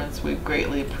Departments. We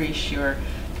greatly appreciate your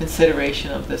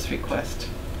consideration of this request.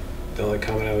 the only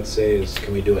comment I would say is,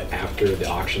 can we do it after the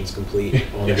auction's complete?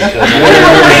 Only Yeah. because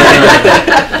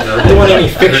I don't want any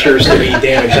fixtures to be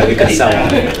damaged that we could sell on.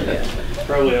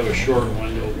 Probably have a short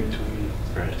window between.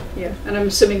 Right. Yeah, and I'm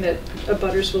assuming that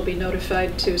abutters will be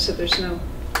notified too, so there's no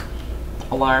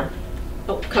Alarm.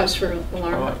 cause for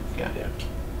alarm. Yeah.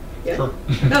 Yeah. Sure.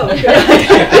 Oh,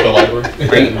 okay. The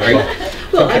library.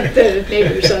 Well, like the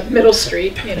neighbors on Middle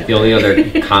Street, you know. The only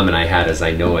other comment I had is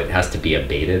I know it has to be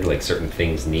abated, like certain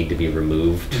things need to be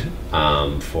removed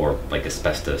for like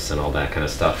asbestos and all that kind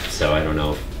of stuff. So I don't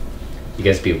know if you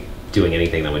guys be doing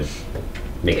anything that would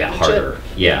make that harder.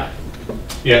 Yeah.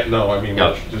 Yeah, no, I mean,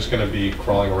 Yep. we're just going to be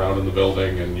crawling around in the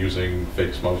building and using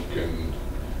fake smoke, and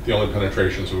the only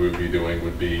penetrations we would be doing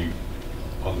would be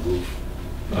on the roof,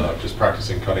 just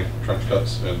practicing cutting trench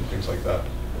cuts and things like that.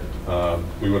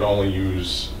 We would only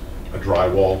use a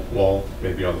drywall wall,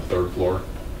 maybe on the third floor,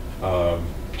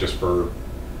 just for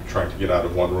trying to get out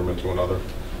of one room into another.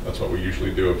 That's what we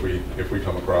usually do if we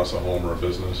come across a home or a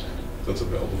business that's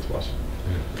available to us.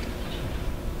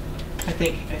 I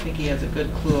think he has a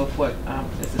good clue of what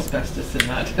is asbestos and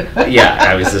not. Yeah,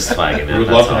 I was just flagging that. We would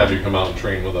that's love to all. have you come out and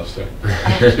train with us too.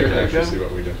 So you can actually see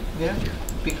what we do. Yeah,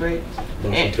 be great.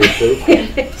 Motion to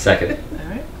approve. Second. All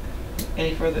right.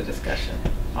 Any further discussion?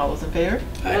 All those in favor?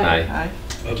 Aye. Aye.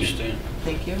 Abstain.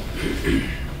 Thank you.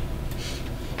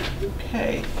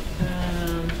 Okay.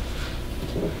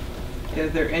 Are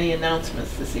there any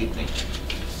announcements this evening?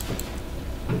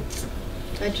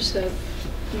 I just have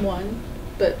one,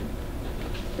 but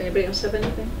does anybody else have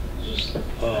anything?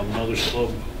 Mother's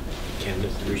Club,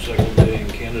 recycle day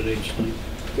and candidates night.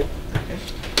 Okay.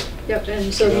 Yep,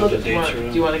 and so Do you have the Mother, dates Do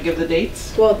around? you want to give the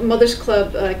dates? well, Mother's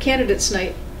Club Candidates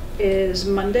Night is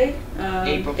Monday,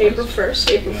 April 1st. April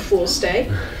 1st, April Fool's Day.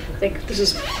 I think this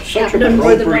is Such happened on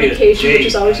more than one appropriate occasion, which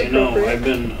is date. always I know,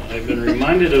 appropriate. I've been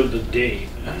reminded of the date.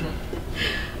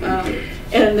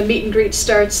 And the meet and greet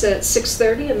starts at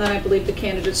 6:30, and then I believe the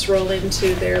candidates roll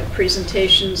into their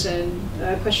presentations and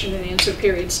question and answer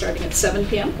period starting at 7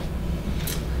 p.m.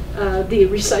 The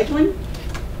recycling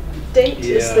date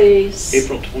is Yeah, the...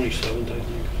 April 27th, I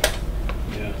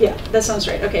think. Yeah. Yeah, that sounds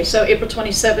right. Okay, so April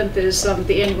 27th is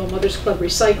the annual Mothers Club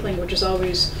recycling, which is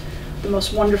always the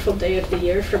most wonderful day of the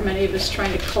year for many of us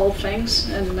trying to cull things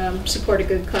and support a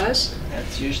good cause.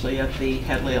 That's usually at the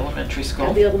Hadley Elementary School.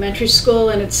 At the elementary school,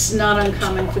 and it's not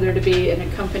uncommon for there to be an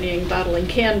accompanying bottle and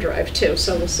can drive too,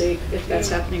 so we'll see if that's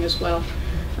happening as well.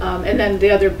 And then the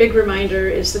other big reminder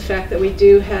is the fact that we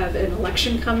do have an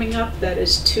election coming up. That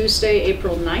is Tuesday,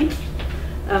 April 9th.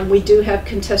 We do have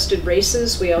contested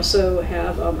races. We also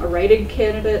have a write-in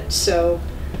candidate, so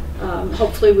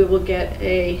hopefully we will get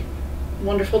a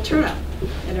wonderful turnout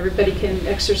and everybody can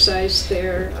exercise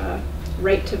their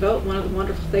right to vote. One of the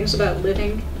wonderful things about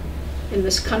living in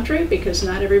this country, because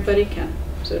not everybody can.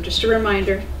 So just a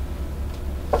reminder.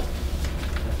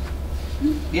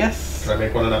 Yes. Can I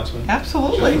make one announcement?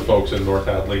 Absolutely. Just for folks in North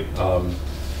Hadley.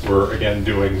 We're again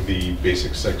doing the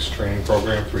Basic 6 training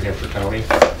program through Hampshire County.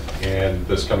 And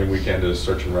this coming weekend is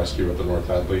search and rescue at the North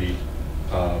Hadley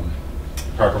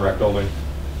Park and Rec building.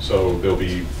 So there'll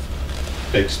be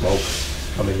big smoke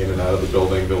coming in and out of the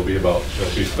building. There'll be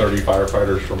 30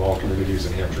 firefighters from all communities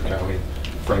in Hampshire County,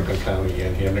 Franklin County,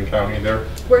 and Hamden County there.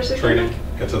 Where's it training?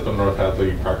 from? It's at the North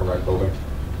Hadley Park and Rec building.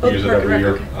 Oh, We use it Park and every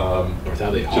Rec, year. okay. North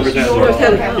Hadley Hall. Just- North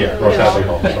Hadley Hall. Yeah, North Hadley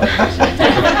Hall.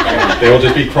 Sorry. They will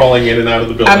just be crawling in and out of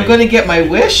the building. I'm going to get my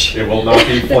wish. It will not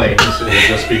be flames. It will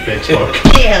just be fake smoke.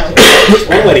 Damn.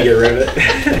 One way to get rid of it.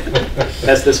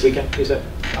 That's this weekend, you said?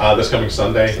 This coming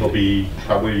Sunday, it'll be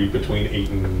probably between 8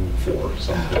 and 4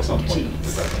 at some point.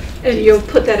 And you'll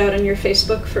put that out on your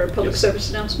Facebook for a public Yes. service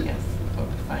announcement? Yes, okay,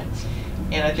 fine.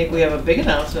 And I think we have a big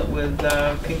announcement with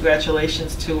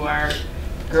congratulations to our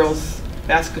girls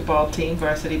basketball team,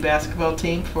 varsity basketball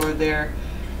team, for their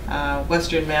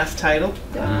Western Mass title.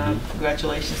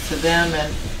 Congratulations to them,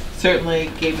 and certainly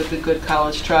gave it the good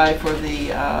college try for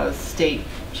the state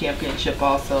championship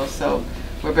also. So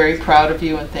we're very proud of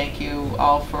you, and thank you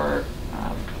all for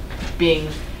being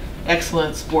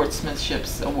excellent sportsmanship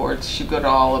awards. Should go to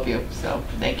all of you, so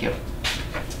thank you.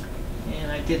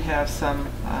 And I did have some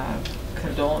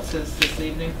condolences this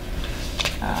evening.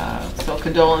 So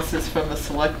condolences from the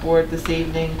select board this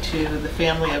evening to the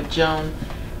family of Joan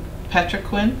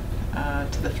Petriquin,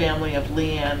 to the family of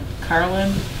Leanne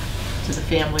Carlin, to the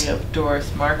family of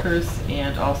Doris Markers,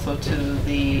 and also to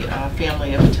the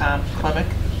family of Tom Klemick.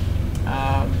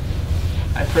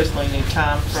 I personally knew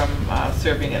Tom from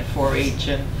serving at 4-H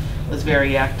and was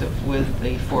very active with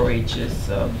the 4-H's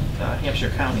of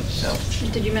Hampshire County. So,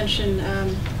 Did you mention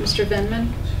Mr.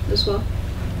 Venman as well?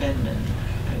 Venman.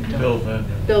 Bill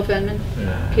Venman. Bill Venman?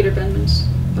 Yeah. Peter Venman's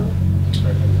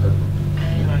father?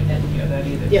 I didn't hear that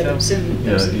either. Yeah, so. that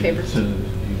was in the paper.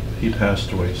 He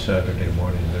passed away Saturday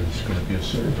morning. There's going to be a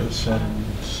service on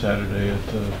Saturday at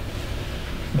the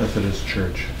Methodist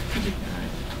Church.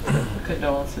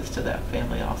 Condolences to that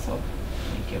family also.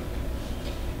 Thank you.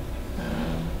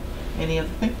 Any other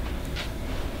thing?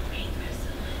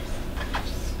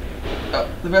 Oh,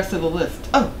 the rest of the list.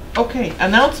 Oh, okay.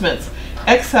 Announcements.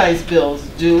 Excise bills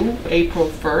due April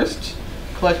 1st.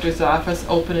 Collector's office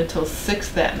open until 6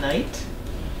 that night.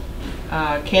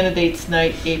 Candidates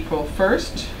night April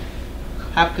 1st.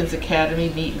 Hopkins Academy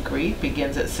meet and greet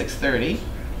begins at 6:30.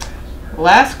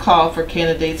 Last call for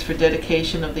candidates for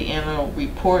dedication of the annual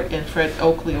report and Fred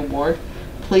Oakley Award.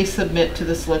 Please submit to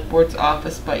the Select Board's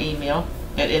office by email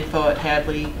at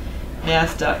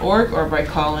info@hadleymass.org or by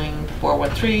calling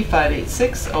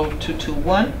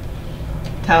 413-586-0221.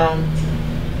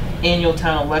 Annual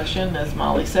town election, as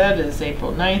Molly said, is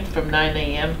April 9th from 9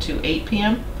 a.m. to 8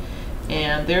 p.m.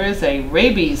 And there is a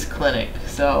rabies clinic,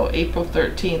 so April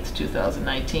 13th,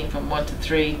 2019, from 1 to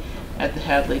 3 at the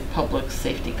Hadley Public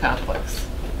Safety Complex.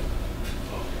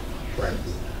 Right.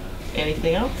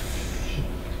 Anything else?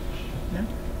 No?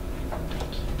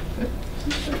 Good.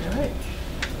 All right.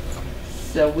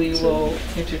 So we will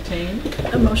entertain.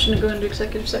 A motion to go into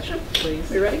executive session? Please.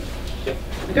 We ready? Yep.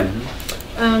 Okay.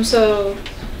 So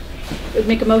I'd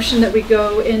make a motion that we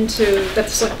go into, that the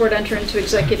select board enter into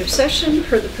executive session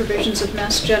per the provisions of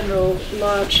Mass General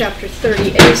Law, Chapter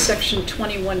 30A, Section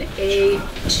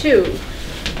 21A2,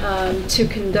 to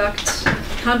conduct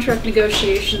contract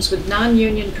negotiations with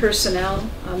non-union personnel,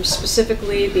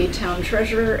 specifically the town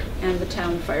treasurer and the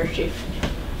town fire chief.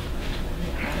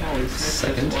 I always miss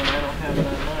this one. I don't have it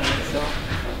on mine.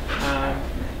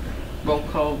 So roll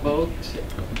call vote.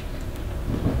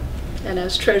 And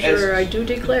as treasurer, I do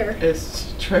declare.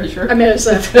 As treasurer? I mean, as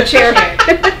chair. I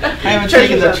haven't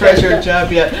taken the treasurer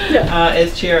job yet. Yeah.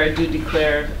 As chair, I do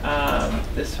declare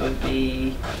this would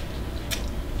be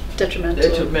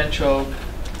detrimental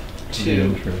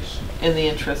to, in the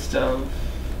interest of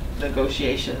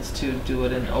negotiations, to do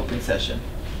it in open session.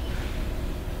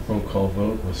 Roll call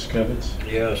vote. Skevitz?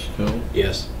 Yes. Bill?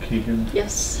 Yes. Keegan?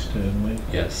 Yes. Stanley?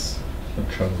 Yes. And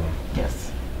Trevor? Yes.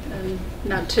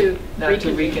 Not to Not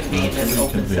to reconvene in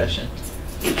open session.